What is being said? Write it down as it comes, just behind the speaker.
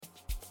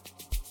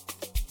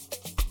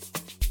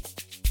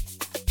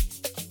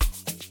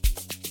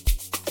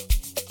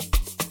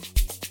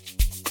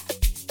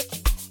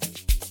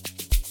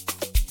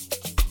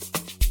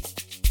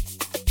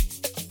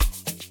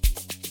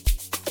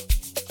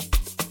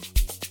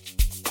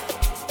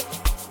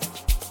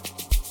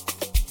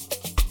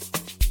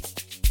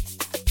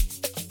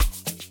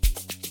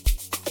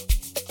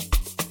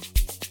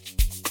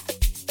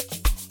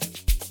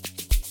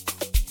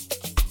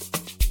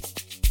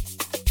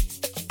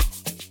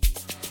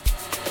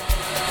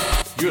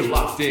You're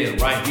locked in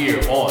right here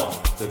on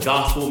the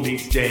Gospel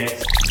Meets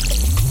Dance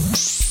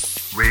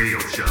radio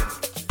show.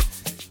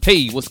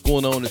 Hey, what's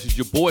going on? This is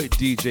your boy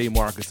DJ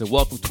Marcus, and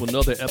welcome to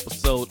another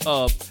episode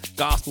of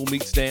Gospel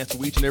Meets Dance.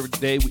 Where each and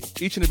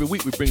every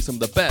week, we bring some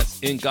of the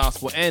best in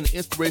gospel and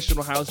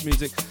inspirational house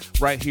music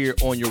right here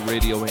on your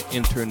radio and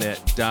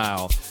internet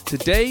dial.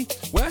 Today,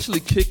 we're actually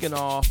kicking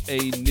off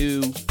a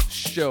new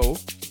show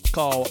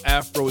called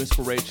Afro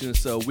Inspiration.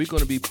 So we're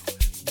going to be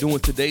doing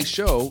today's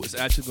show. It's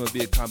actually going to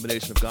be a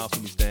combination of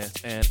Gospel Meets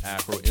Dance and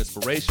Afro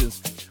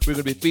Inspirations. We're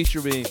going to be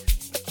featuring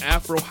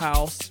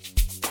AfroHouse,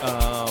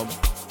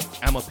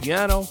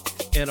 Amapiano,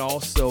 and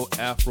also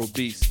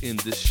AfroBeats in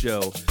this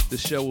show. The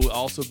show will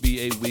also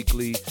be a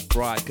weekly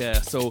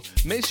broadcast. So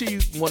make sure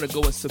you want to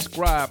go and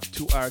subscribe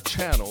to our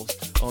channels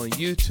on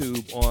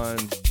YouTube, on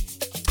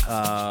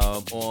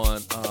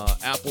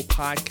Apple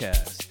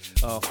Podcasts.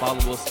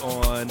 Follow us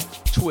on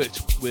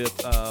Twitch with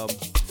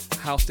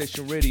House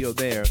Station Radio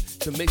there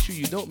to make sure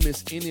you don't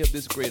miss any of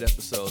this great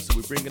episode. So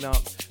we're bringing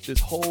out this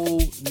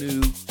whole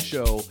new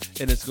show,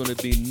 and it's going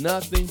to be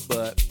nothing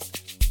but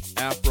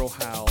Afro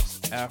House,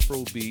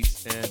 Afro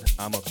Beats, and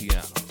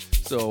Amapiano.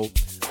 So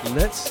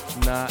let's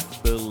not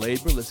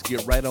belabor. Let's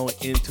get right on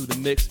into the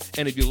mix.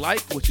 And if you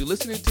like what you're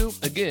listening to,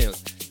 again,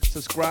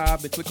 subscribe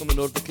and click on the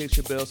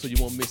notification bell so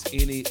you won't miss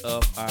any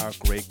of our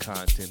great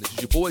content. This is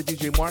your boy,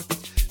 DJ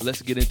Marcus.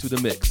 Let's get into the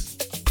mix.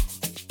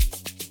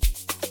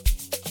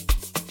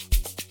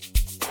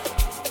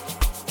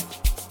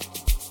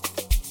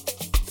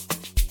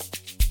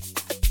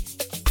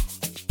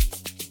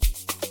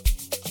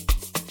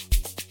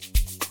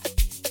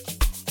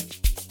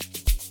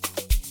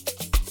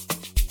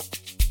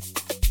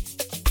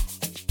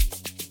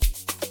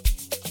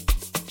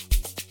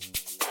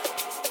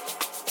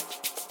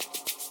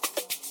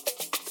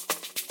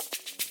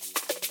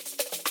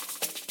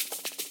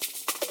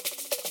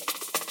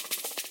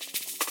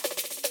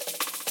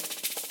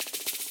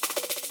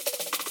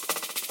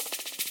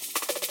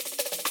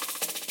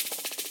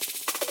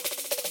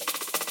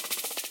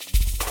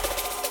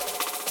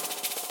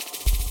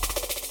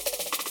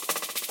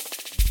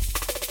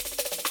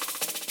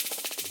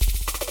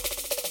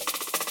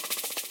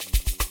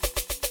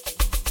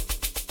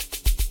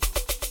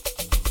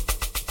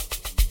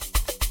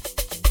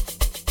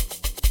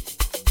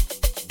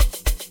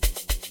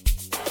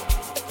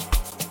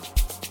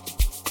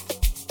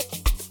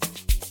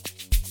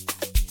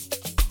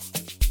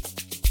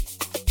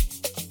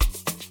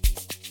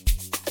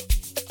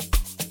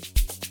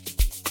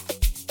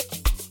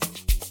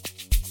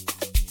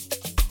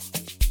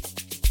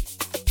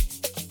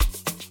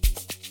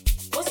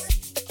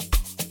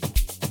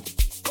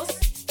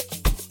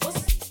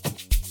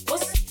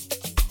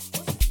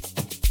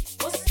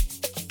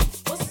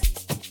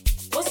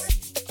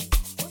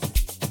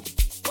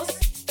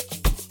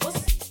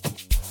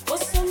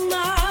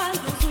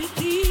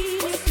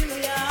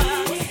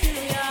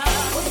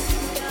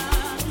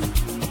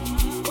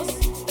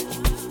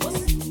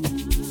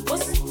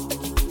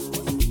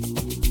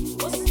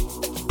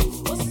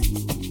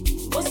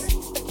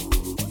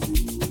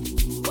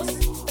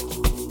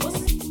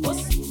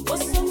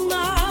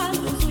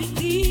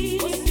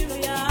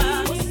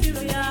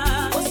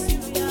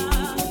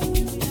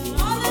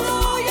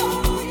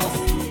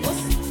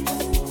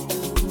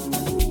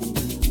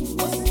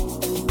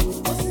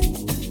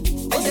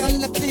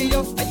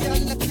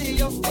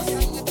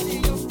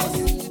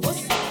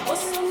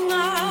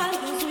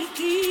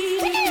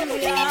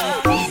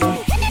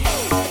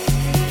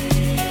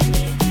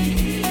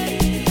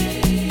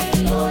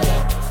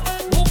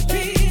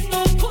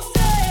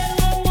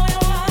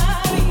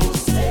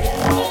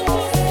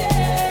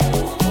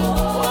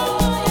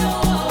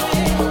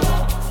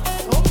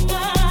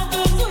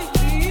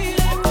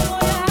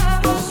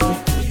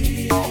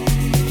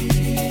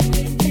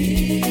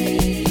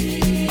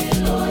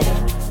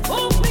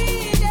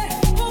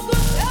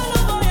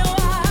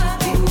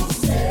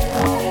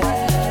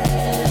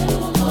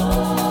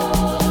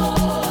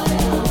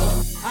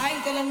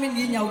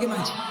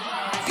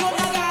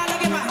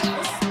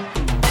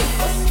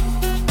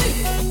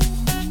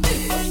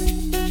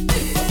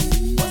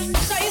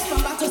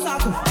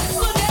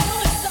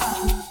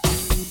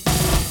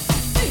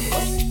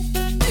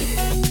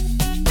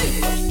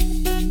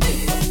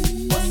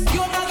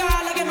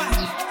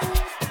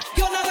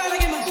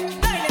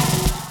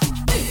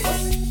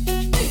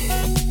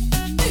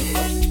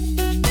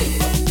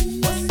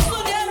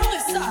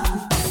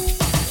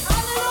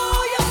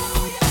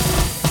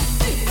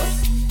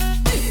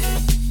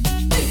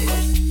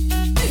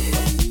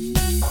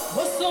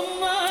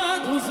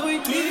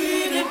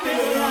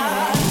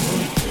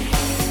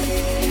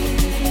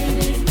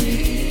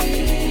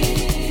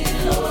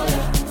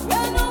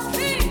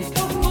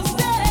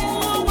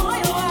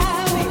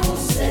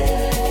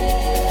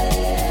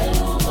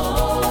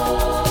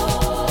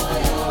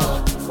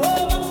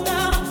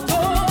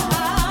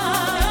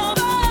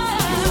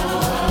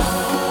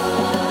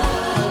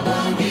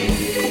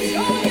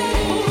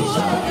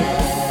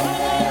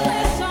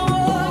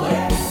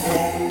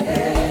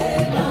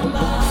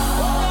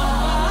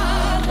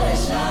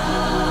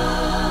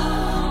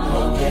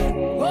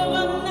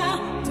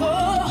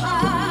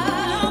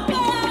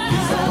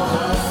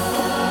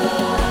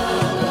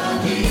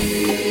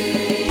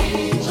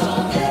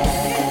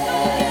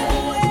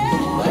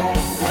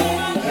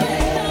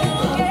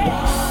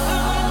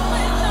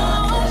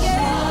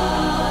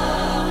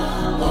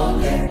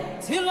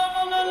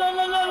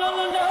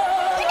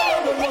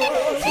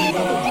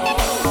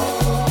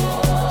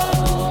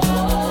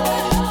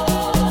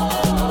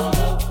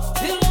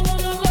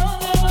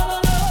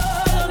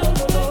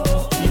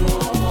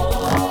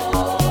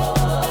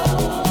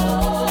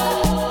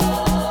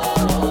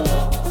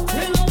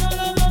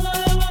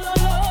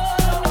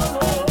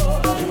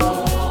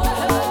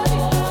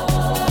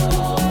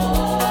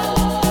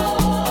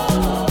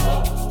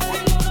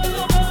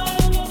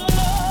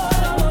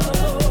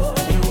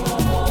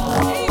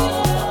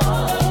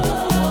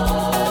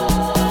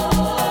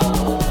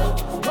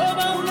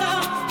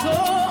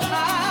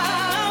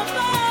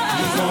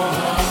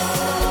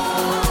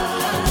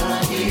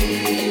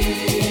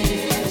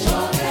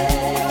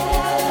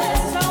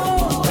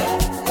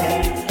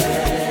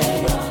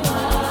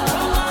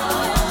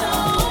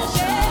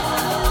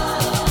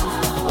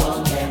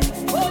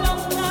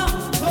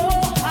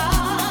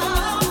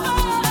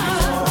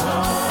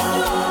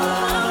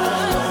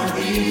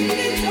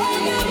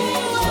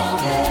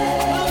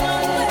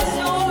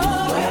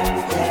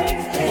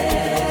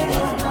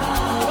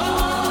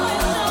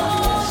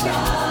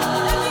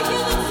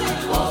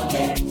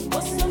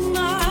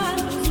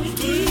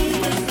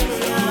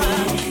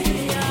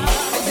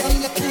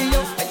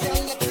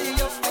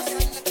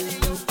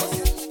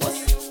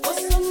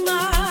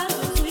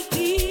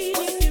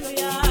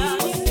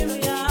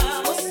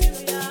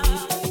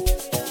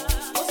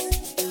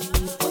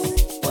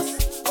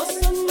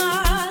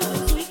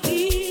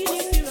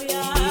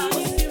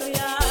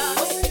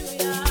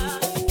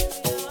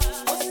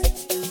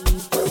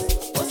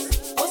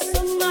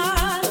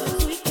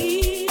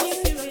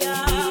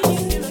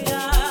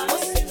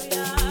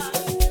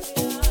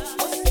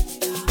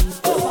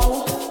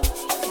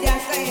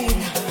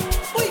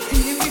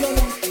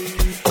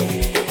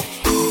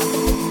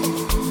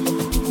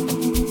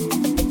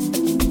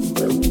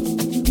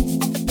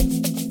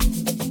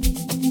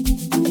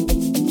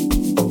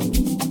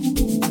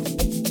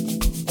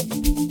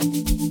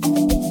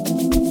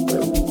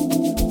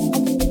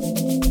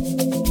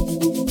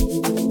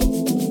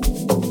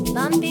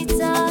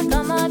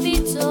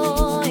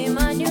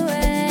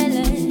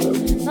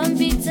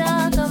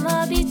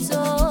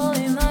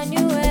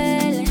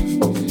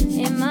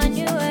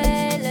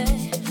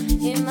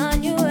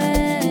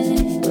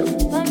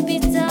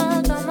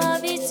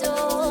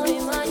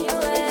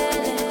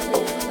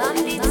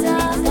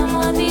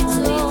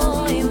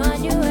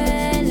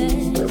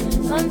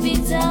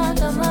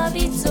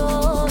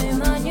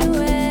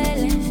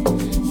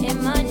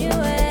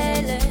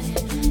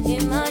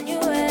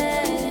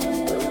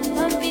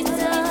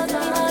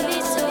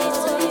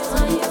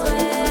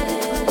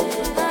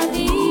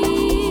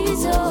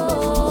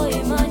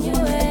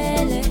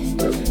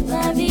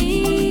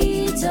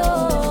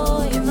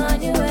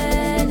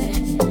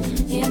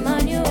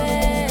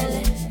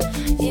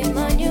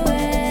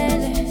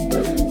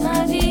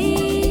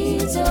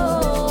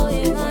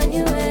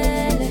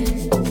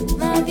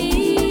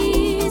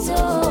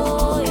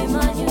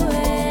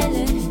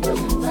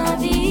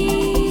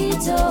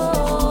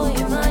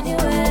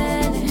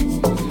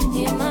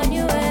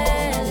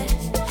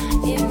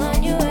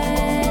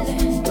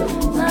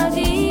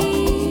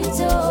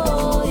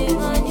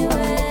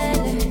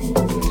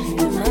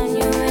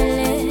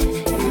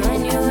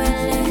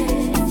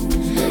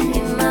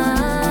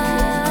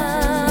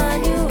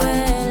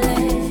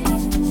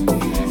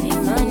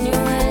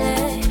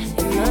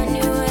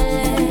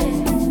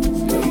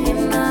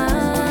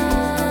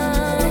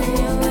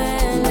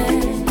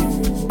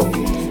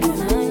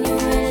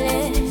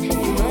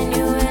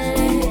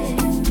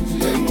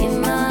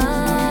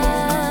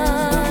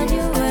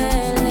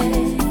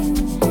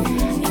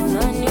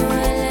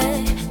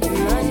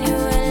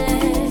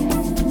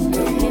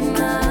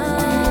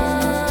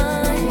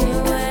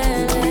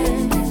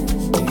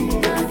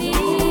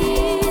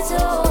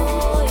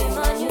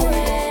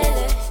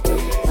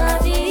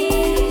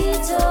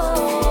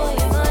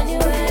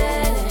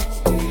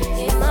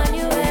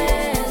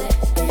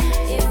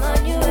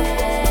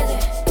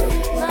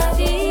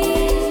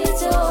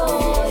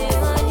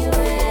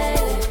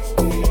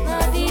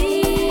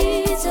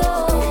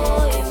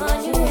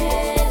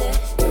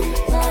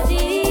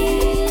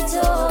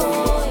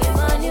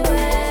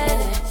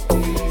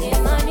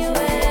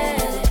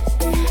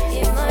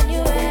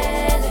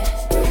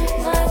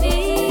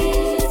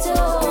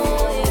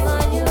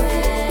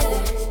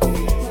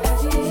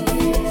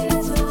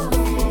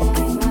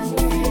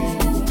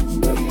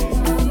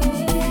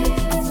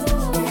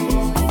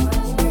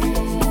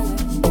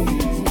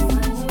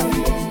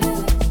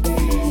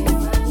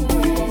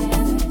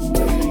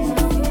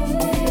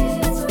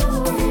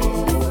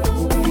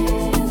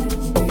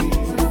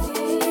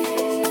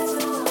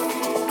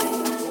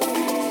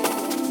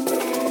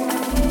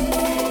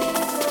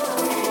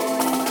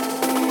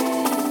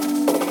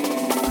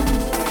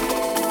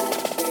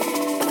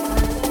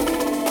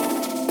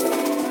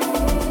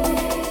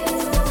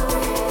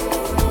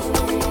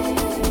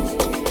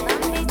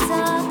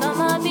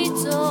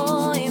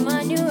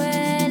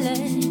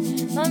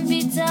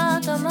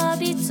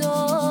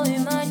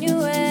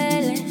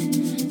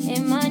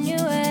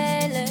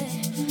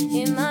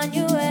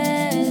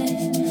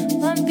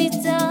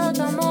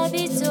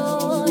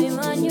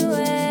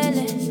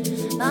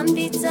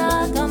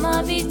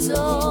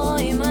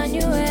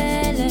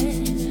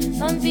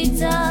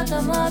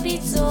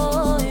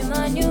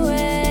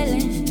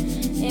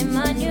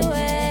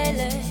 Emmanuel,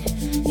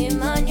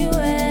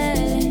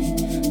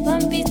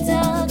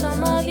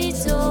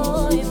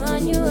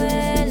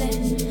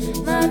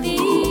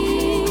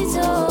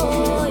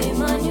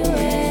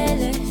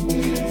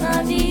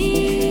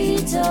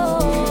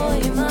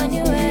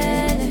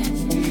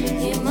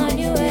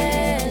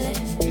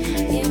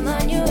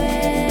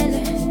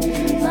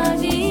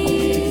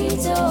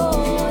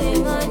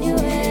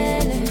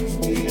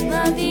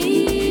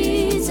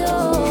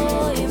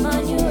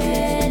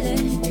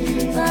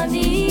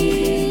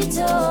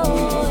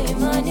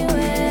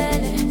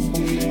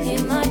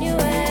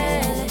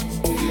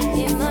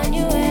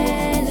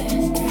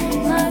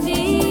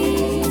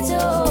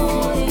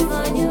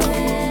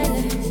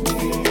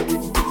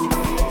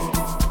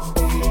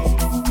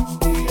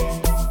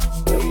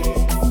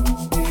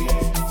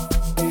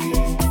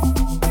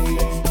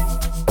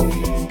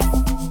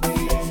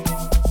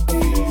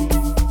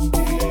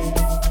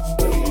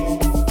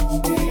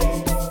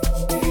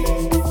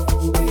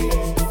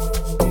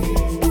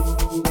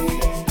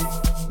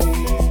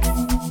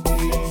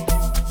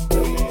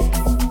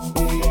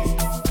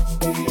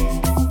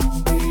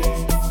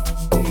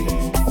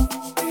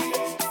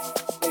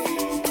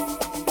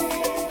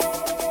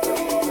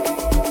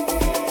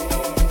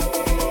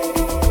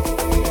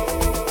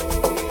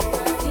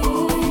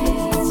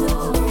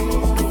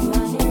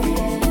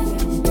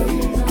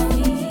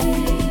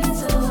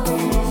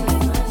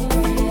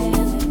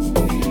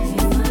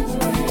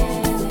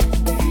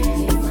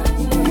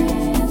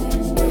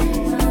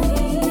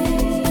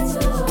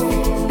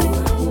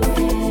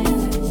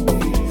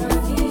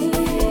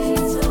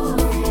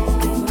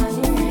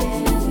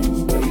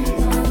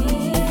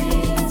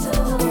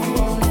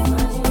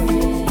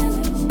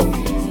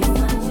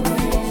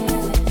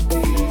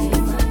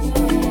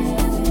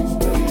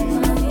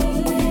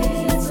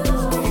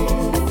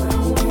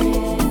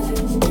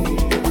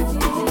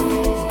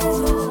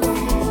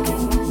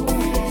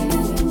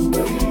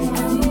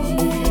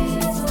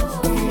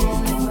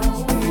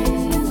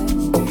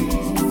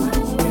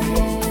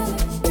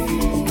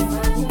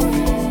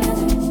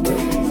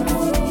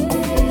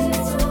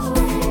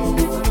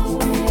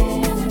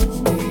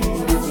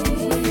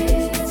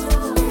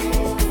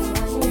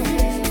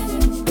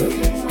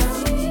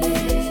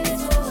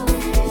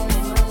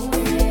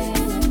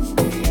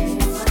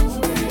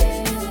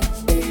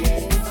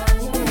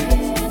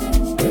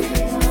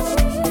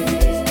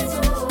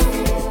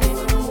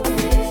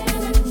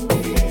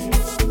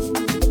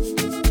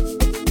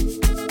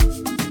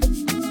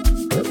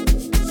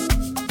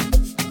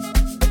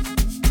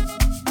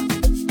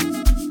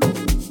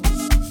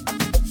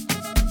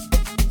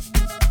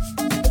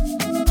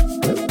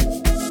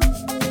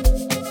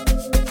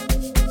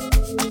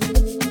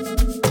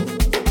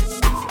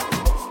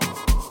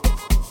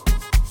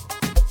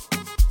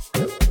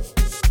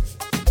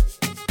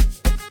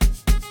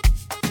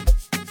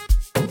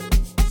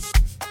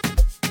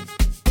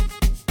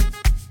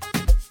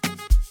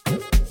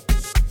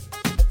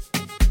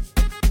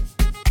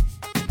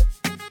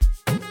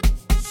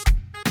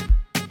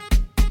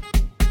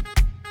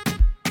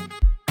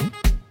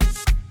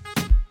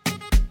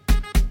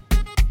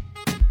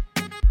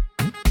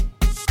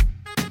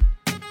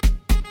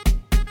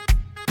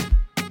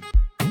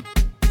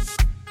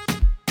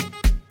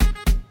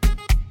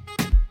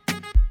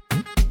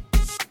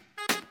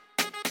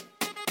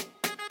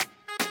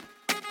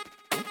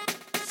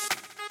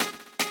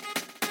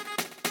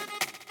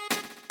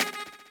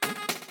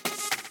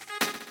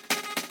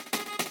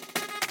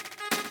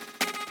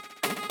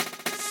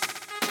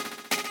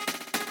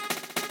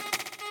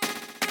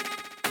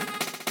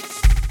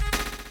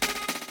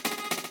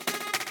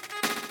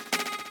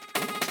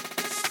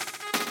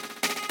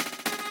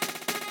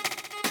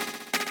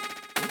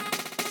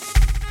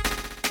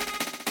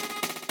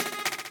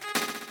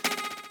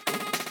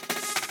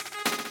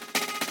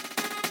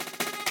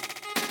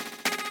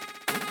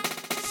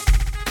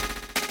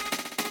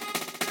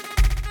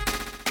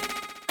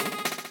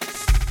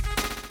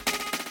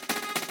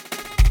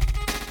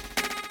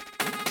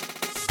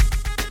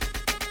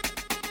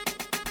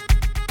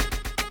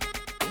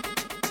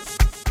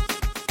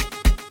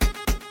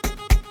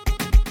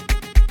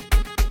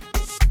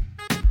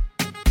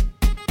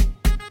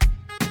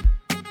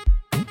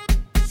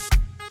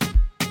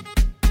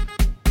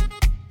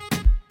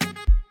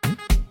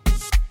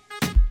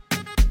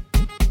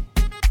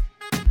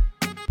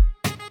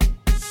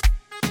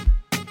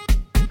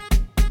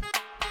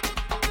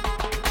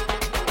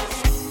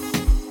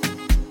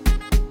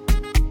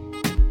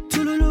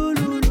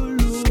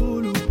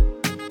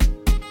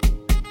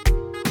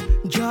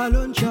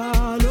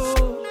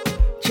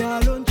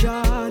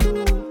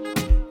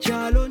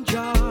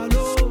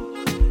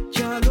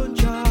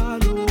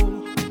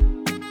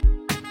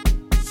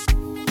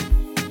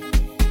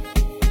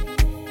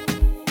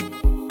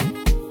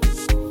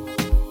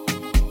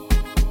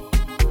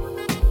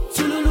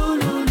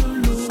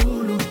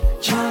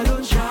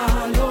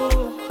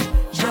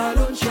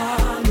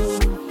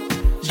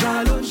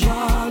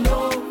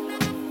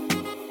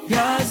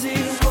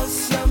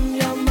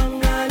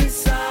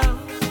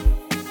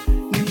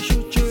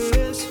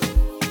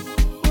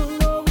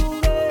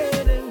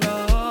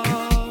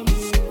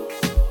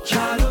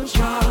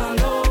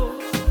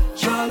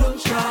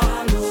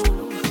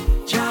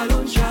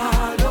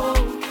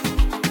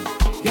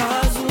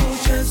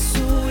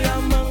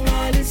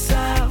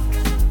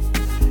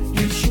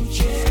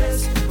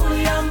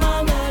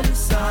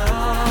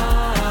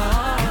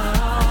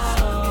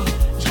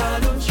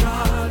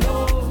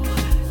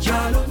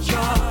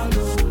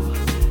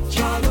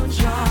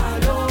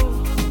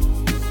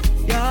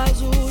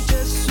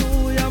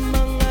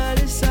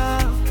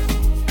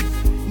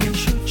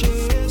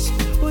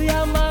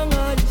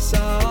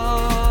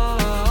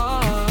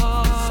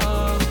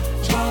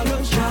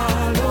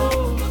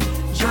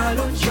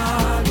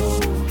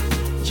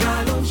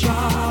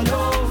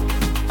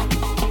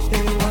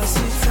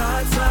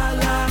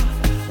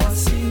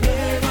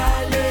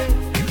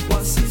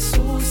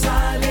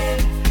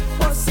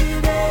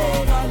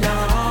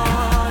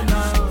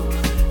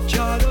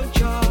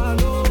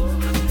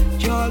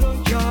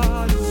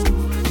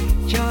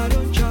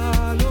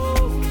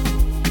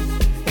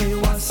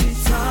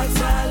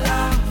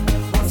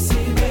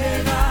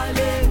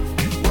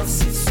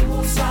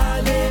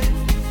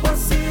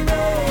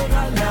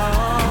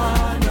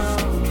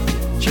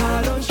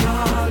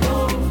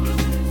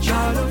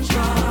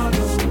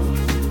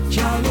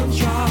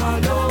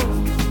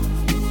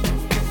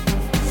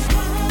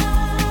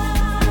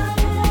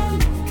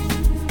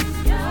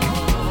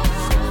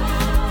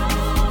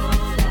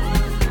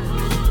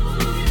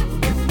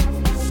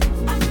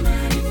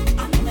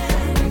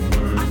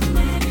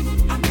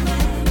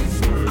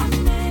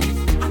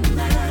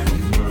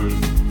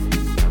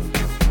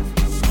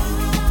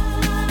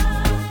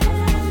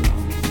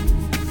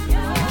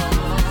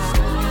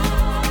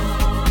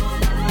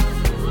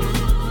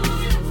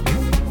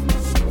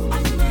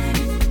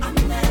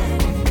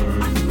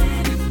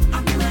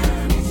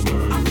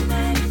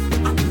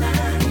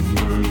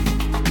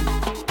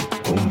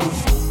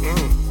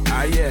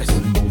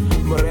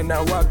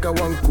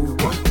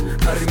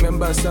 I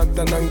remember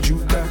Santa Nang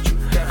Juka.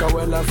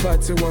 Kawela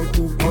Fati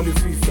Wanku, only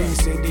Fifi,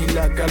 Cindy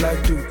La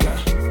Galatuka.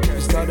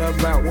 It's not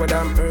about what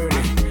I'm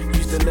earning.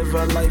 Used to live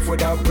a life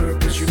without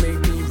purpose. You make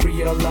me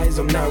realize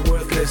I'm not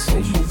worthless.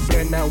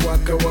 Brena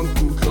Waka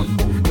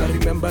Wanku. I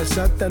remember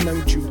Santa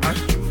Nang Juka.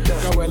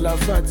 Kawela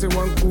Fati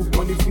Wanku,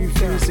 only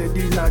Fifi,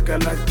 Cindy La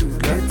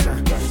Galatuka.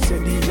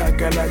 Cindy La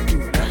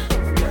Galatuka.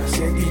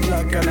 Cindy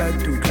La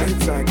Galatuka.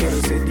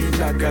 Cindy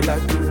La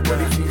Galatuka.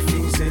 Only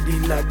Fifi,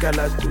 Cindy La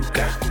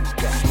Galatuka.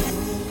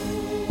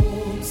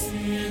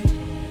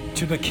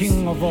 To the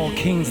King of all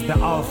kings, the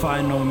Alpha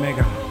and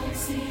Omega,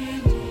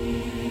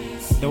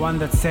 the one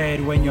that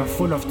said, when you're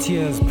full of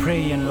tears,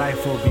 pray and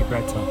life will be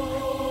better.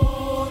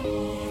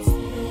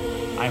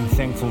 I'm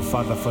thankful,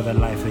 Father, for the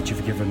life that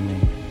you've given me.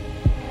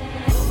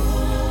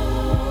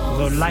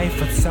 Though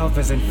life itself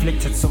has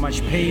inflicted so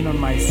much pain on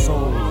my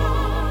soul,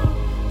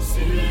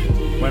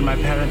 when my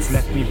parents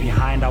left me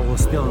behind, I will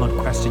still not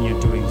question your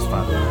doings,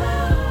 Father.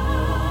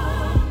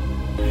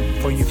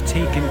 For you've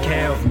taken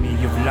care of me,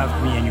 you've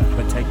loved me, and you've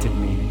protected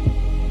me.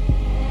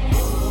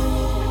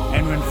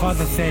 And when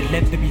Father said,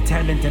 let there be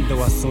talent, and there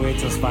was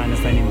Soweto's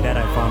finest, and in that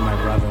I found my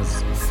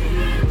brothers.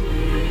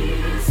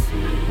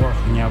 Oh,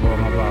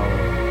 Nyabonga Bao.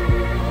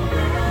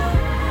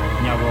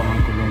 Nyabonga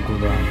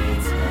Nkulunkulu wami.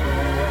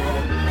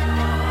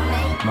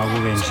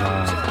 Makube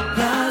njalo.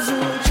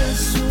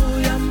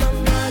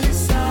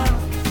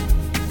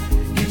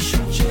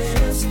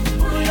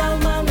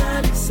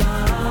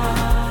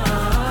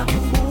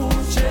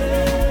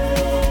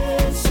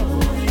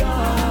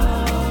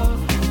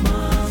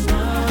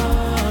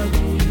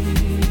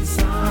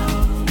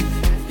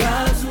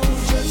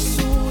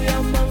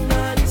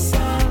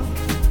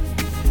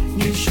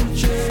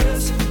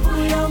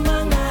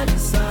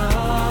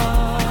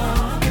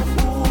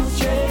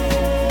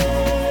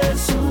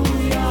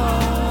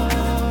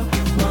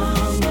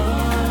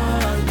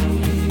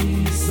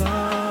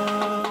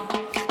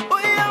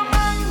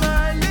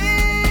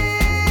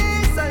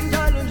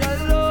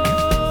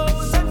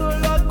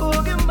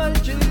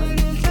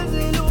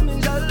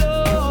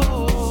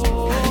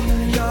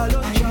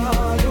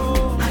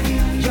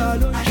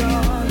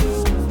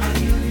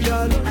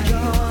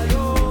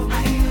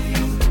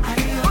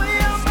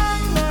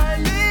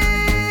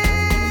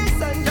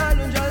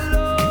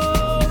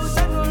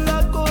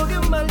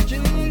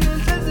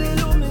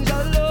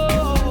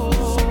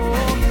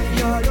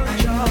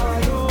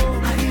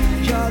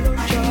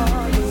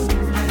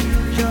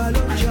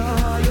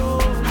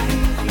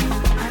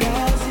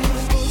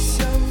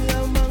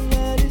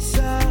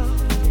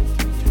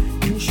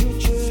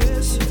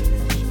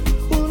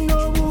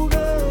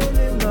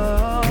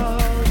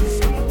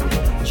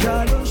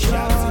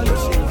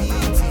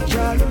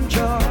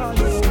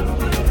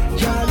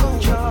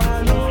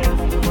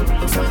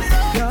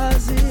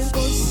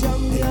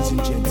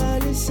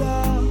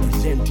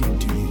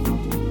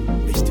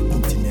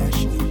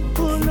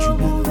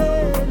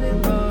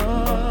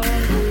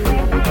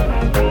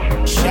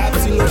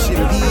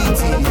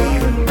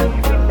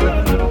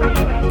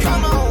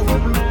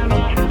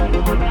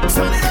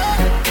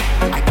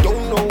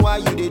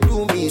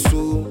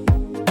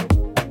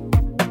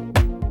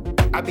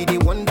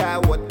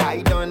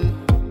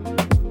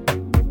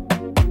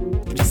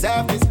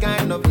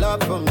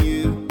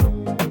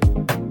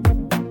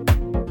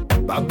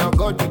 Baba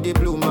God, you they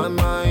blow my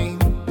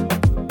mind.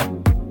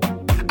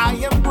 I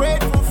am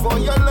grateful for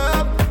your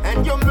love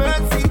and your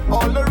mercy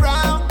all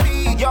around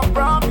me. Your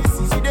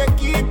promises you they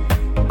keep,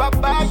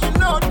 Baba, you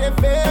know they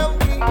fail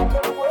me. I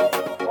am grateful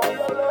for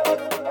your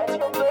love and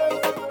your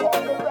mercy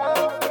all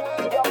around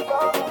me. Your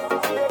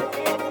promises you they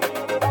keep,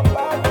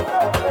 Baba, you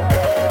know they fail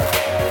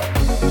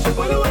me. Je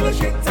peux le voir le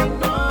shit and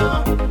no.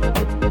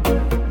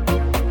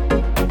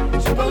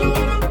 Je peux le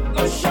voir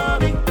le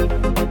shami.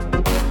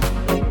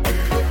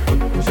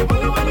 Je peux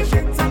le voir le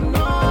shit and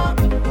no.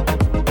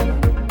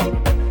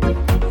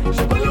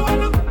 Je peux le voir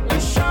le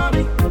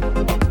shami.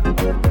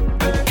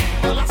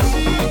 All I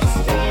see is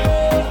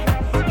love.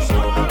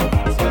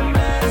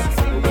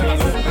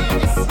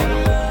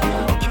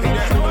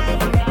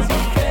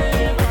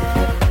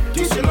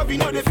 This your love, you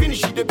know they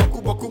finish it, they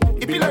boku.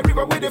 It be like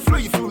river where they flow,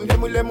 you through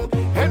lemu.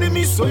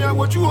 Enemies, so yeah,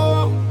 what you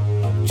owe?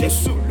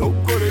 Just so low,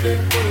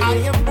 I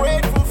am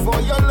grateful for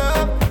your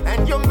love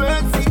and your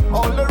mercy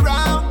all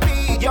around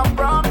me. Your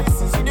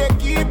promises you they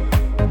keep,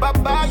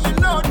 Baba, you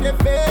know they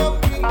fail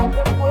me. I am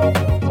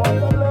grateful for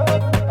your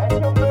love and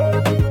your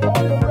mercy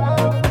all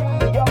around me.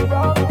 Your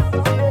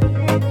promises you they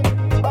keep,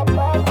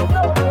 Baba, you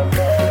know they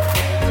fail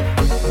me.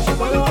 Je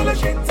peux le voir le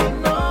shit and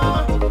no.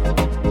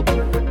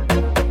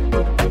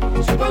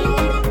 Je peux le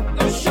voir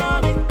le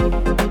shami.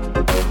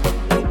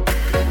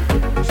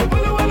 Je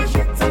peux le voir le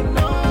shit and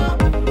no.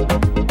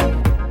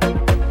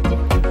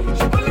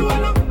 Je peux le voir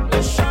le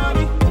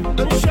shami.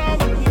 Le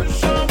shami.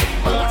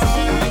 All I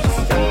see is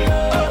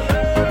love.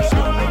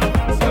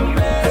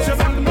 Je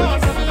veux more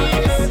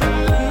is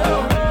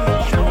love.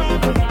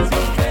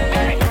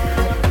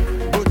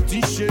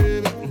 Body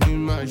shape in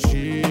my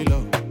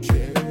shell.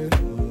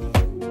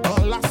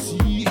 All I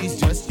see is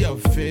just your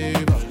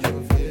favor.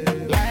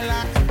 Lila,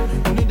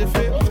 you need the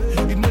favor,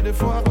 you know the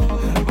fuck.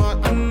 My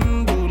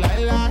undo,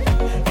 Lila,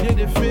 you need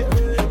the favor,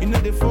 you know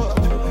the fuck.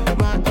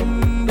 My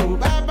undo,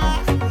 Baba,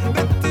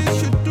 the things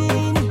you do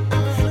me,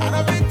 I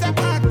know it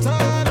about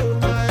all the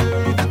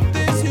time. The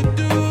things you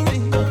do me,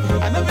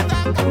 I know it I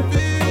can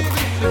feel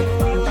it.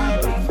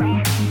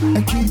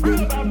 I keep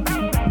it.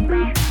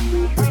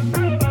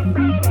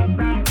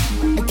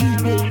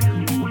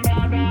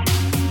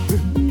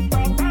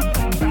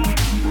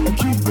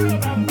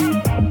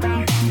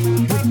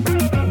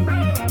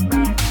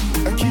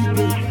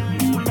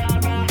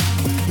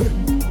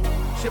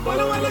 Je peux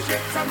le voir le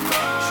shit and no.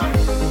 Je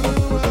peux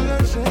le voir le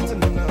shit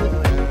and no.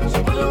 Je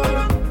peux le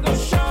voir le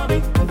shami.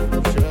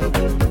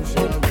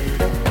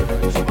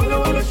 Je peux le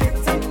voir le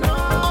shit and no.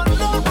 Oh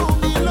no,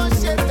 me lo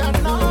shit and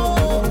no.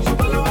 Je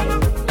peux le voir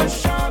le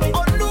shami.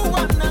 Oh no,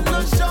 one and no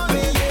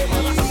shami.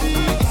 All I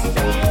see is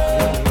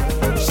love.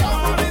 Show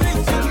me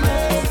with your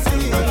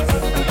mercy.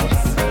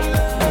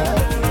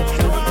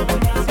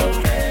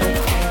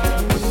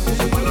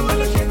 Je peux le voir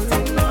le shit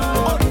and no.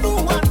 Oh no,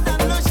 one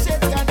and no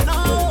shit and no.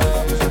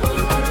 Je peux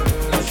le voir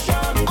le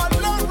shami. Oh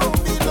no,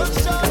 me lo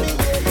shami.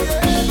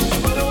 Je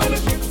peux le voir le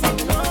shit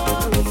and no.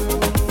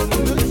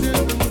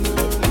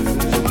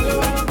 Je peux le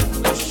voir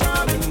le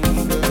shami.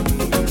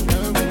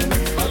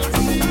 All I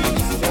see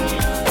is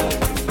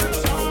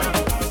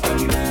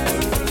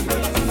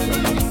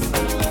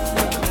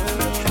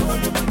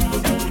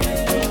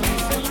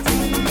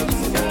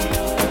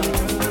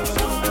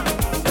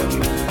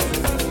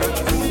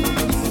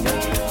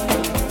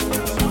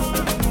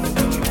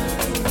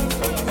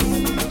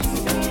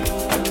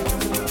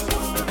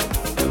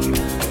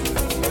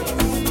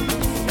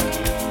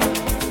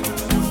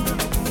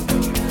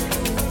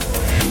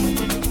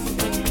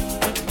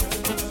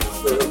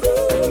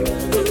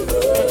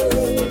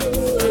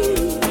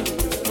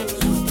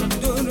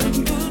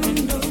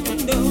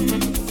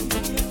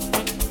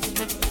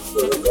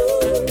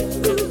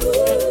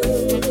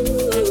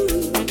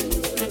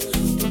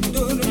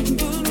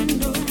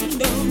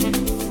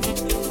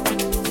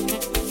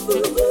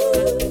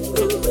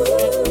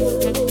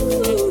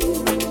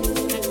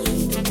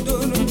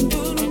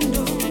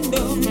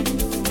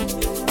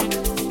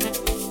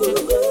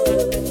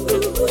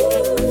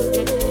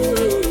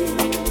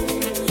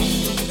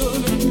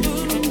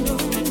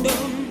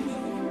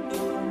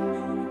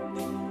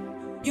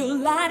You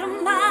light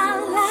up my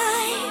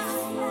life,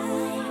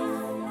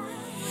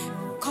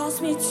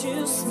 cause me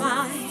to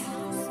smile.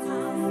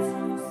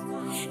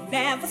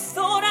 Never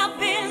thought I'd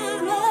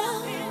been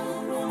loved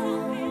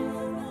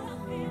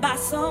by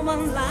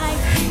someone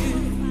like you.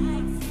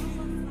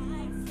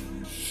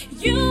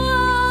 You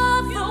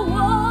are the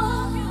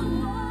one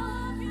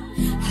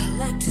I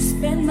like to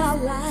spend my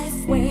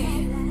life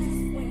with.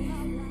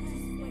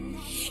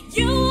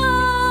 You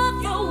are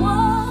the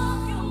one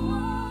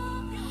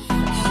I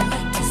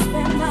like to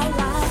spend my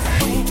life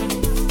with.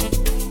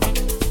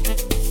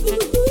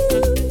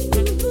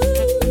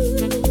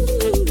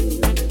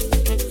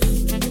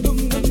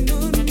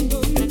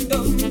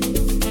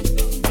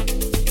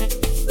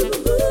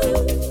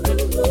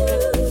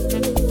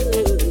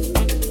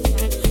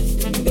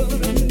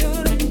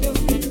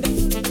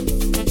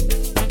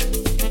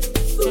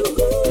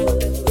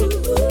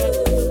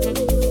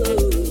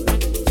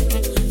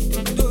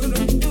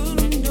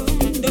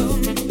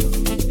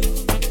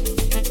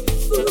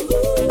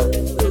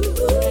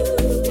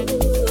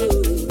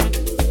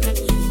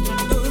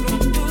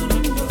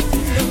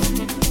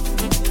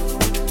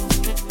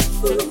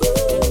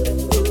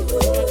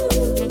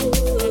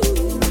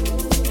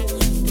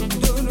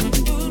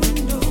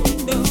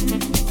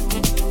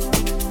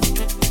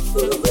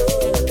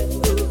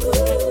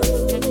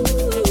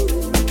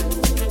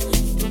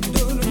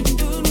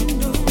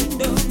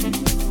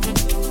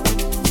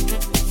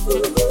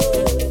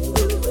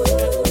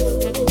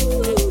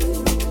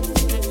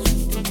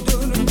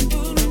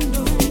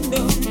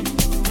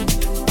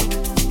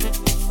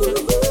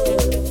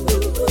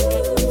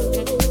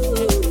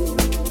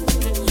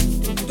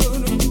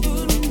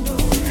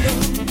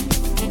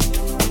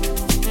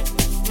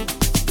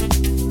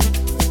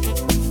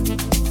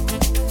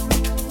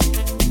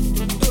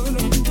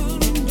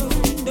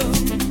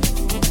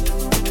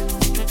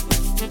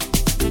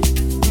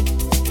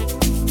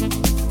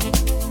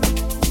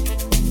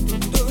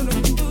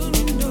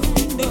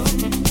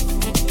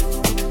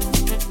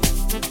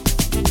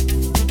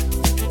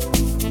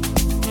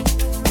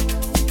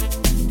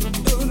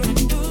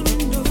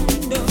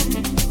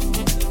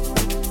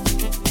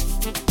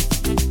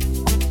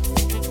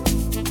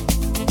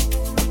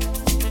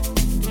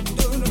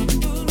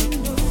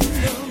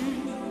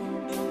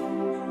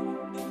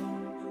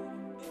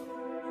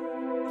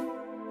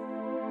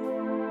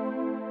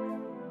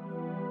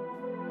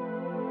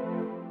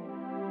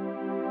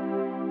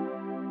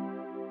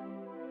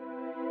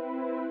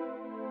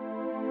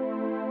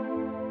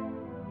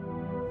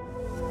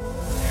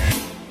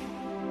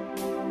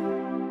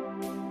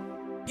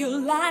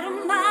 light of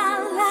my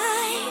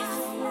life,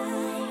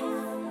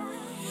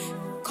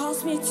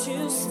 caused me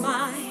to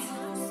smile.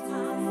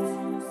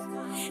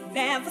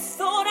 Never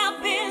thought I'd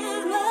be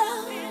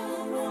loved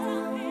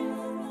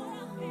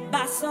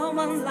by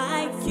someone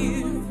like you.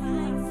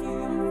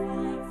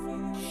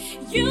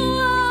 You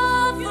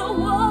are the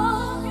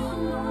one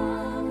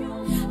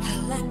I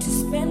like to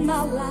spend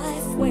my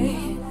life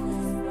with.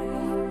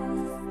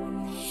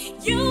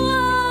 You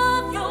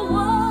are the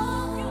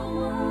one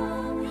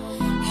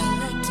I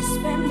like to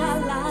spend my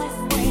life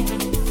with.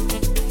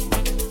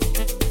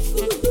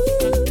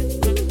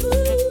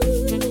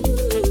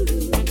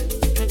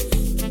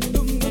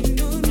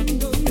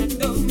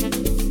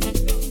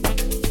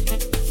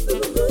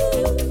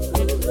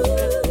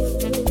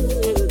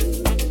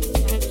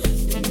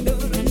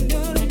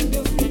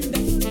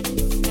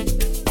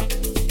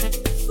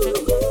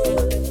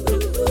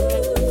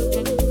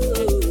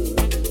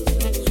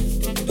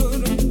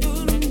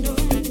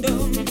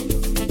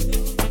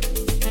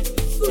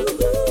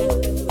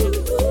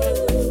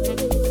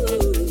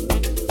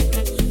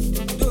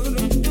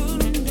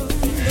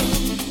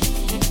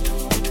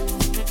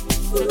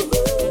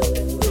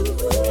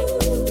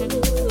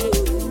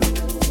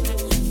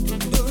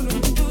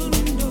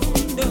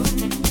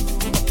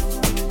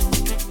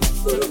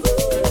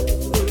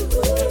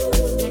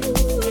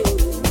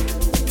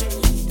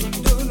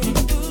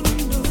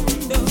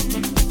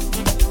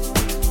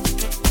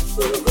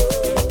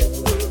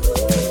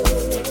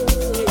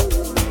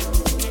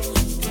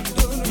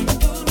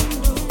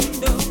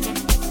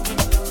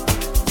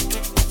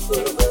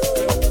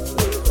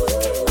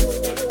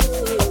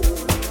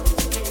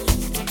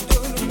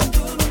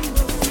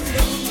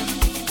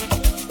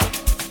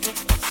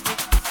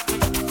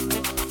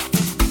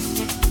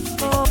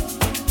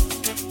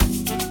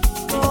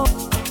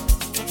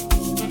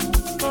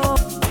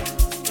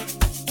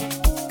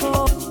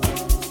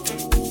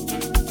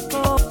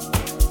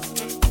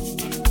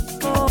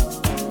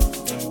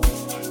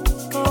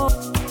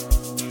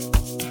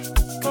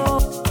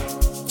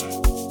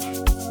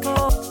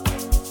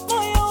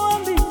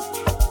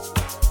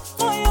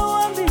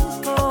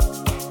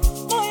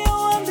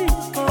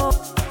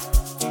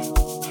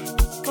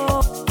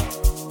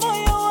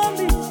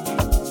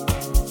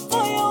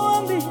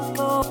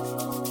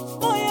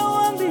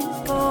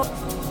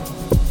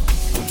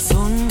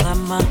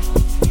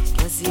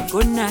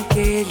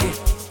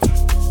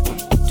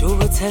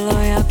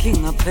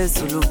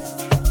 Phezulu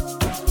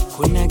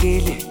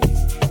kunakile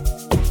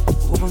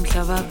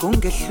ubumhlaba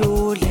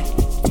kungehlule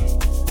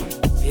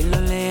impilo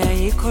le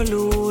ayikho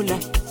lula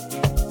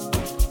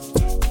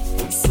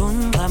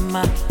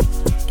sungama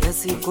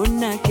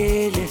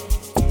ngesikunakile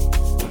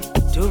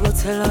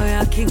dukuthela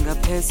yakhe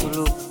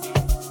ngaphezulu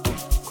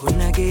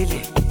kunakile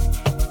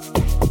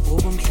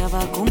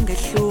ubumhlaba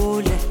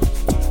kungehlule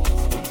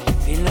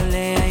impilo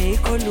le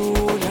ayikho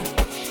lula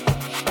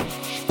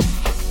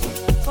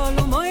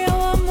moya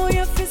wami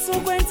uyafisa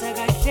ukwenza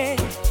kahle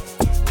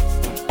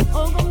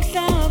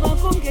okumhlaba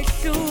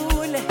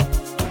kungehlule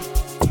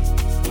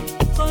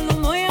Kolo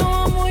moya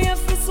wami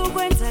uyafisa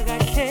ukwenza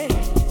kahle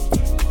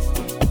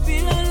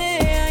impilo le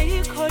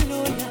ayikho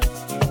lula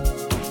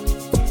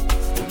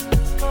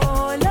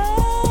Kola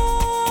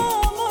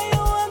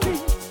moya wami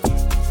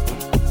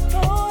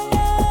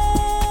Kola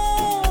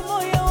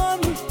moya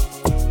wami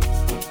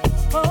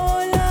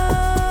Kola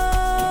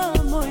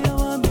moya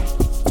wami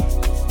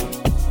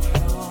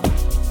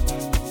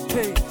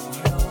Hey,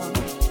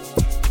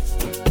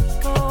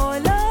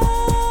 Kola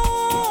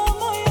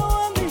moyo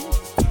wami,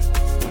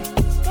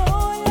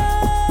 Kola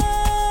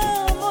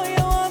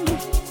moyo wami,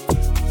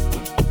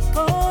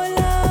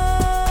 Kola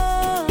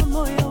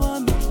moyo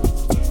wami,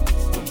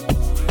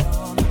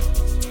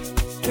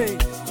 Hey,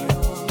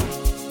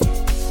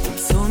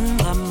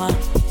 Sungama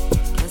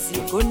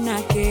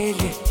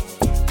kasikunakele,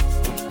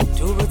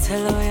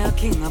 dukuthela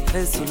yakhe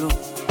ngaphezulu,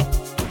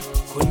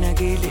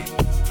 kunakele.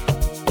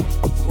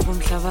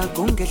 Umhlaba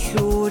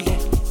kungehlule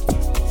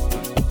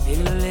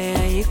impilo le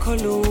ayikho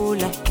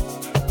lula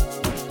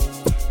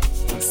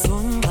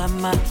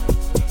sungama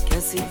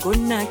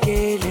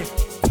ngesikunakele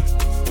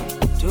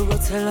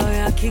dukuthela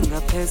yakhe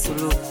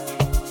ngaphezulu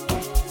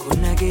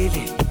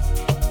kunakele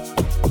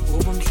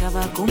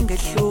ubumhlaba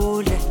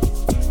kungehlule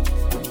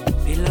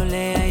impilo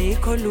le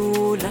ayikho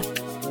lula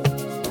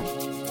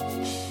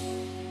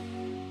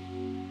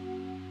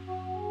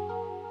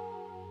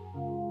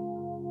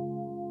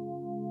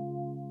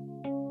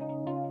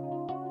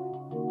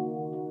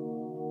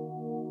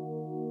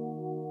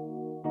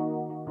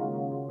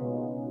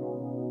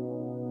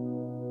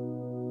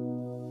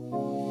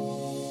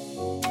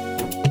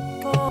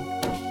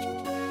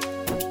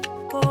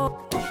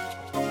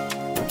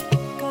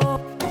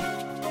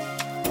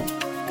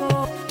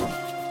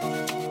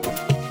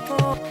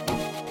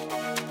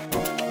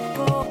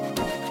go.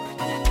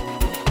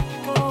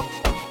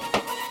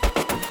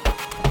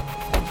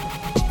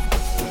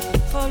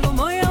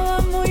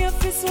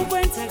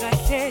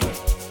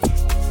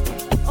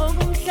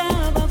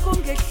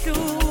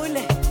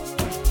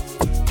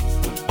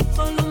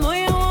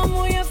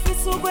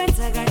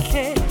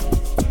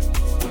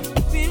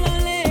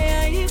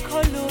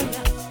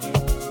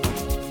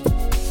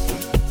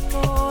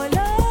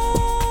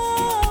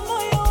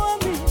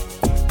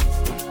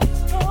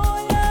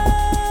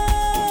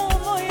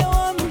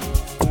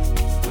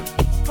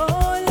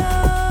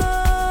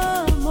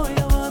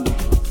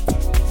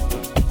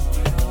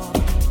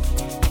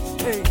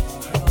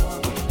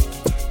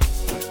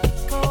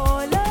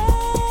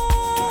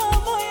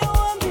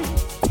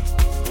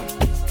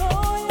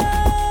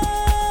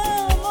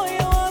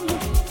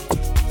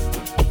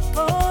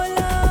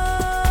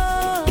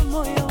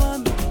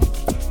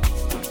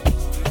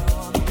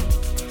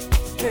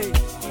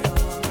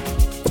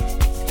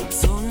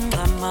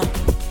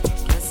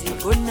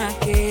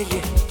 konakele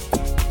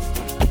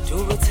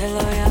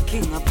dukuthela yakhe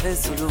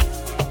ngaphezulu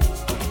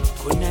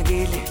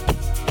konakele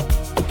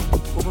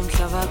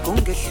ubumhlaba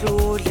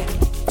kungehlule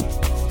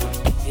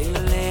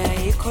ilole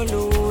ayikho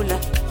lula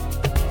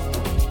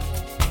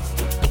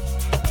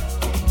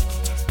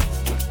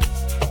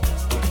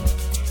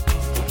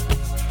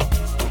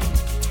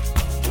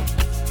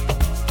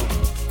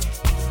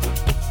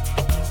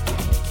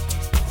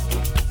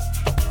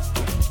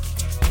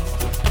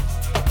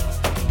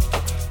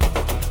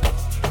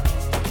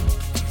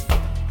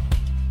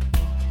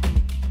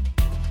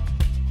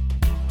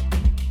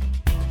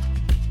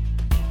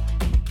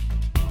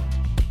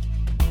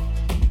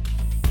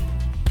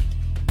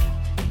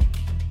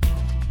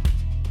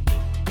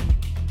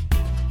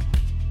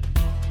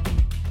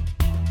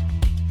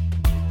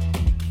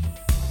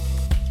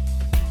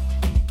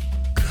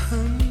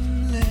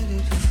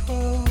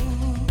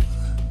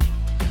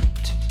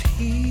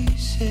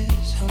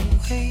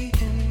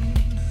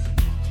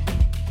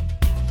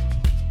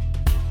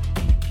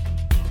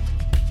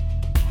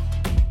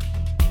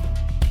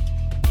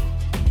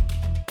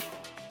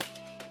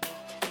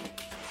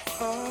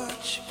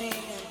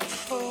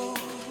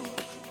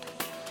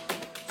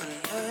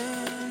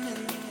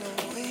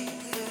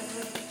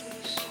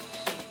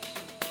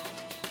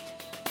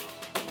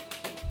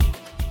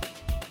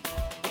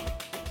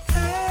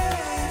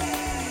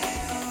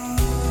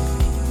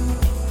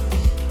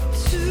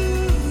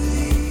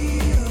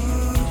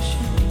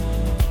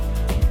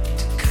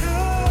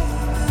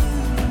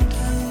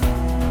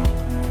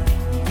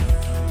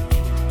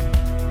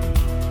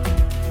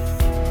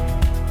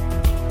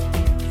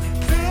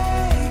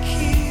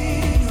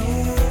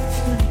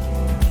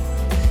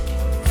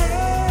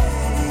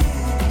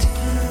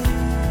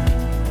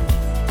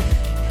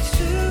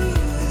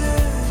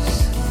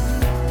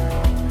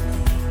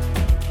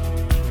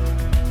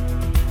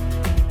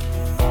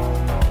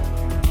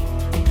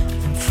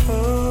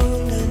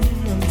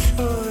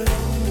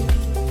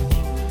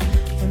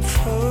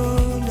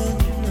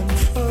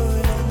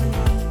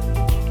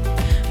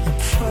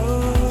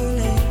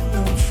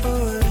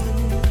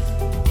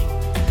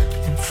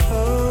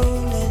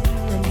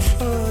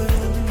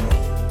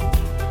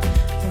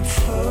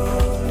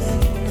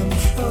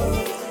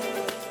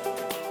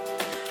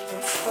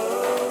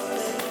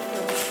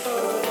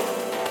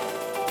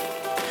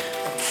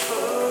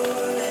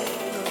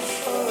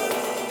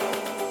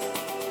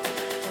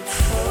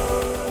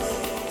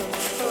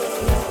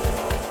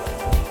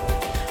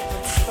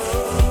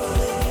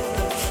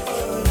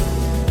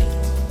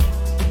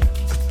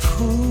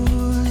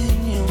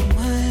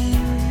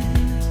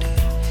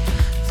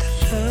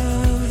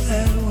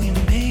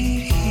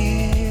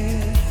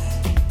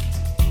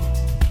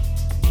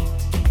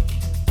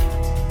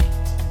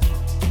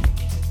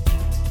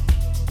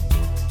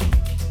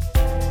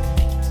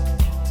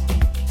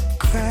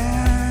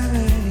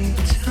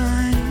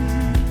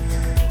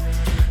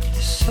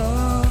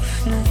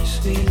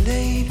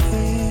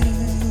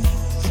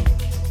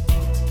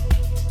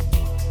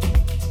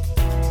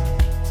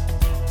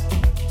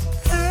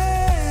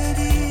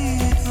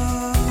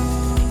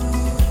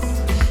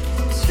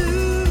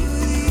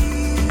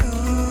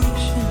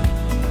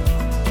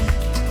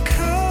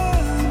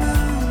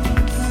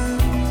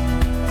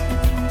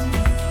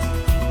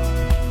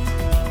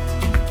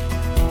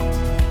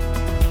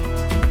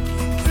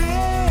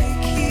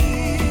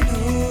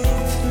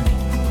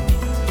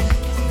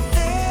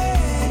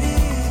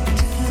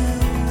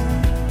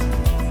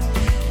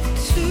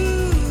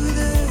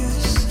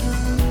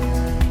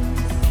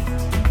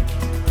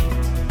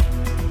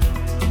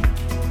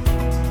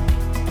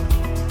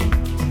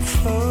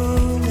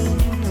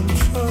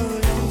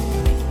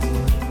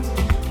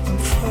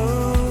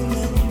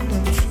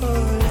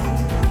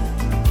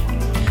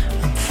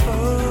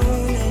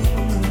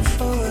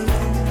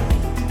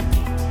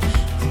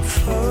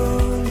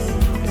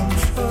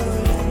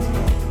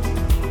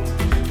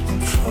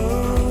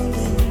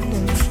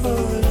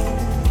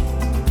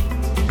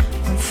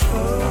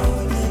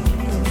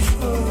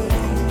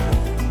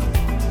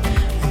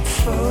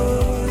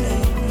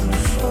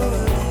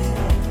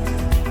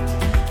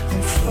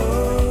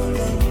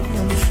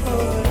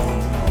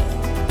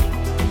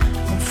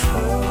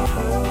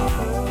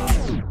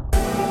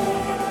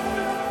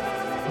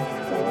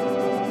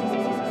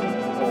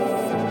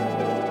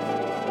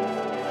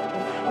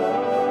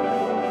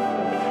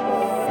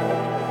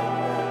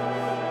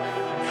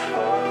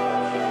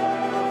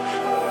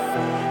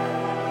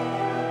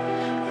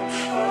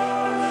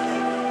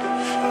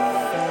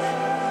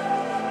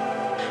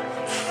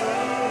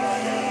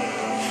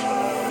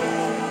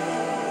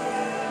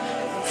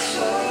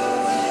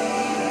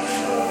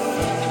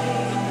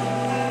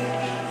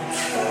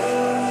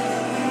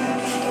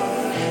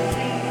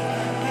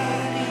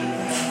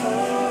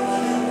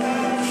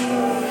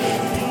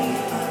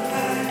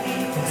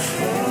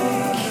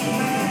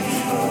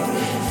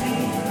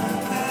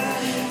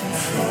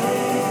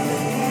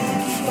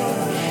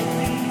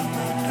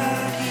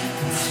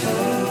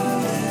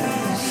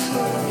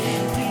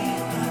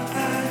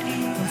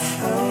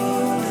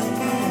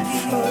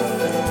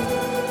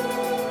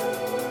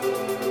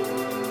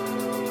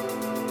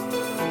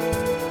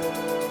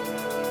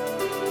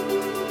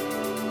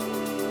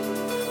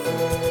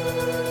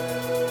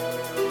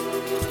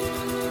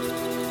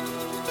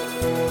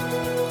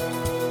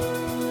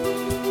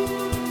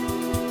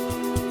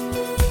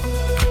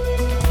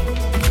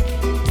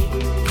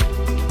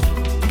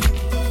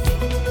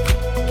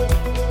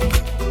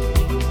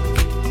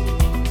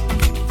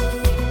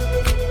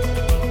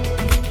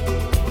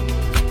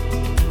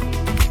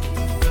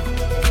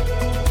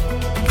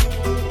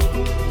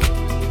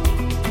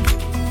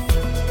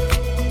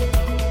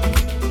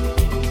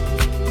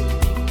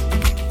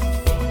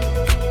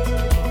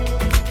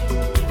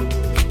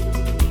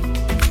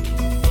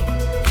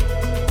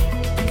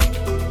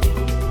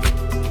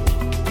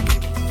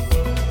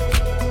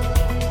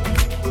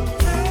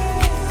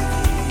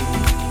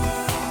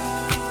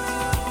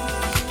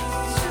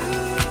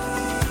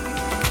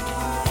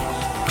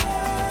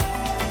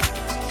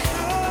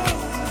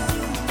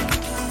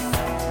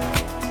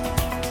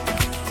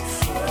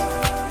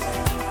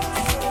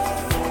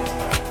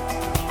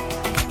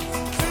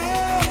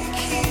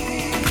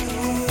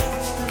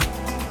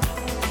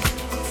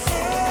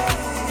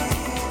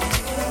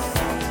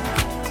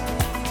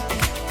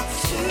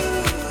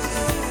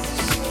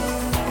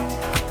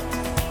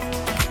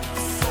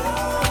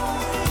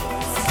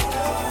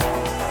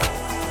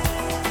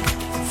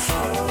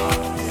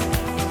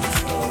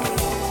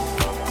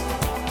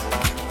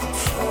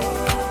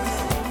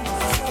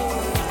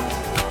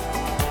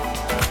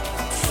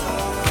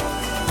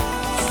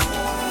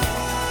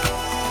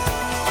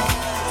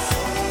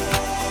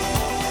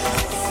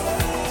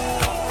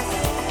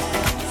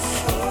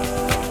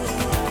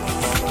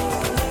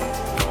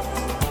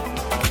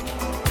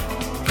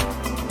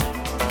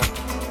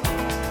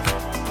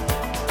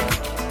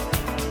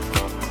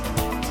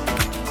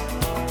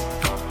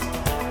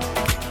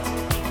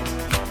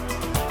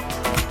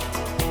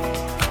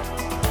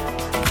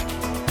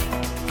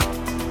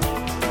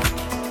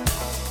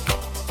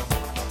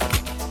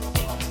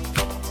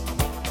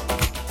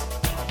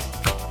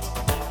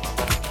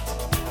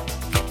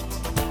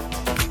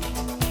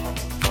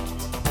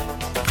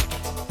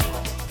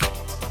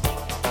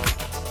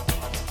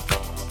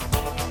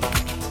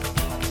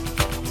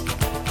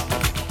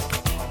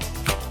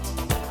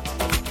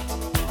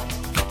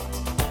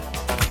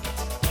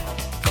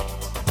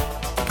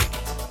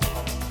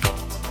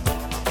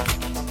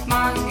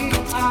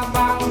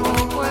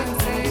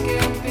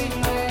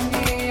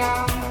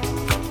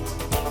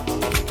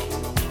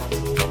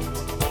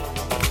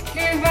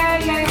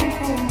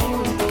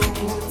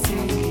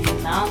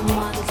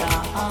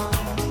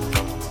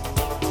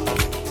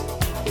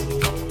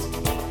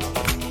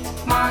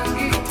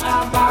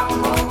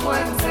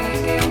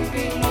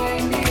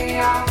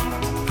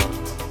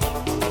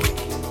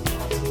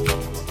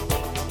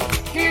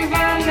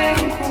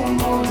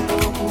umuntu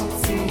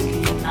uthi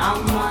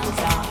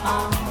nginamandla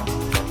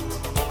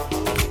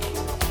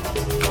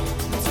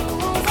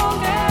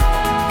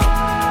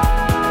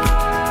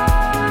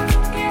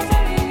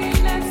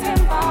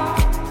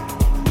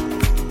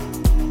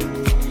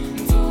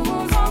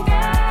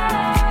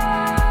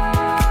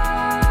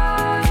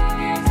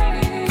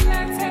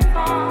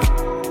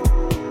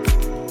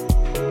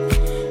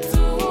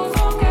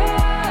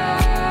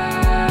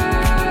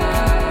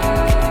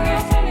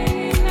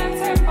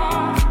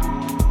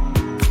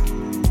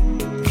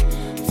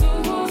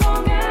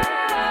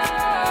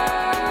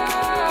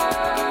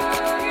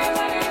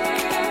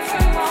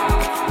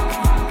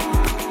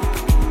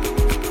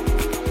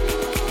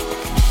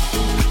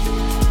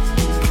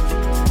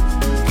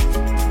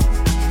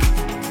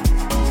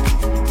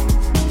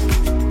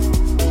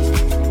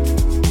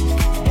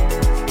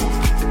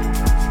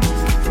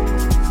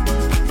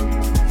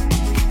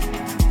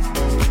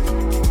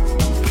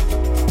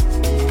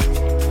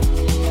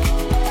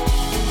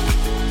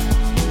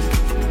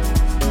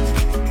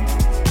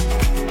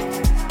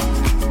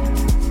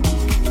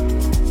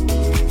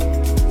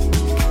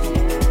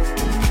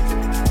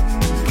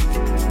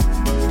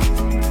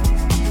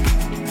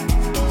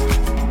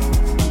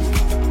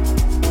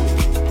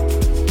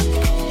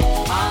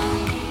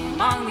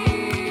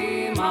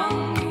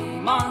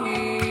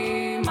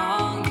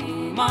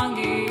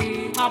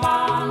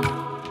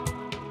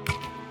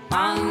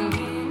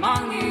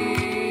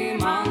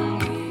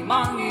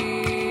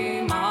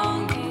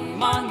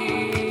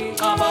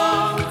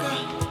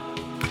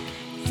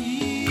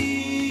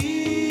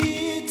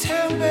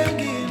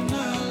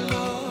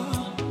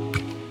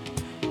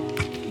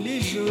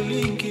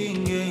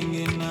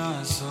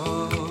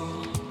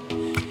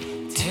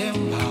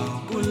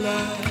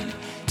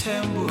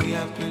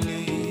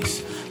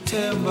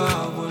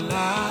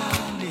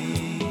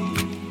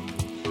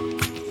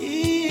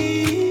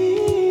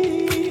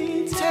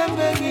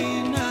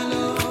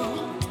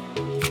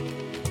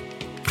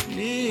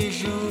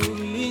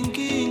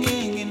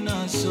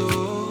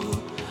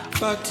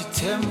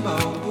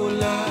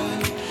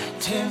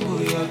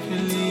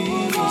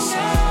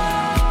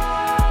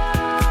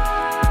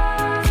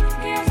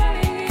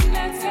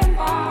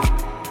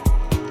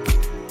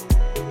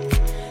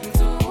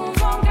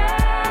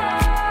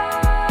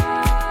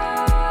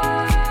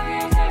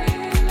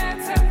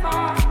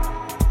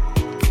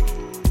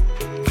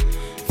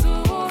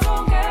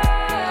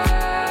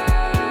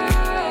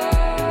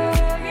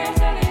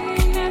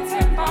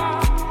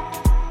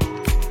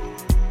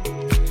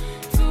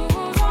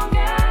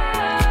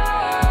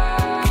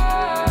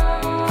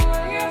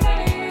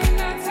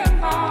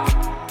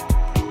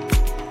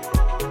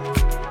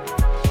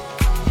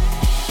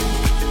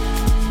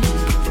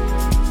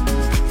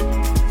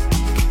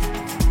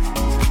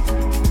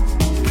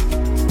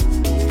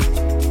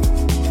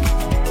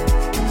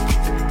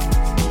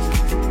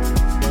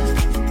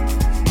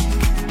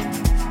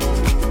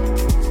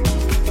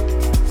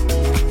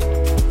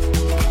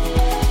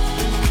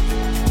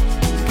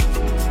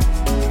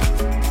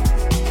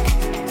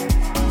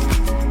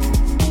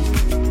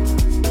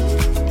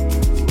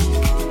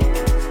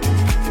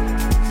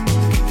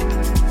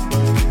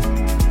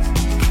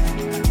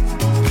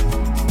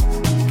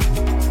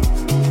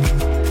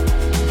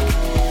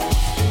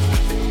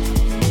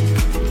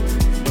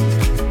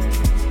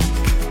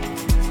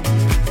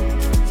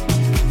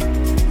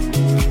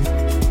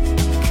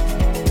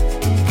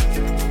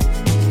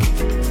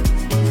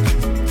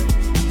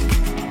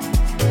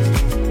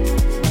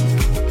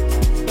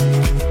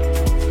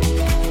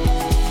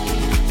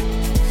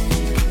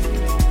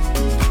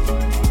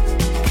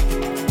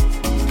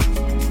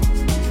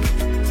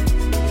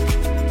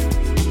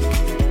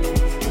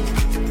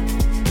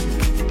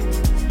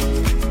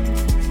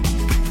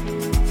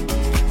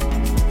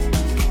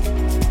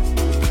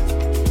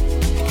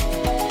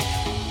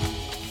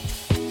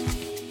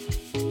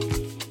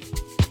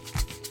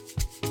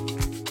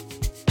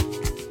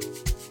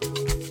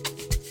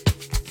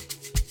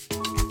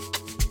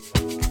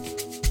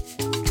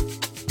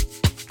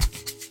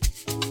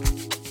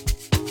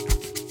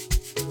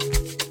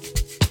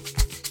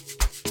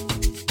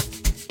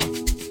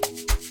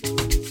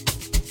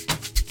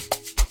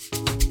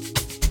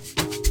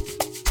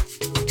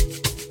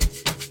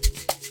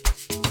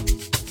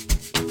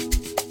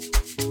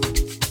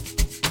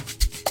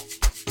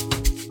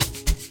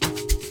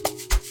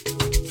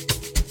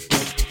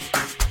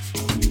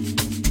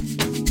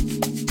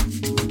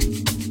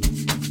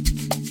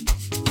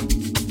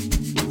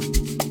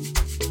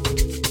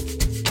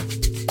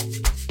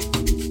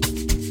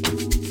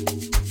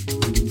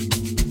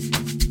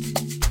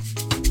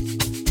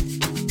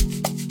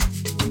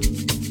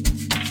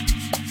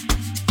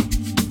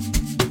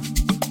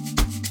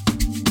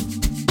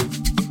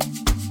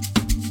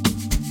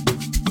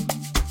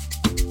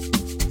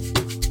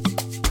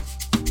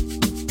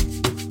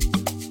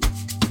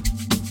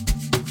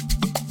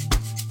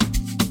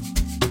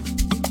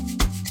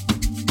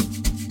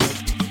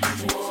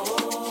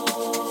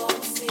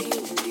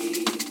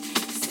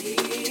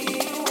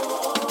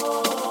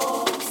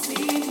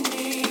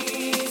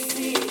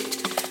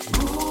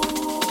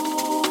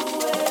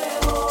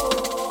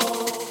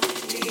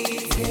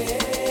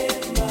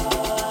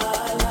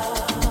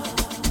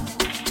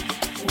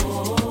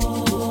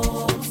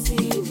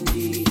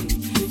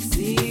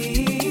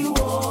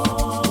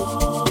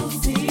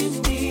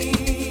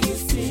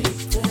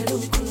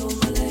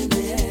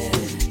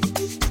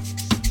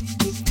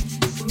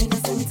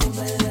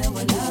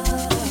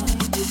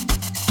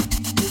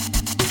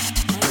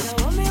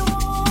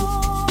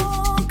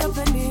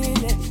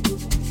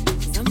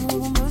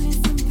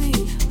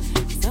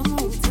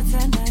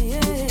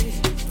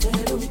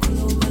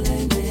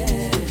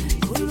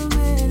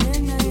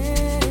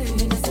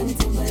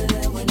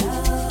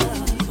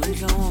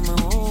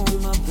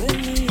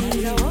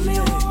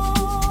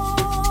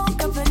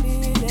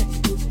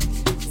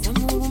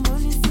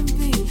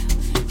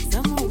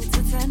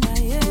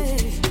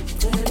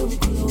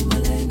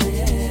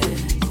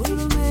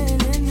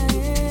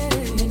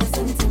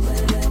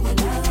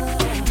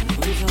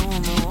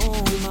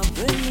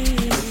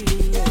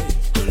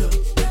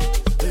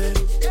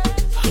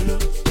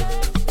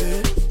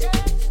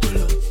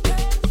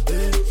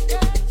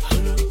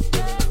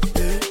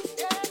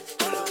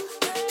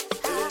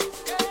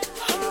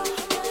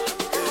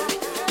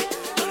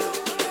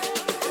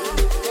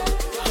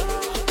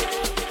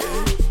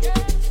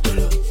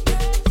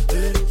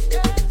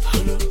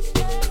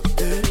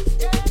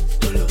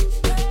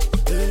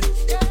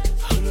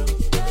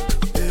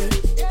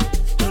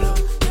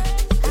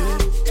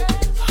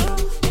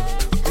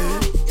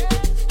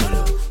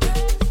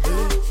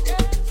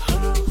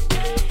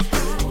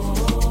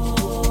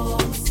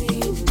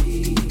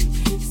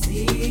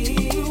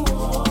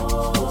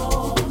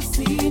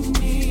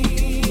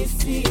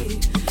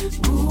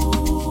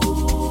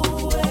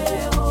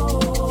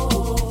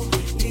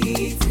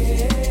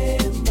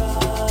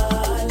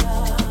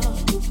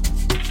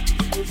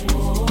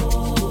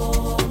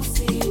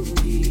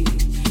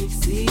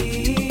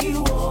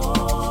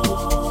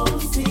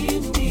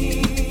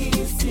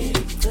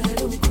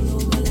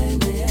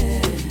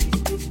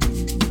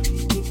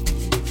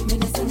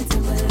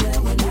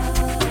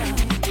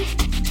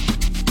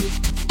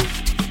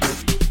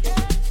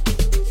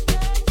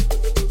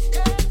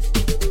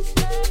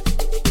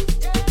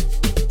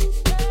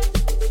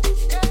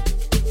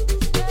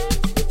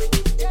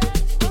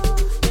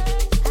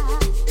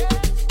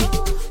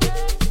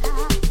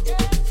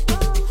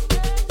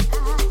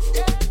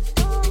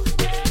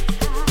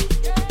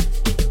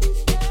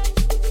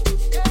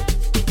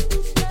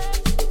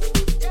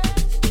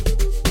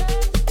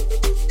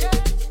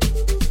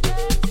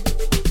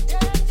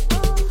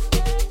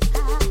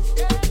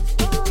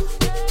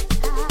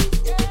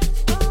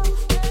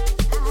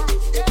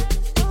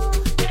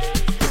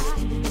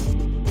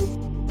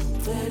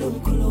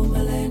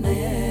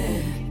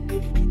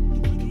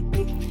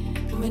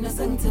mina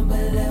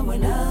sengithembele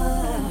wena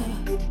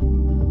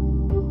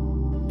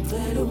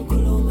vele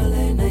umkhuluma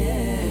lena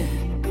ye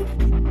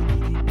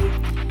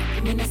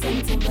mina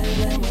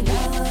sengithembele wena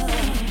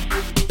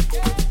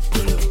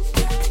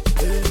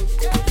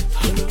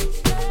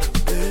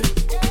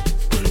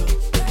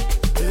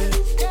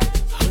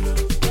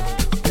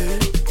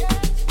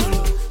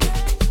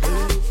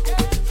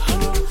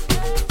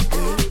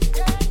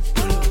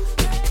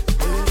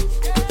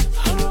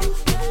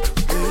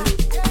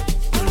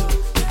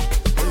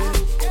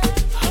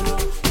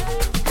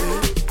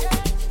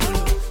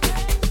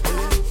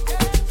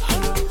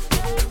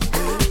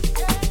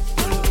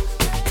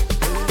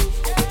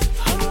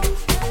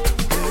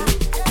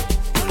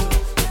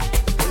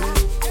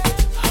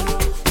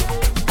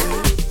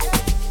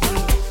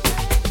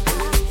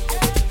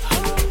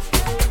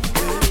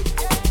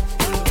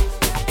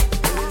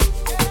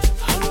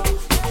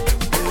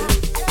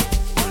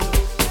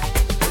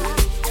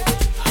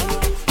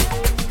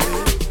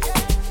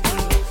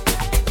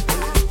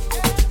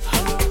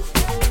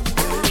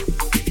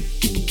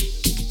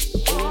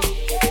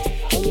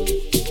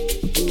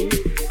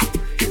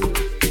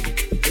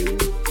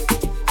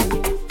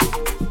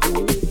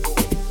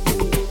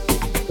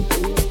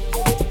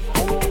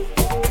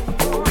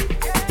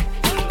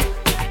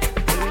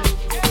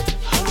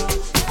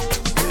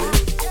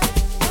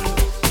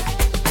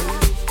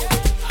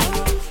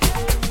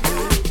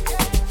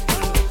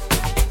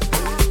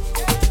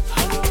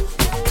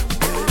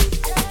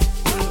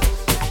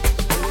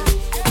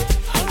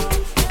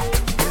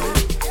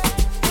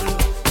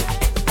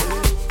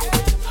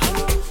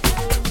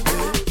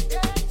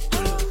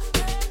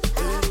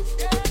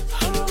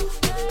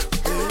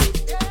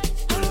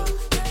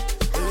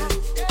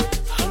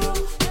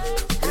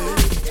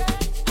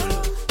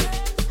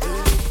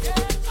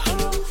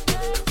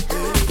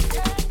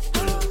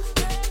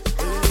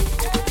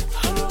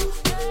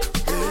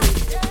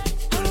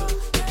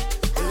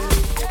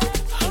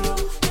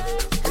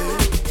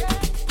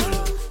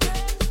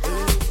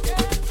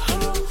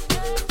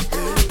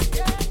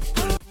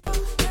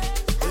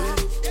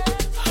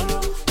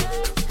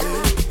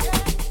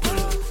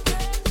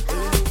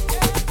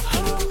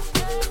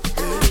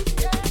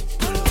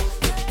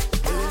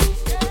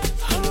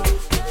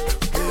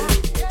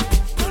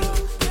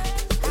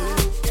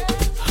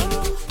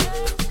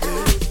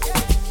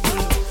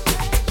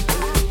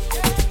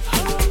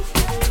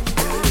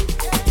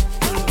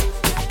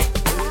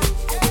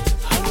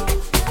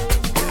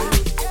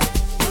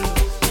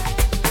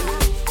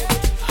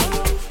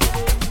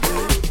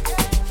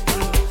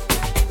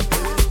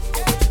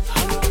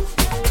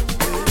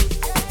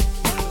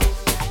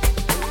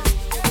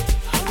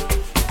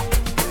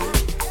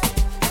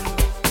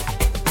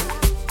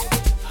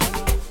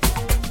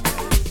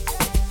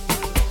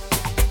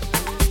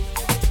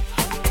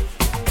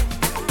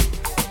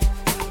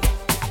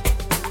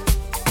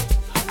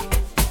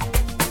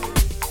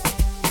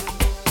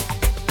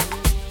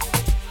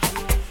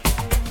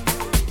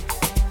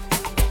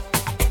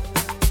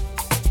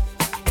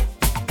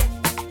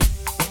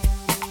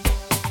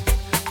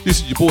This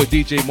is your boy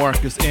DJ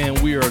Marcus, and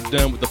we are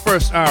done with the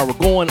first hour. We're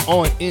going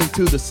on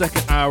into the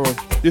second hour.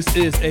 This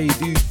is a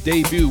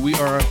debut. We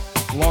are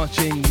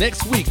launching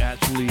next week,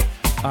 actually,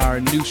 our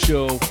new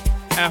show,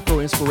 Afro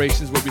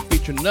Inspirations, where we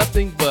feature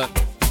nothing but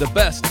the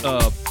best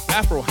of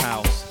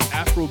AfroHouse,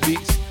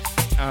 AfroBeats,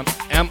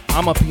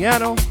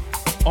 Amapiano,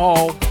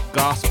 all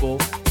gospel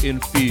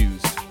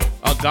infused,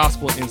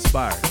 gospel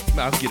inspired.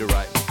 I'll get it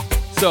right.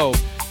 So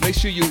make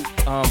sure you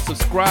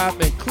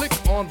subscribe and click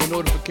on the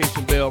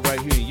notification bell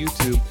right here on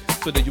YouTube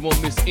so that you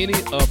won't miss any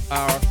of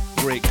our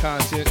great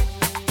content.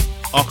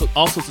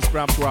 Also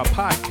subscribe to our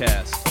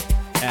podcast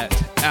at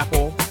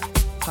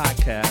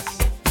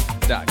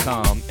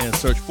applepodcast.com and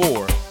search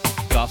for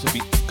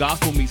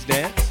Gospel Meets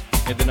Dance.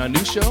 And then our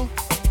new show,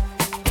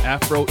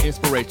 Afro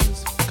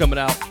Inspirations, coming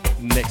out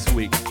next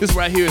week. This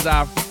right here is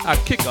our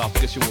kickoff, I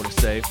guess you want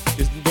to say.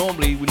 We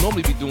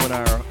normally be doing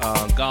our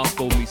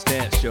Gospel Meets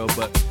Dance show,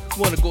 but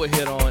we want to go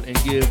ahead on and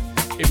give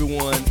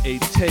everyone a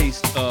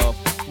taste of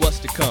what's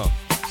to come.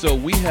 So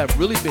we have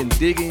really been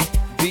digging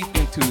deep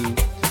into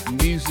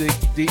music,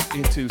 deep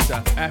into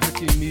South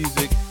African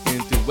music,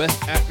 into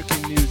West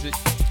African music,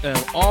 and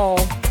all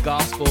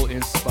gospel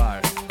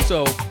inspired.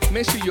 So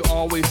make sure you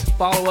always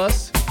follow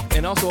us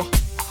and also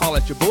holler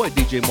at your boy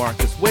DJ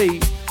Marcus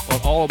Wade on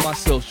all of my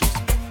socials.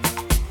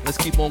 Let's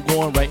keep on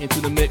going right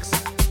into the mix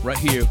right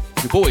here.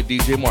 Your boy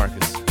DJ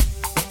Marcus.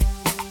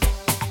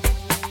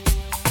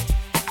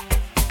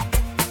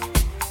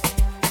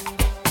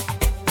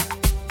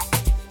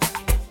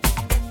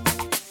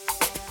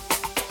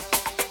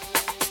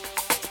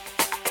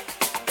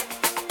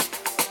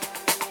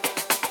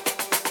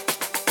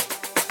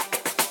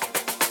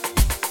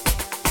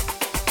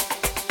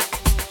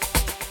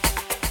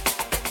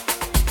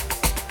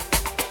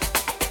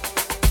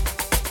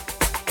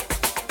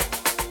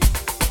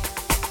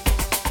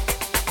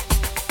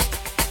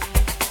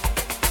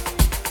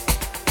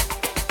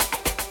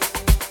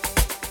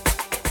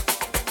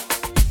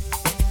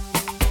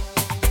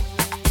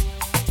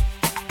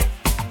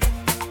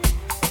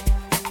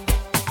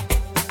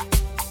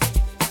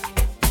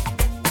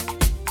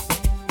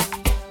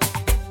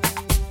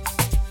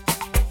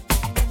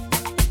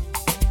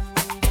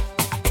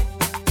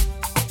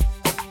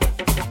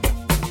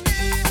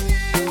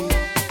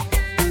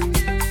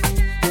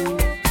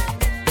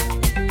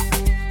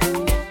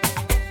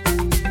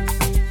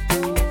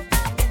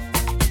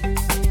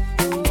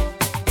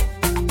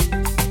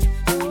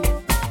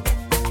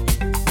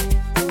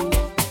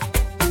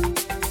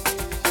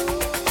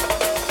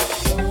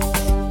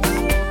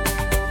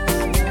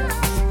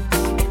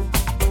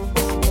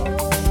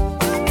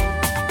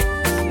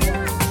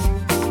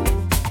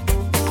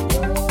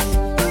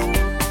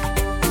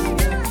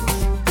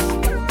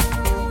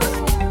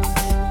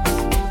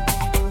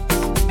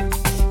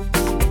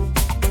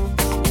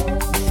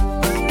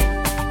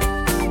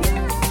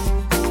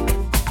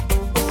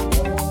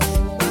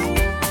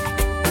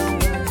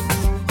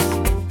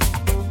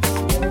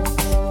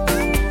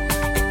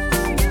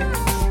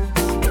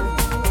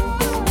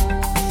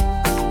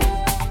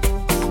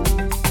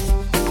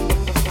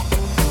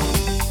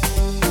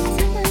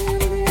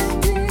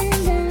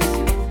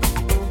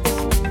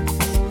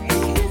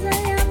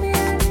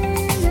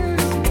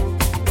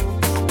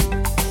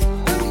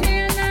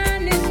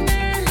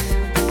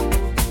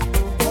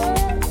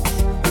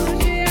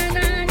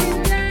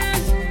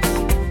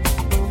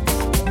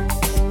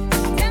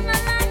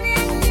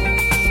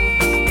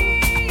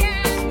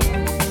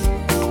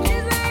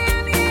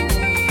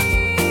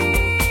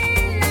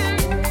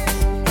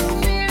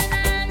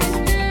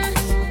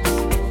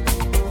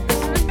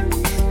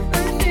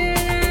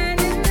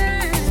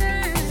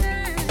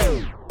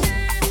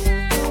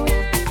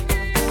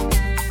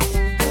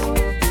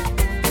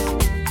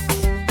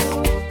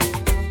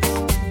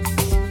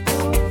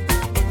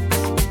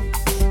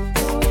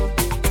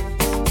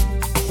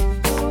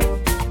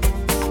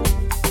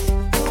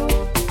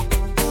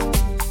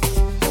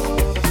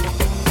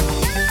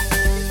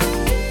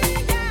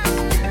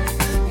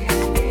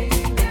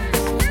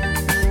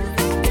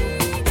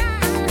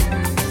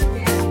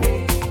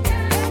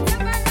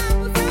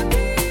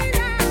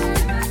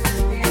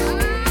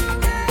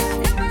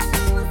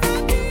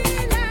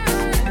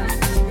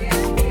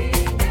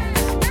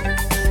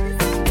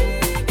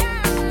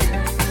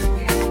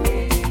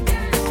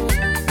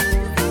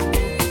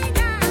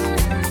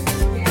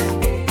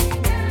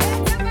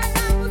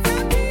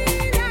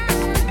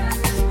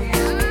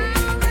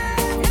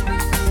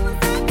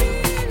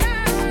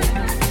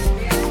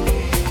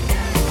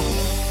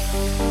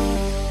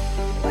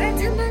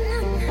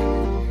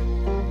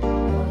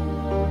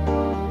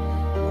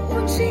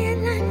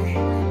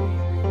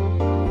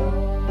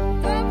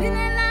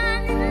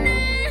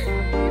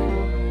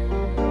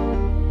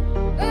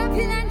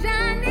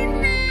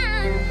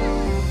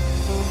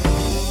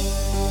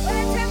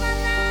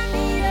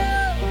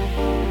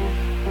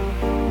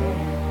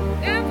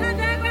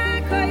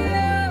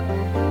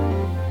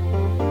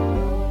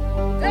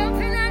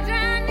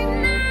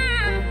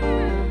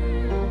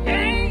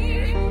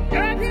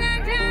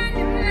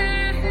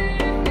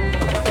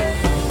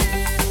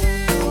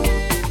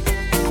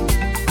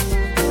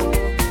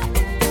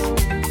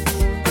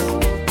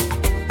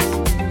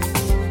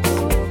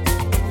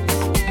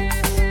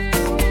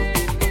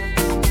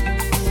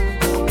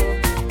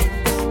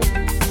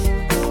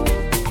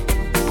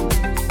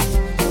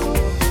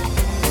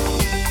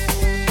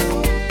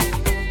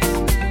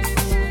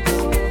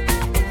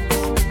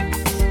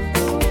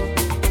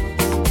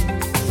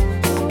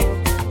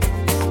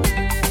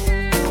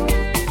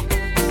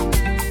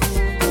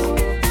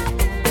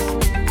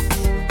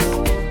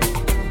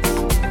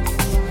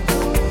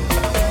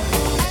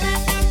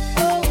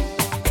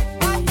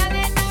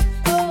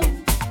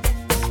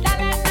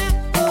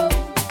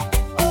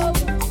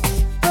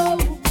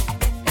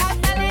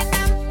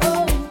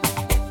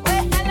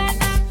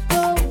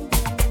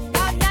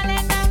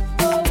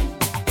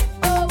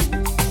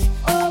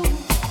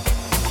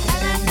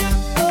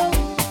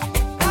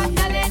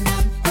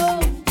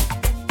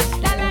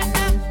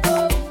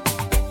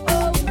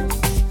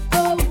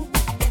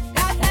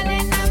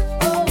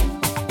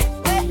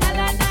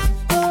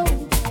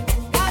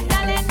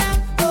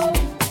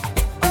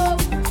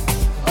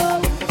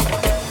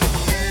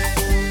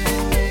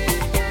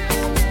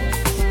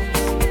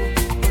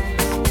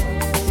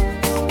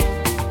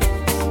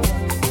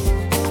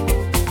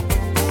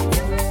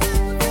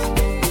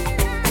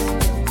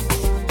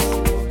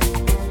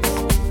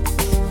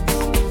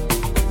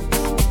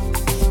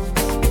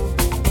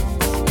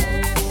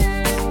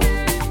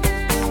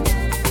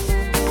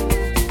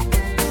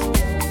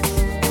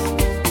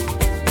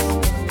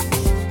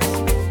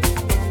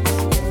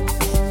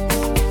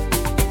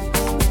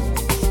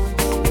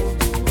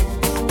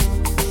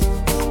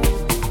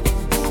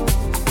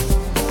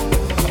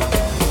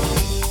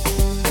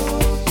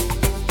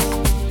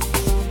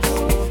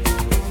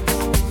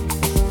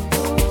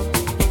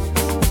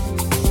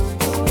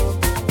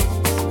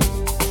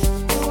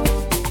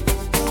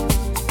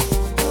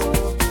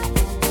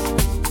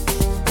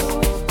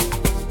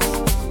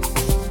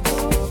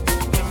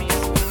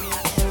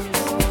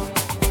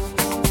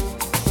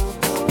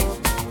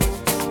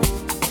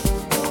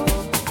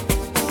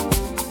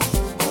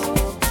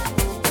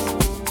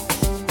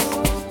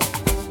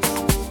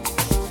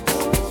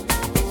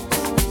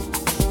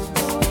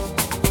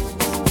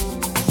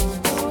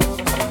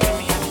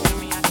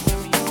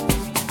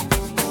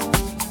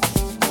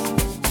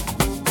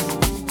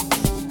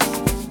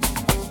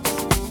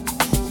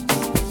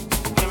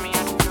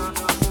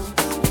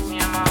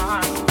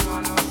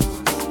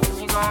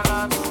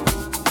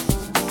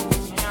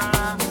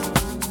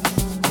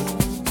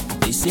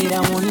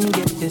 didn't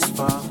get this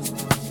far.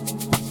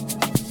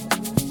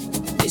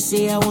 They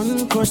say I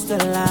wouldn't cross the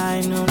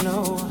line, no,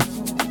 no.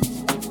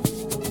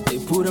 They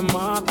put a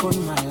mark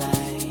on my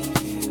life.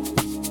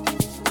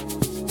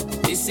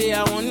 They say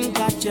I wouldn't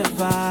catch a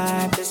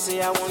vibe. They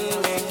say I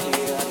wouldn't make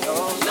it at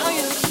all. Now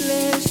you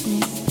bless me.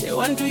 They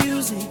want to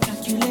use a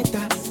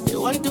calculator. They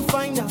want to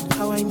find out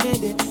how I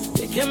made it.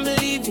 They can't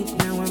believe it,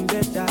 now I'm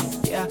better.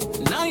 Yeah,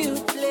 now you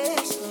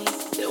bless me.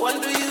 They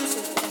want to use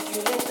a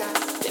calculator.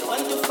 They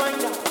want to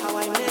find out how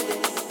I made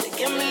it. They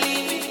can't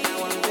believe it,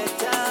 now I'm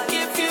better.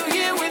 If you're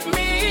here with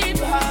me,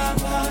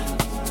 Baba,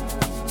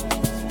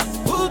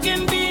 who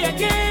can be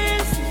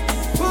against me?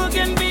 Who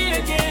can be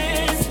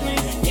against me?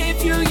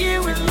 If you're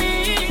here with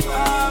me,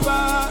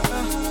 Baba,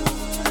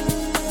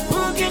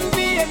 who can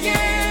be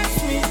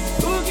against me?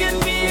 Who can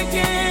be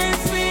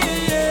against me?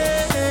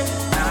 Yeah.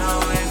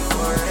 Now and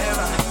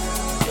forever,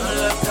 your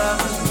love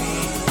covers me.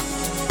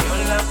 Your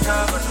love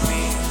covers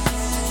me.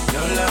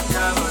 Your love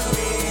covers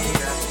me.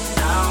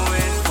 Now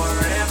and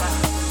forever,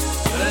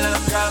 your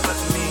love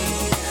covers me.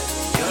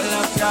 Your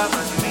love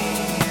covers me.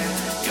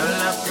 Your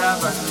love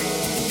covers me.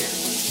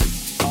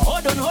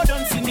 Hold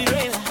on,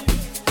 Cinderella.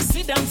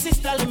 Sit down,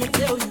 sister, let me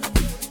tell you.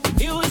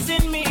 You is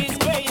in me is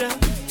greater.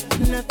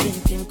 Nothing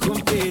can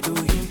compare to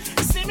him.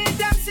 See me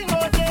dancing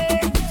all day.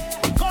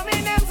 Call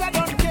me names, I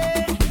don't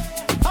care.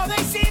 How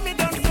they see me,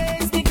 don't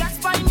face me. Cats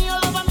find me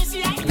all over me,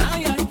 see I. Now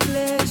you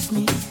bless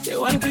me. They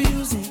want to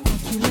use it,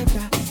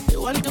 calculator. They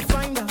want to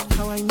find out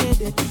how I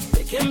made it.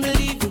 They can't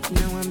believe it,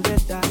 now I'm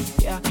better.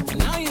 Yeah,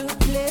 now you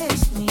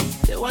bless me.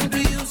 They want to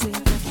use it,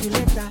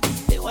 calculator.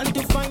 They want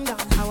to find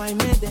out how I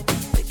made it.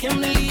 They can't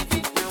believe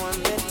it, now I'm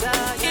better.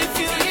 If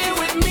you're here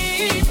with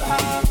me,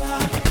 Baba,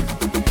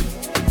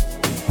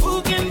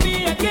 who can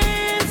be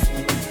against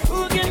me?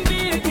 Who can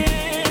be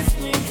against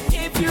me?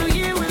 If you're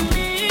here with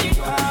me,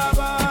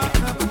 Baba,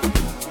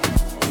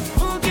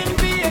 who can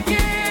be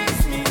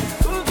against me?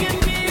 Who can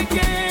be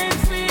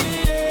against me?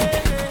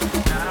 Yeah.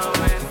 Now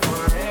and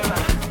forever,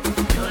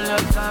 your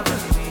love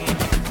covers me.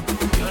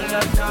 Your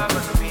love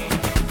covers me.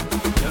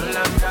 Your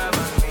love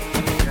covers me.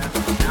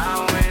 Now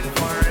and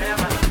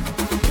forever,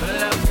 your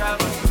love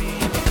covers me.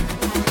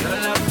 Your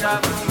love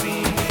covers me.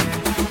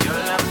 Your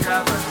love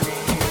covers me.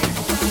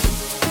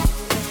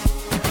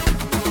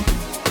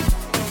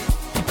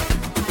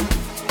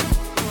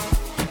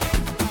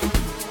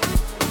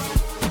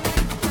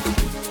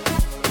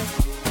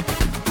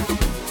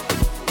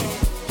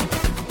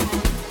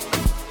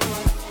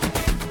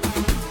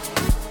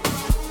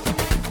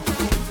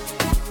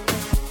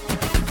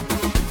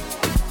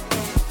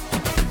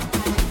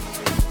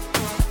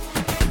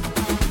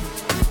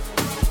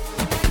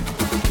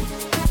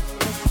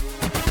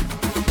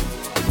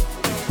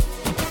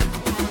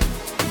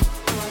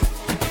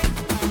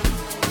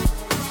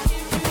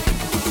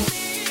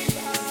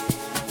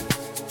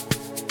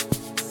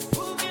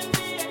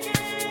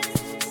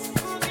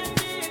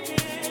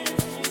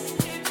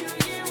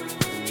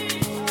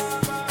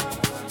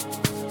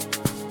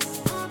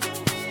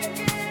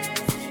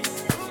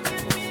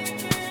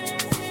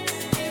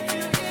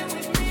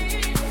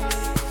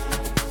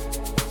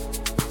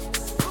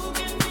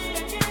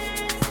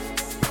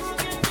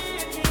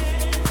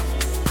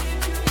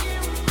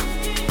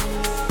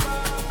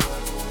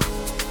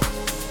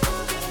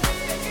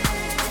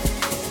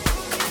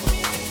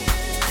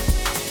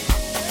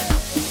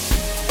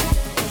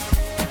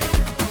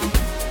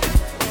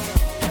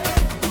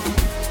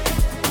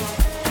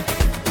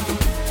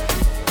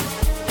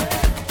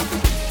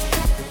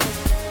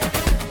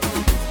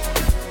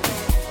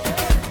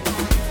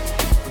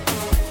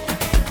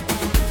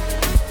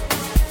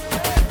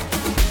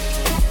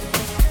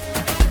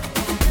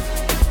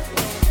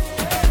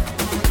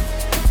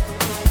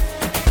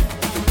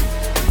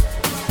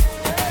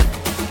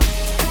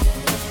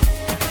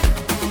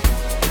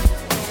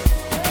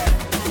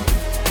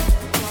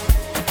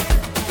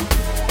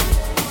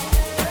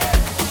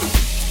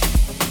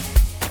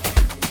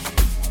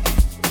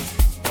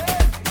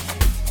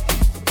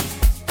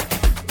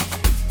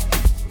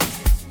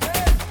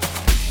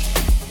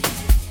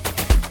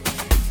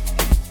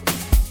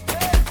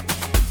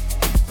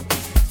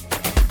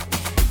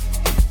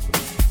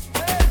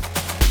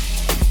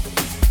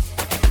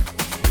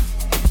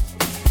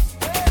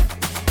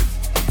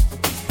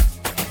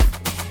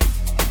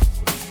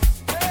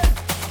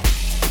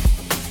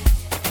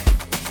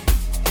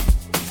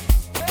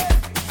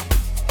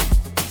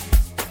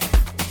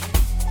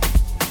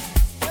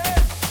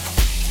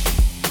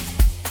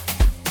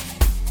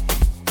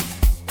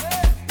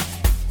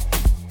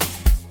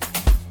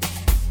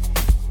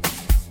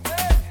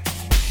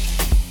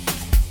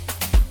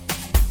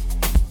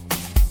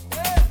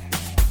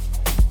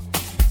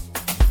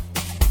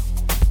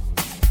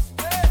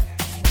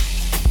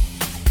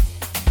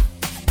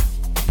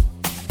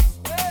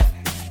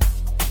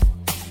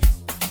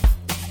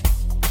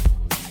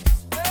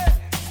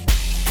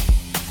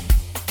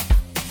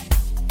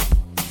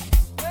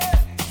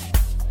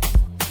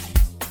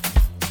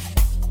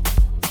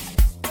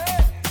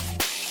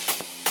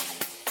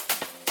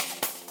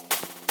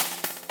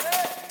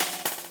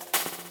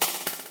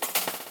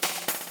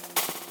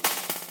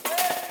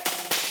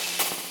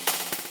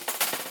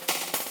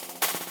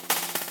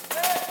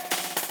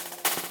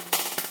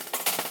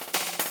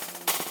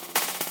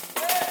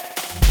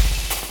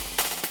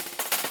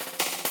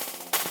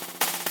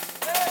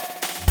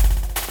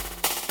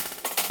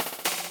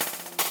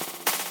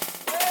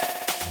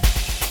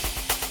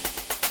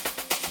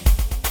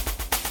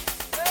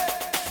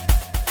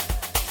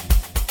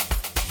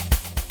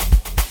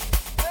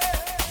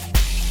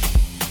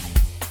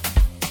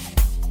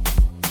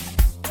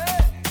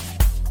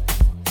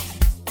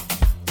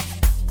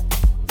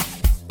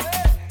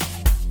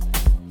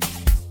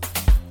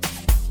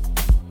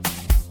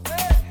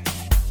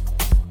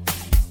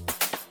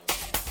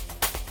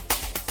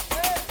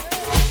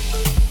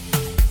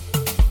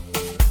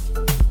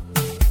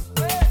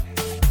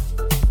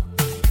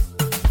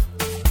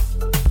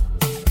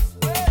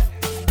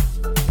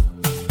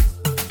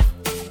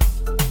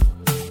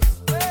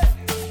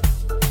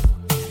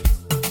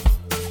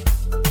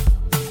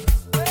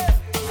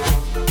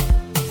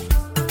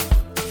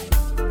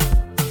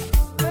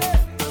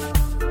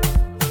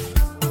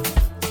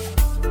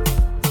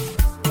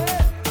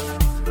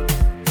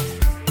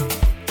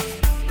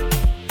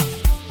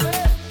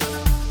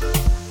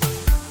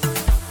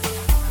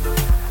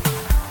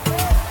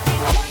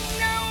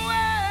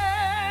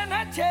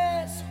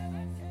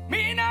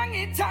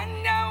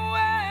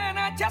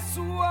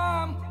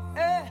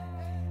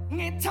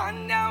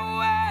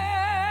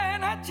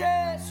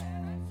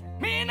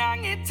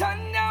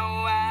 ngithanda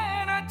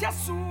wena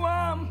Jesu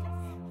wami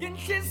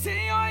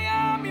inhliziyo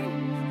yami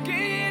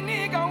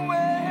ngiyinika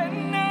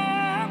wena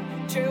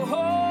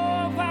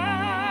Jehova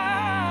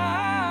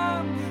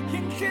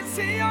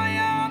inhliziyo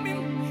yami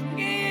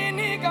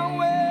ngiyinika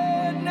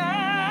wena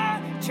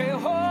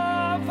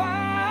Jehova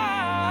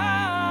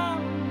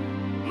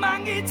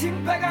mangithi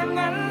ngibheka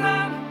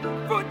ngalam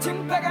futhi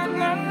ngibheka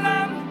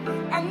ngalam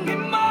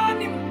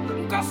angimani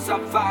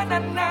nkosafana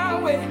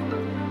nawe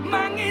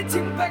mangithi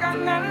ngibheka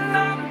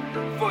ngalam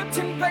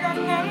futhi ngibheka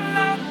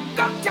ngalam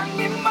kodwa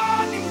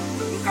ngimani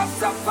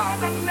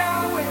nkosafana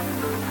nawe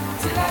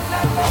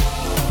tilalala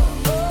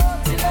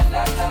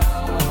tilalala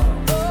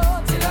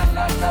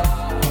tilalala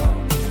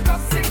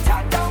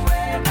nkosithanda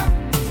wena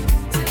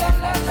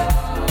tilalala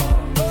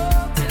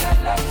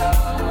tilalala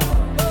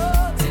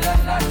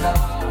tilalala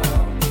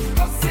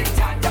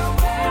nkosithanda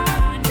wena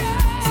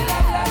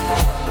tilalala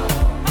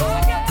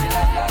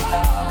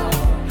tilalala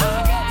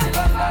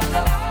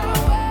tilalala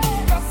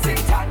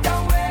nkosithanda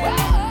wena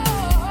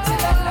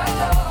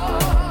tilalala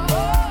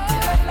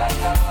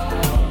tilalala tilalala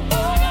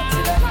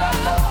nkosithanda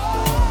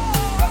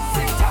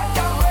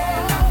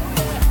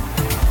wena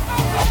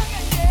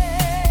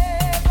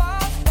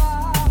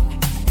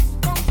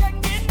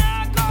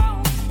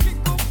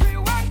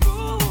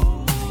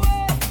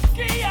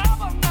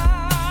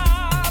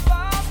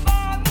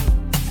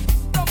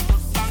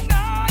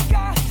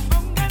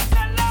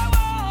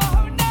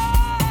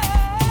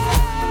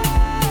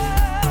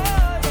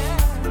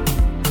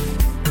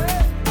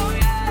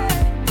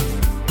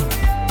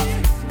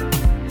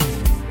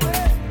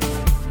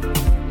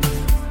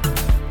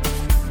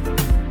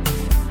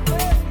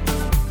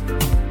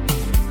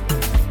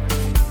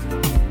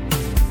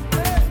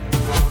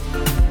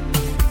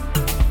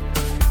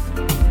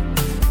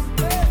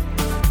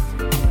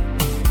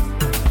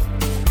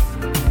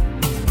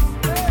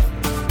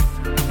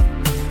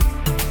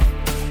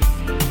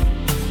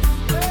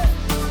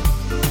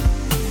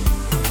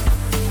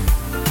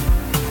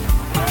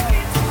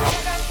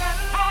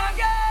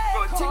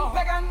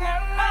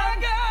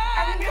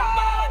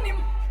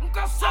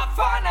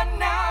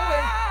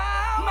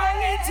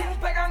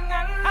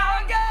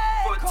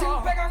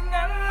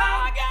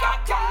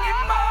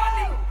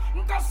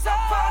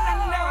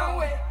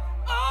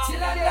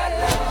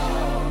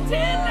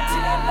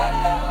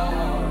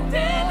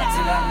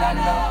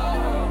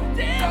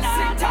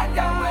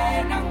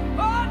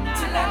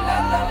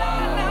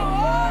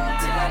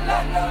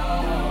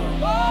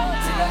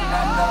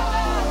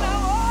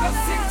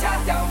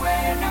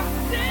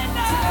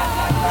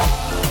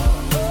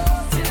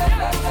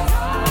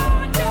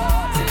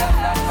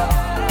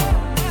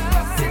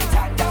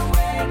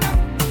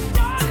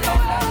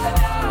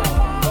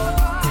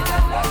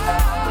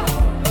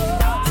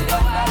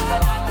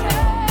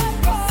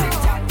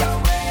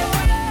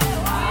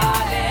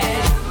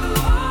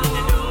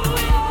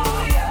Hallelujah.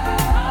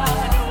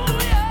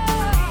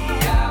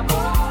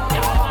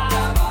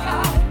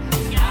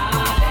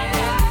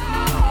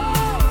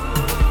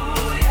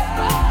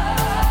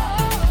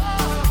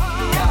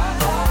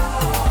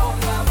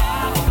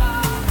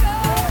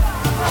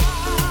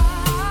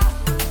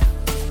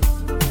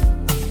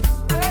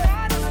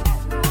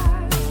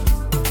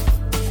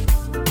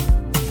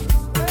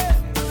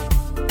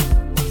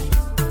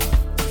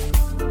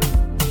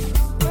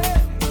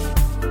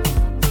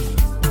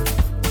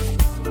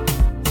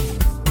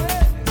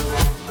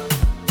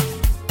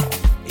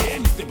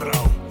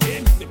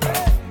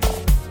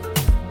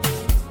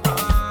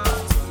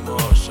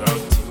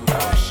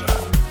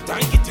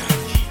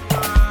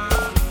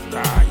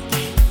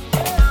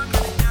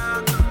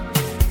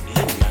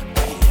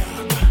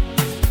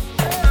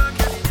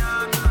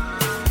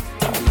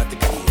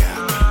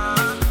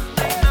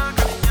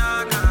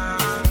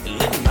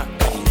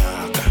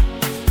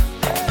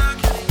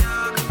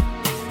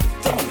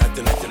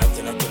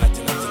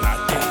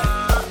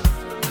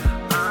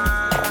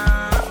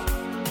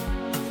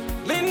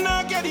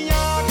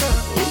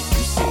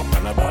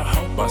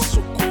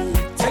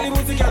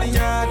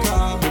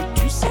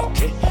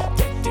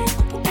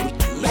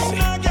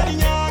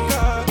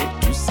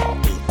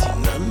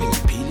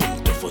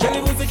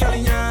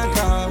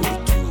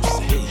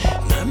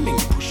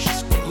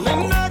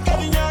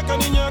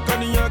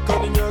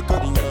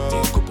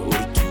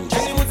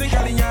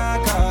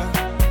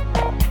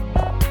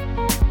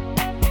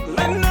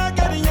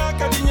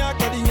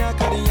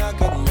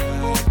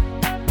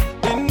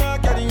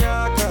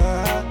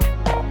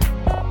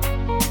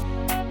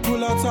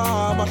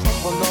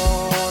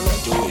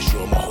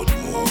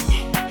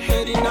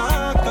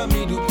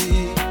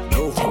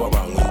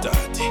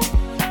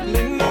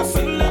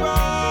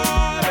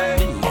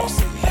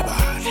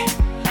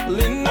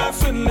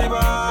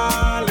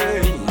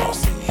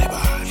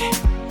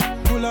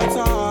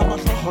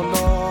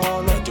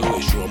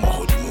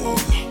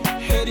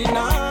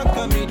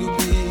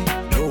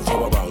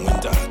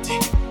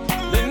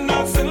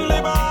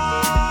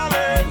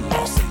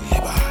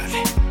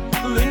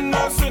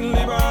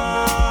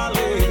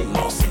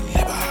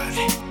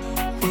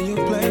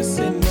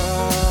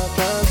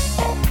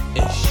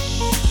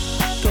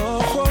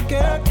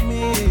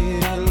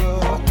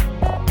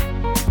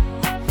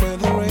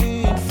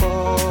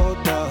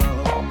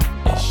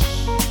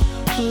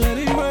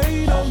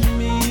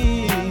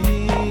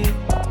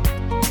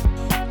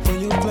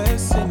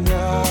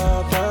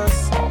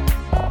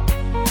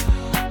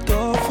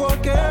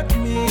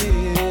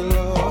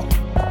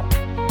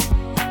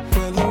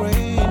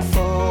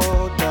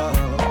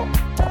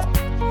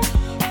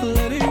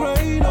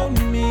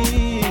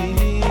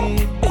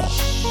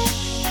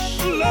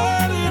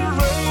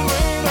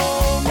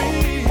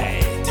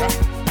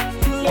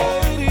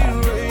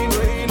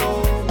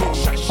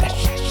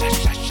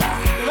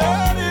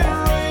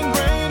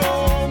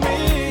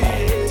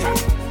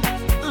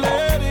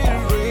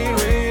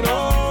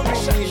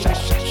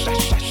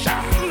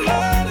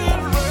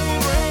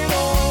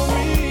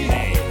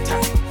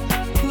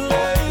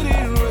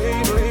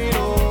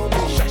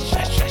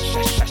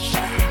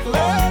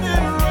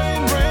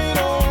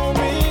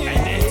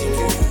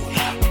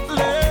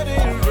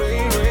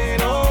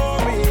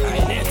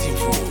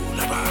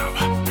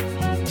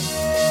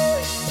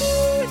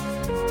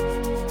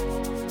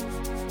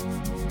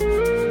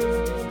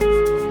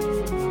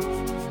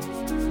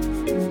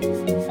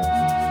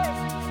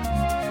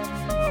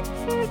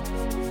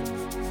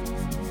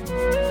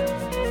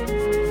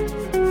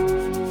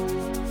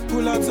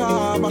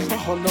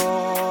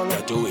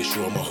 baholola do it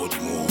show my holy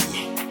moon.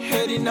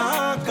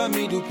 Herina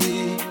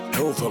kamidupi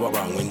Help for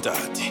Baba when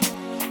daddy.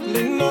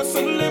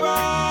 Linnosen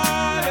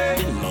libale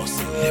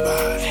Innocent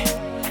libale.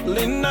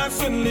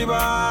 Linnasen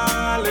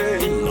libale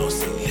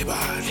Innocent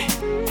libale.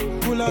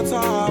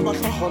 Bulata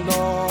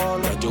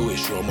baholola Do it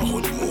show my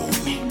holy moon.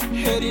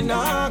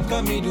 Herina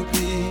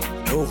kamidupi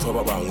Help for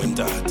Baba when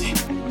daddy.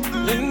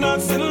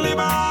 Linnasen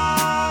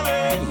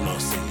libale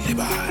Innocent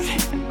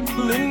libale.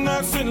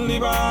 Linnasen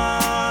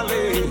libale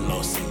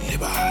Innocent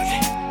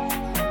libale.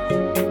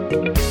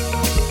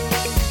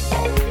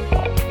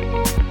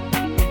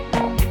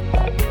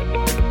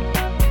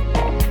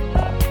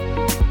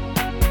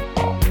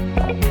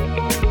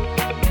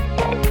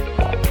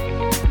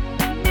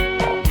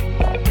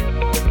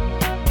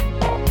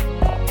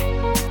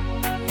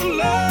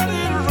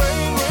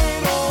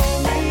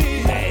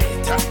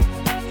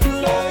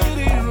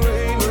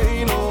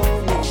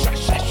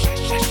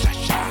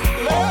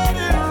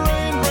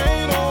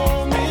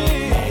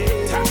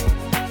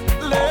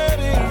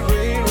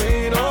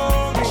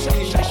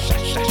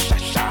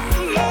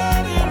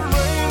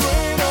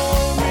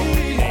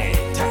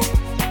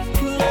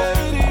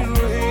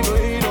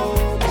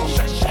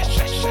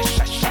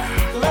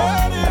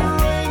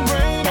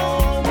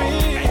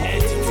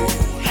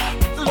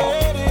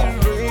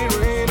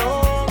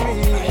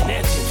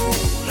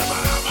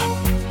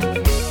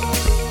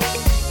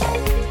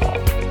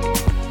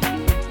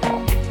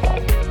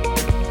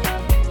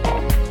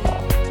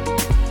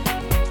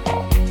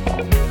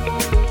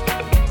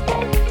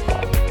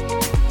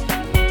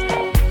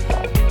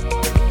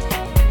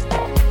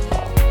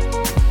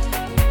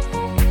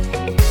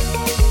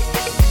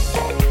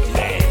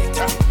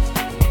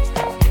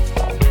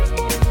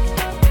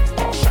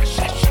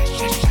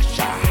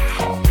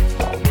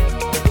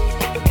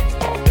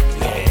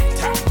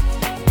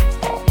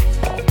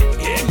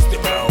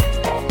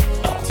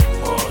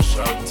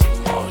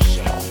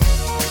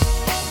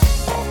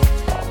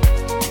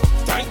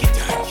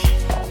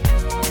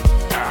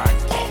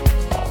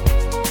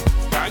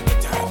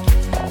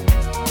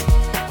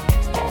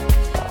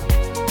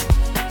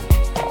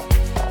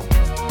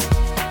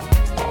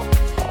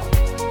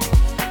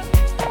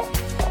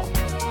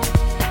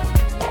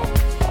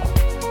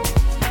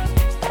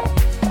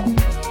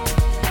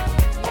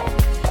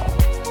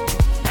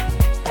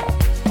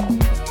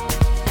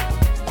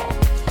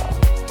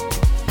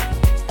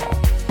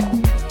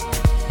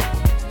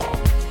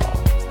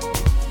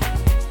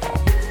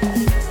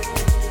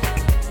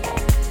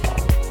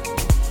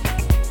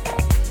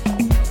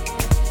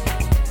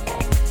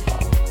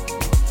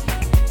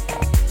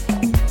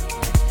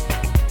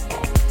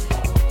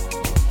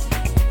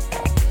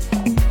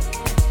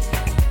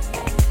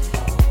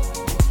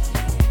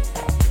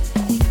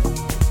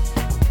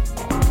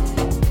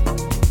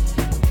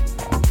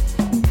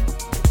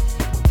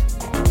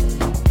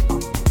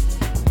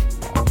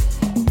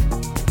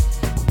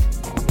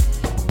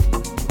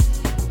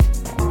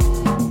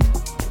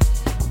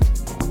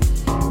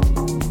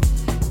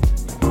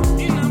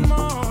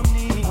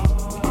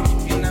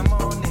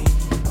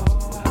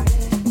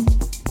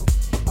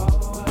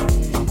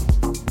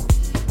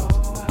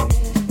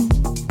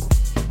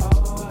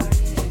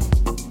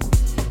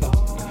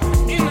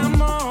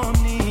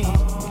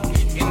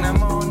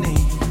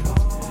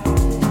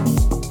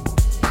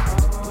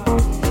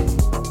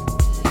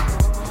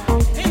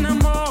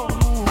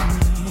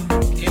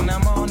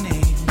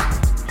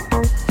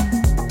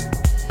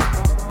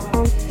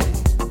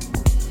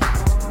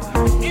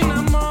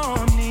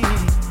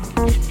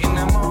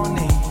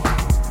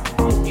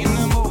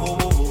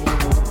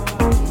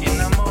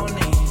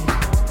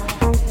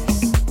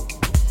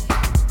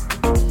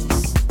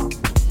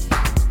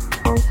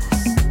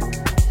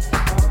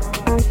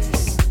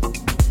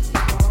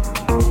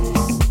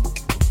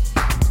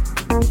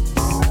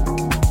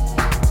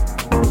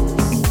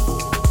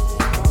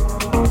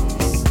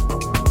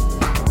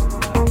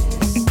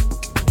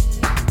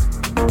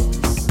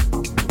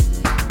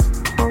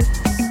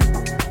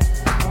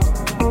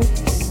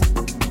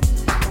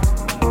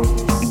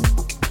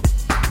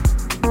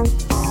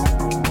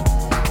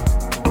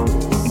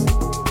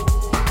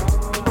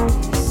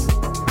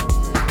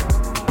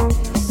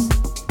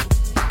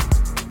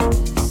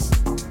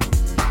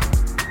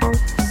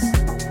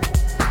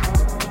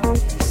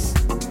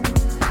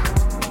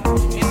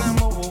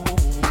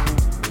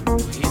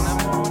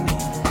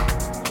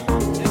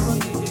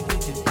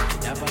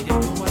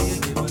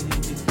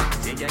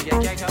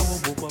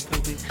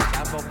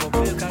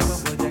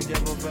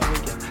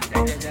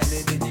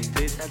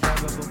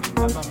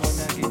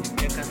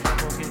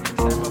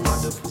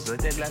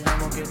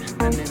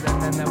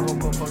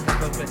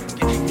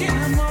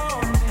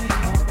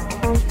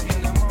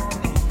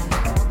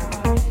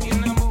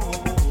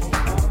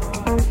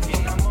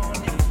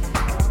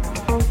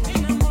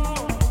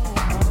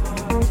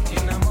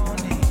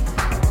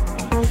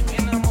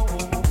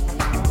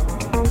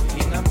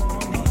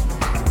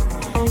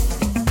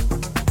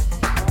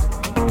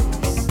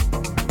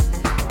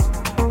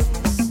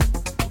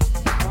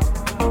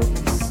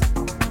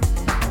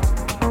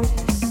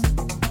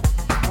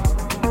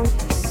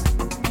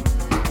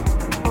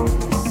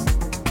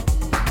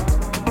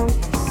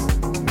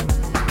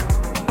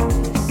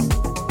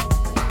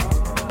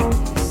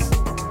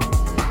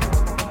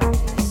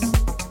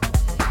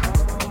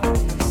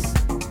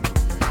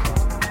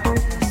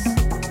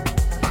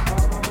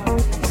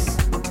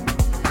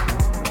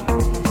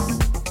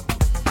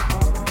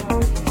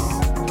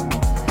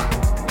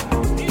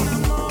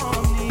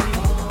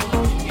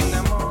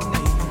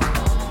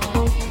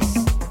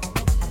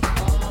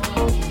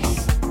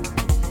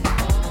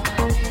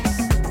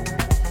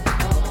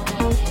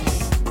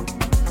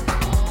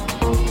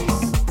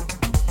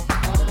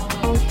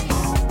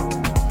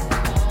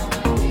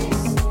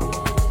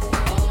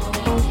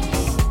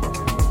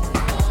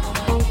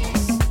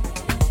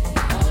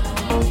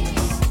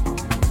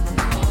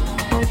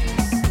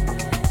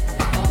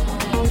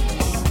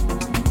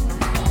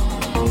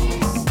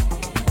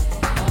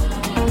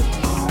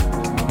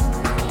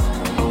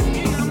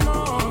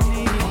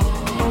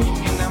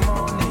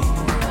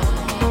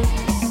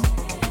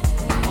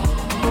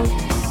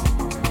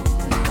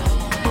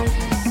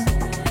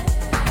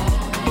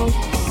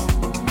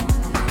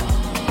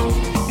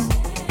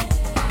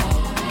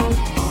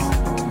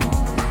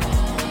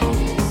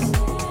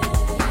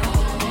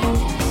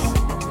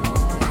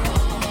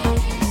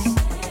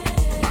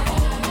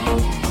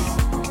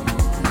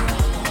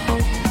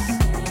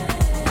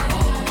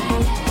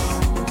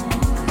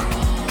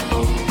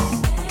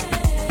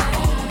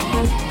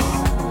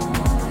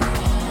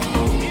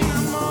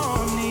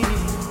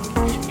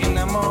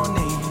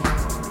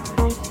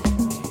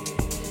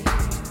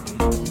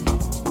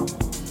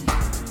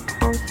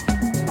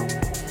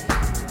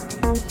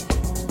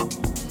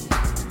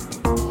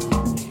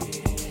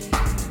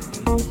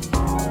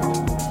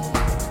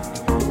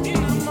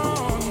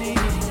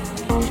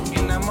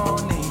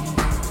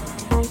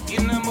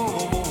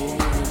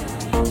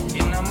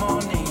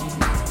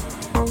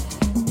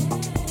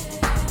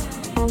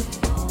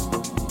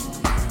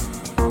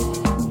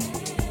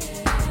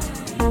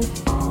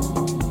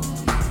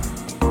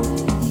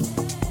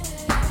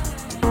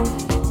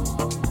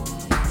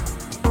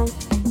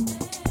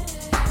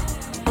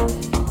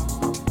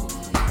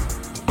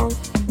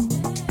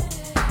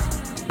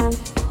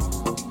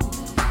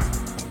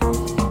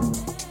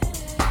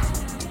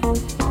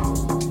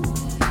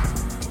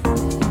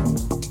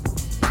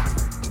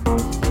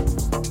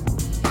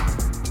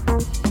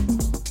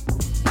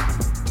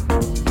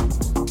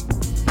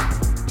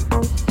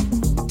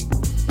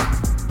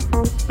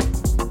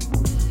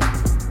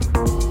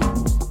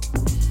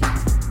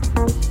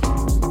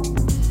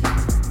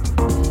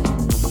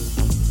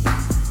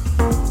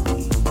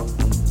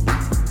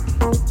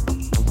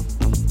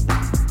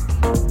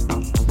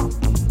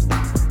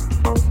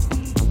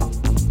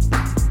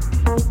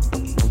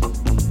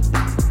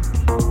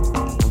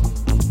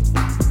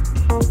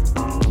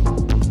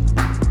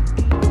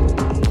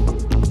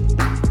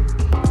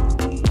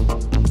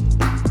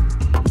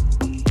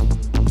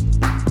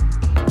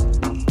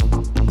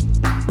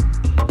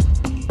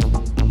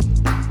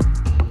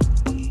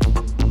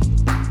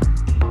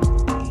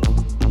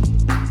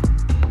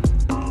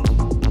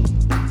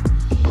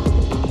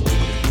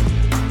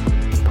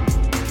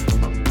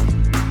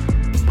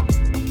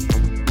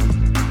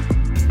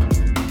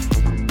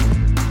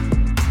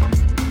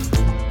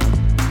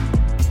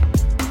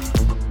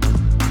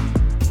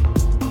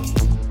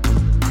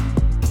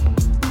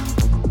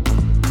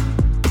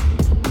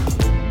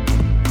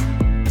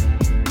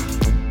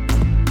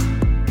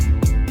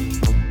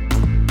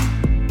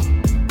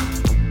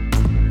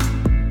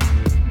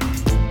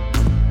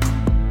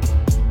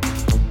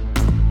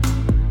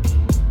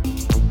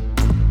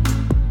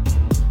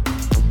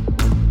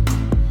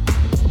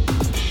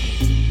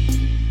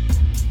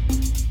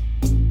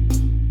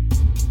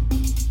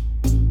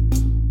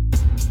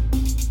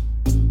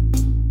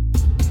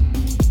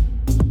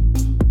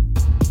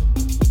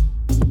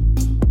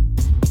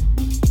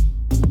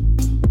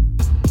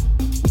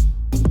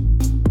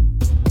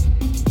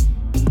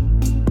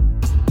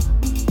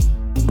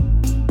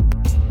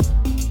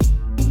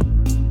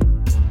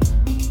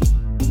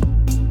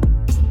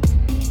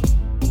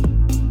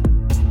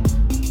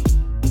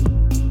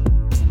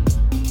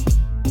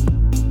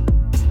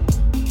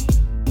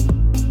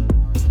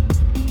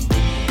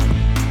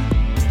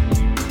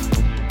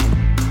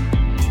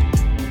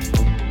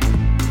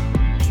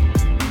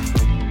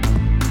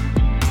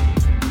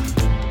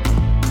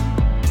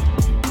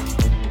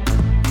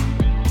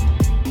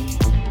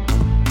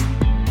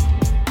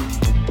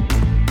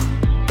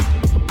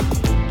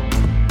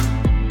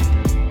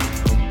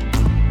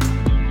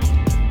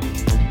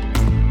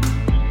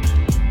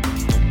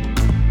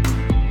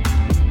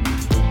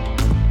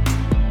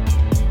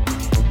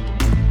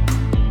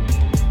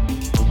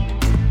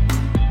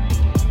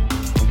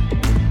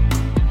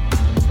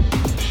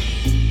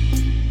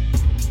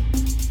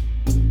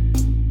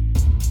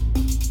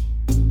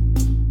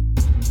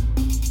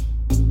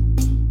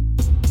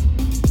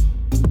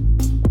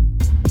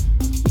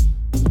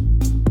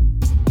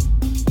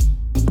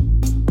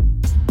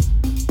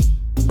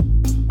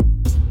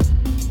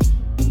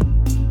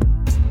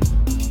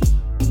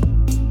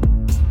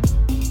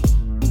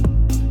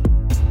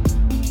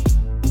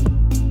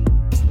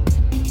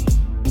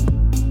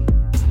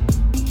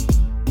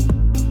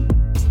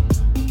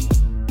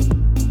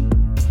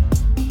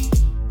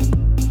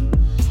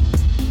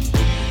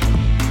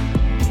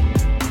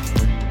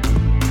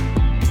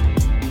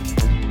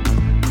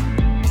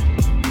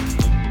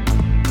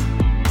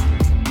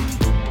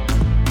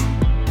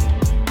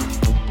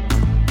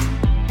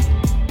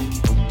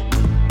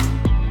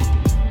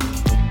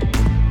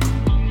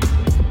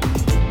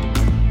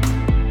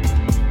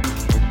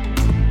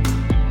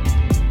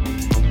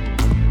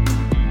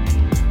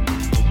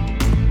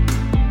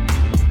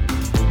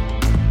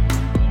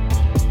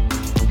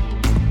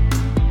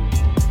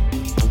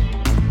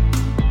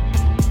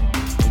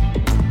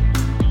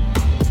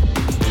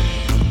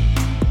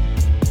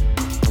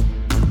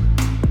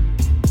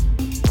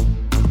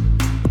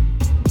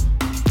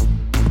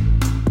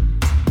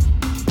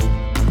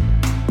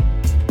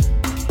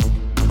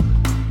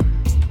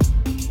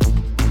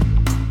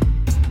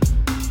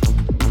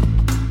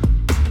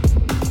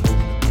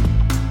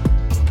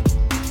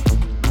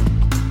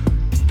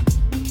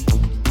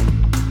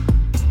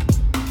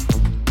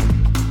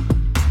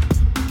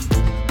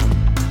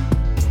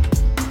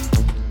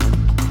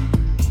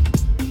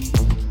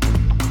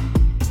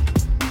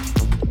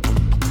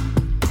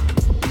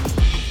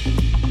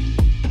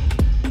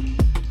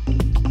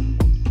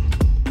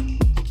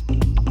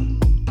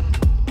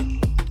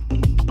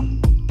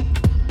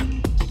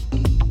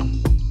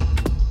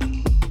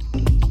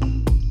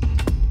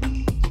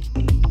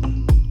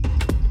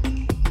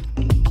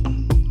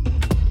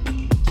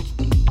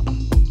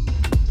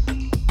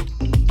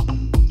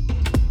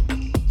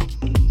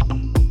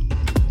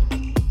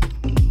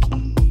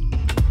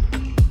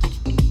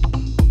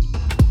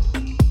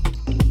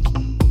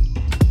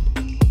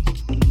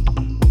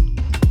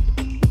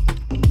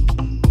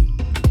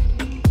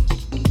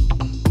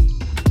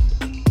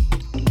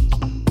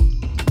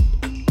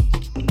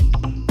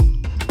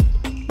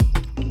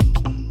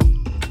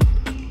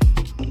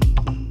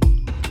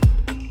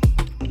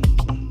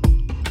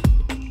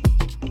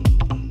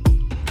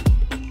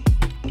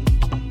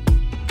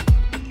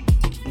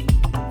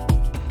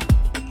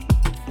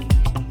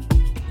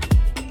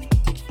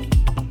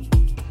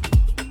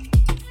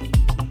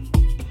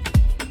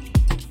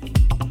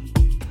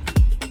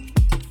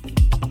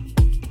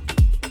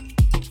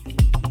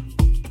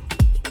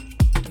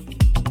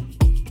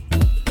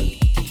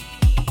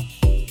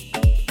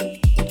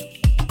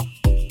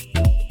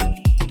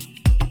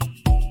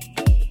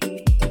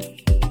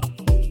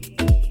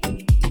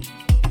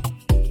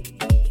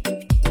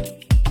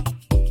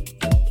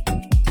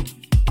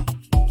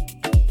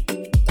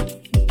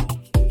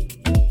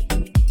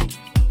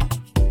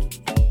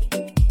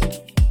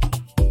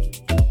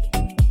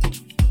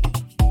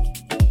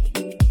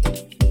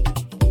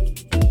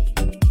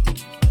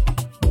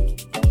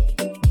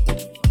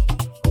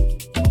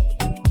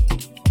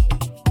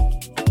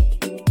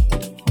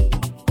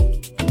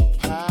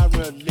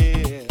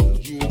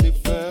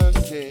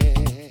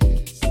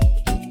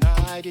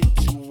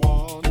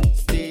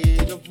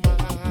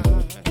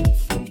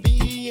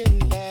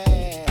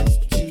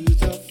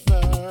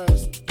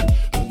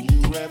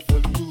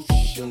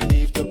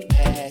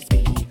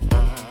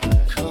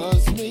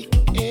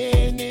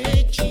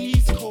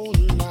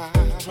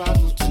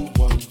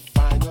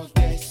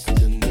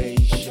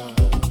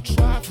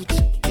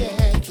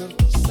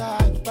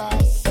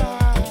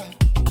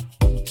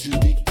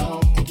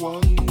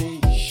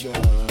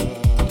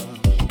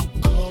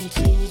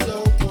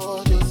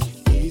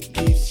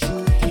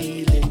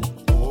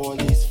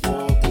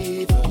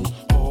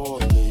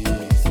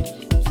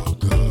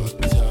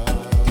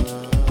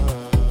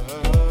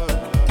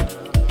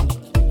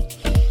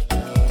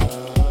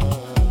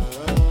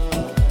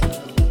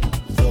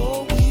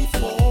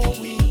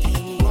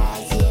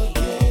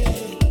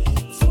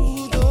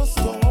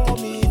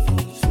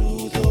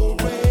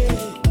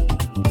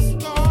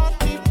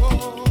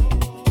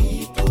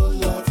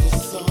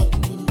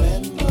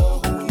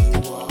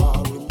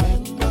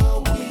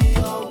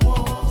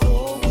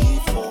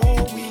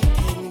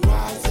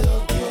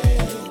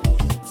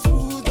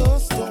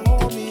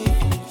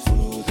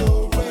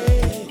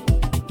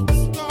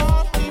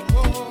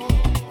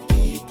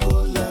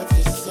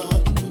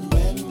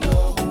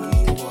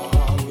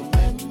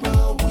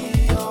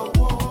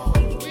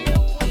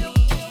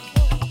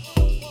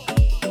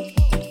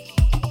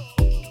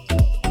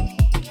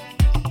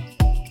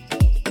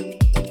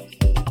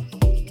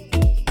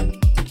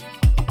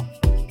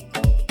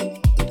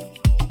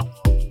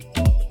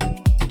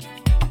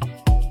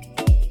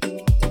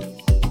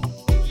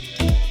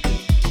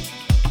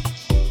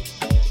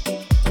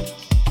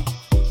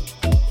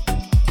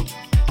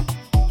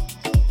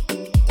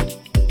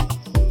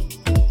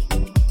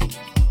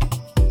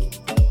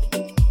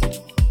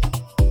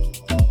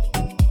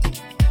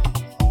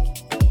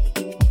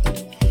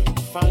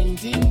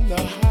 finding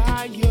the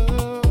higher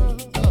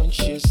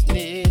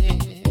consciousness.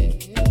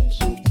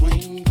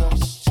 Bring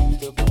us to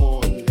the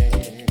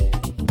borderland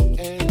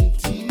and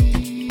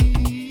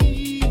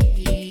deep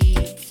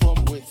from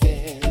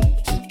within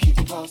to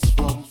keep us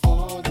from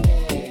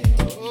falling.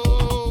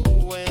 Oh,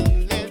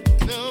 and let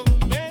the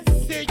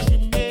message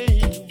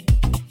remain.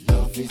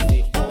 Love is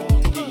the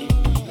only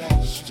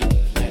lasting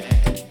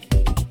plan.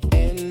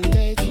 And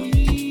let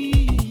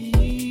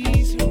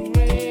peace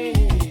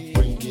reign,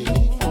 bringing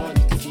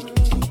equality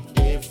to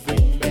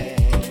every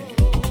man.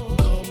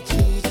 Come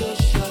to the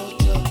shine.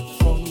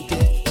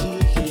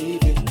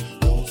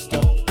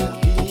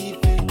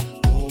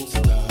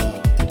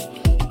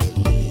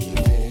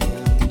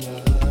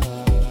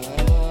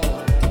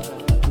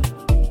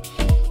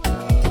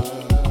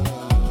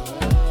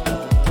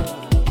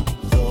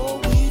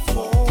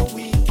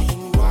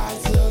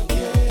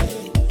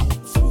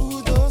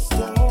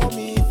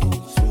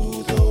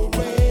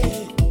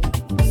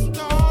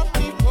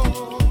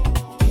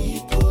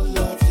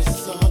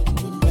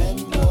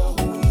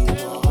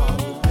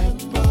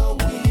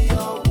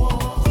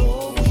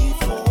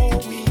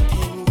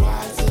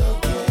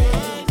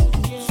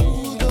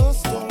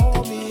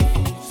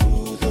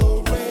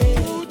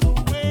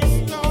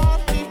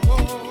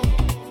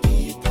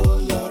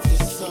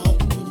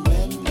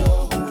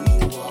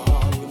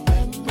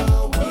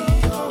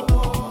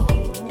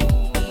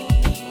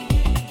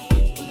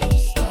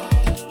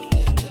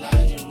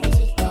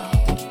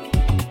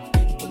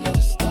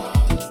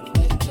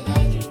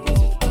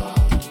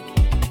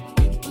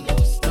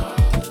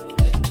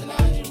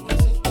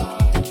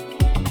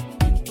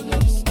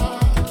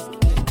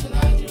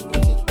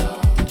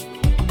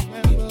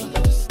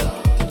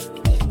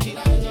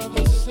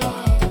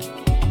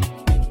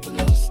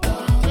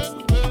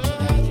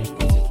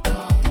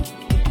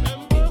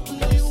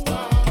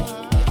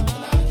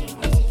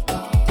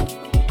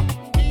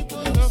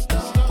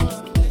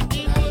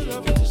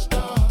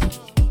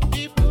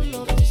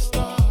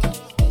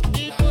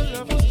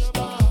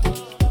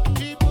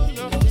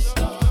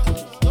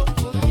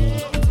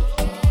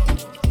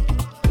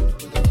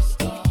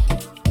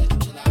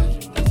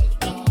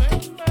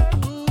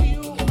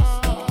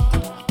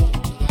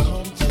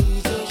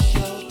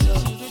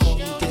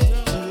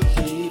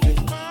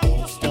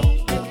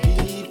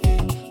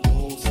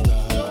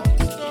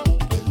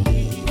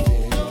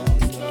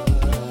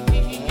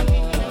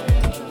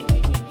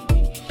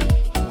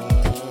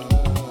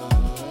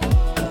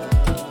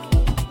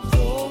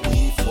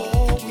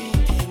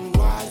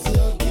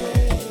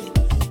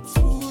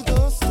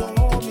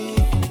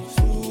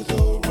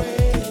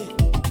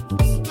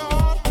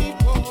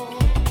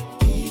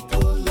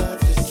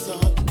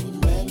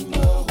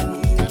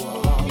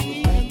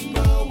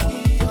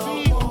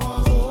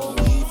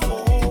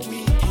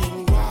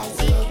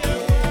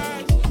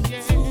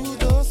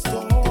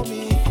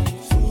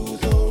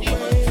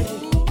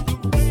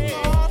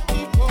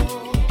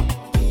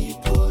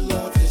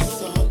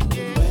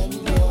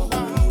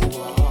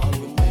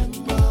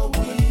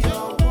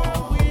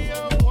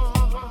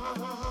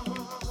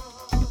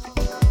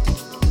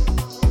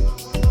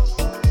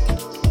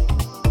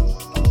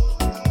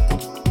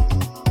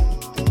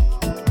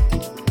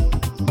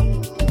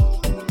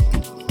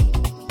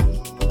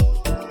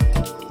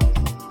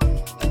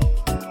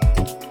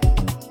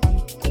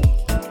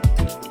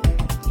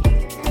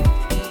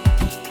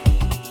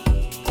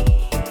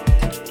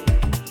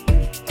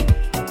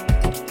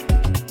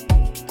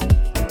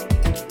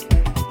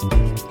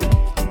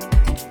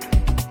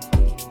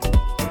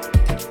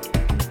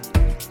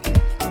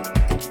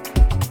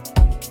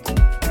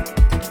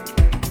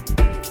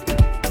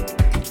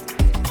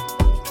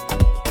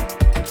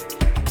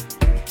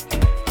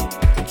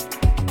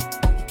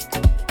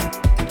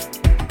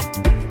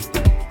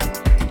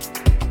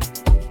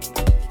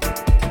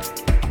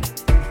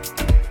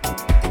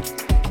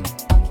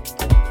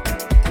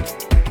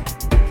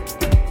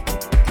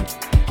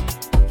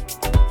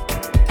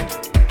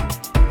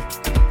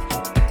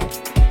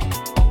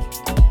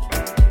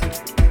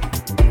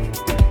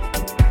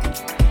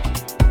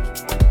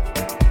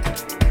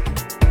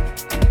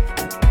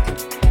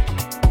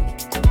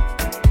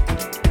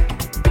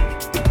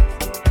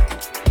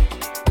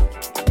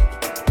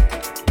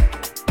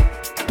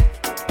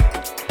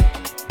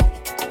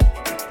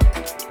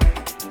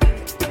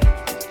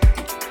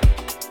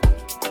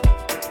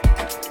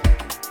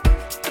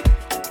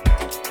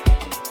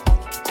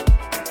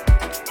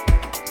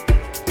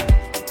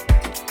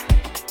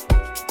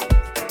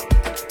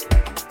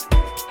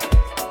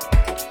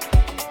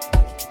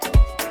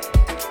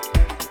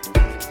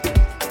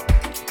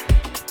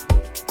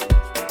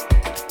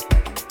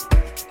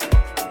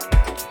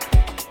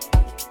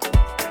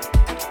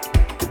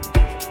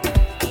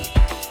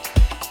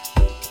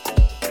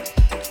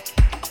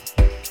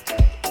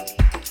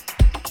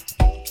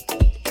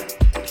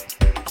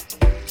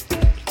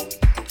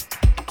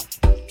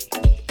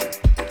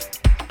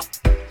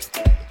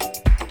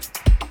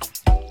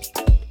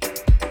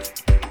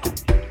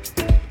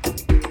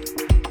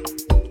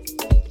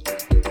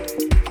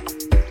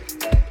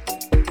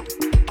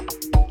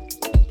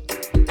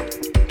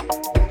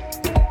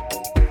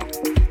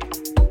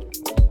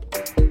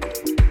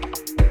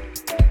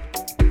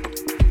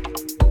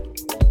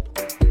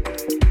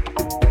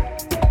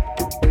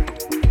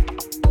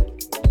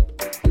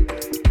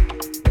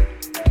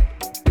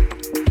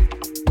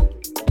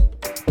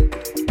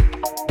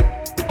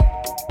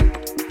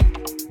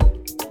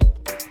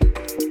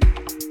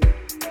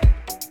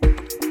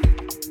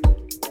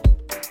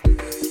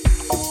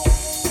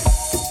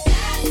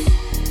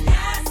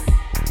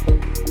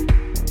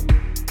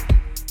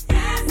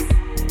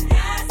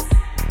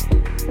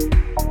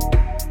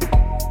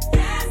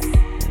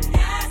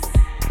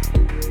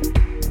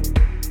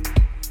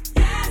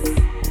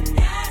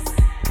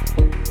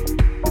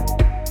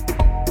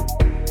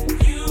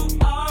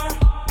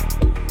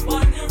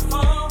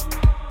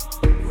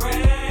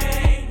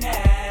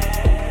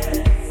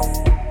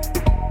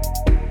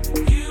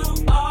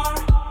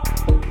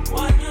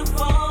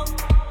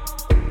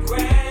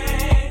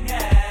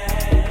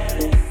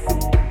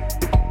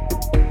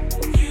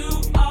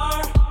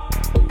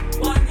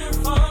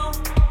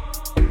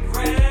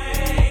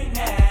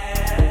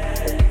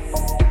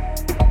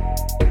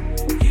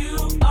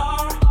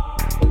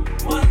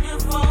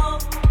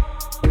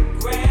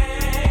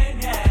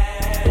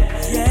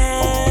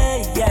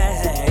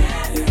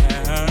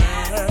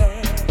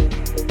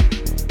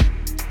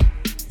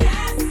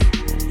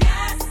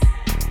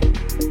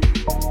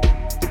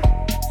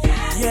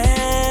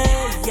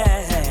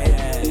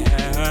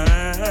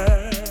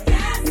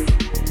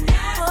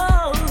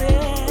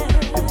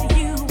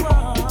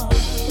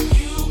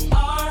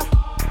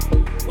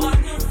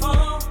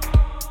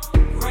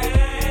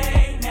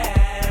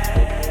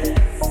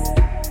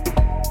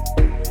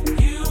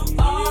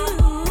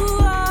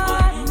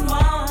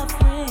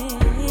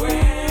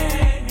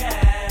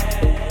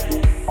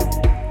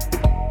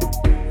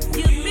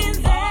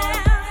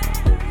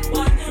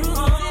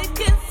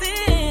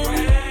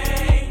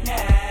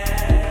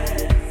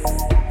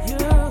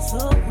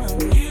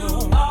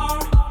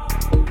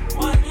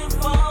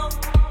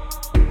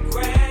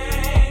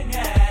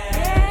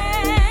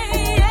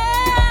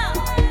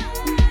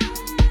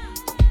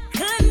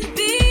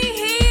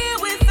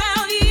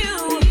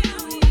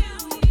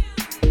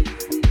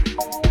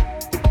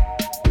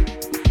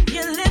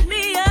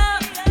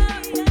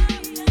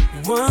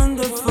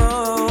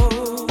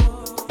 wonderful,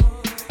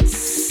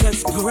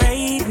 such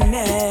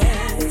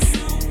greatness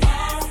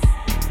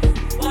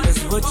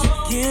is what you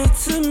give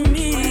to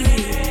me.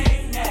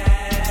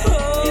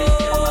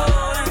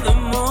 Oh, in the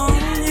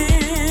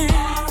morning,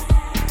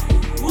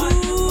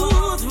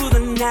 ooh, through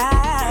the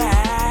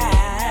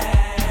night,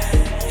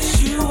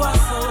 you are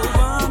so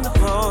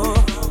wonderful,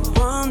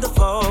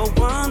 wonderful,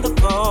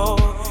 wonderful.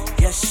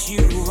 Yes,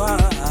 you are.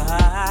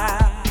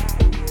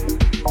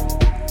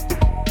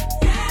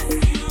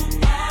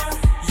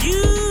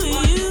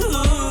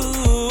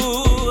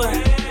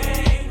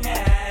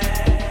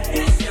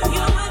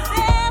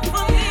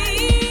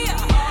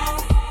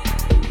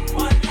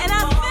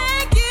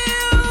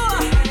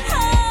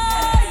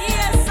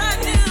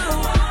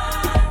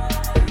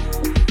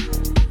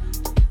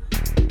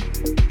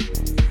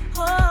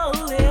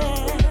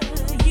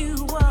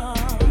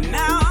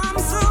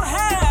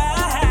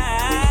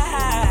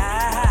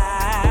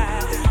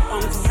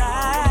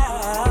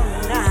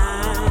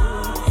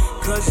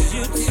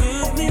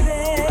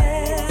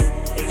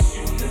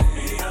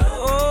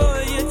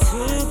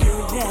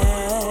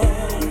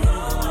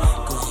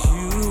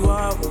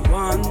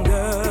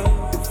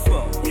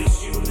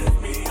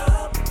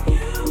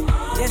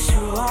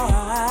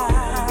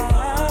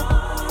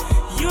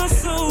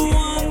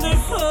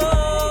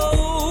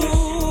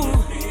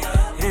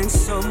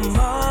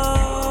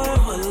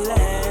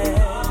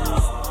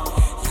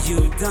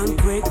 Done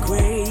great,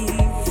 great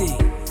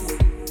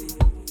things.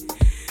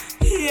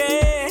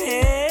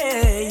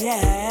 Yeah,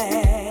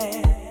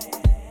 yeah.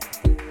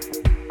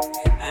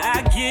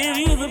 I give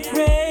you the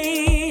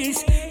praise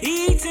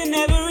each and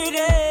every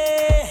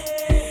day.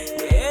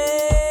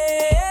 Yeah,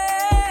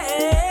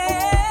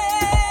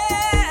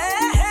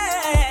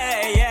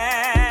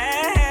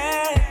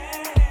 yeah.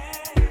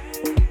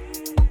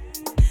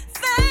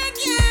 Thank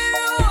you,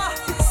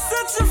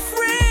 such a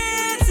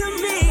friend to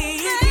me.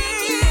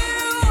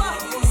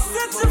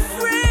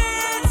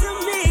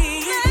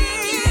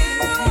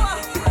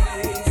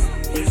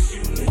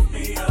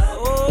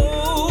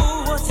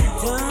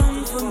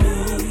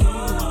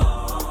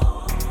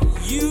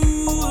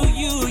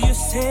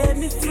 Set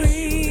me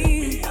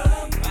free.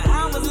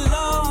 I was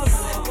lost,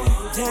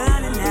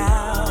 down and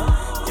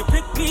out. You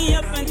picked me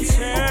up and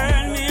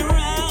turned me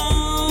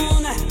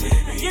around.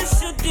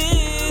 Yes, you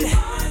did.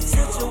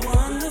 Such a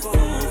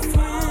wonderful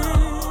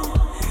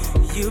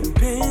friend you've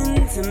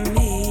been to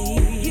me.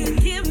 You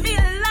give me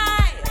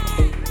light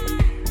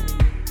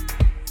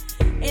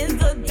in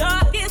the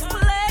darkest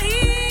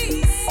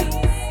place.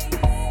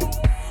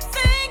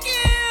 Thank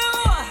you.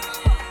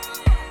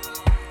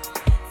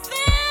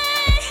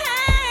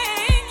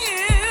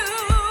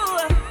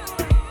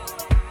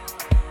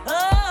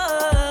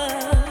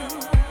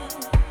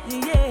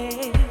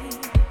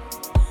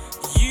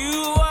 You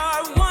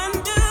are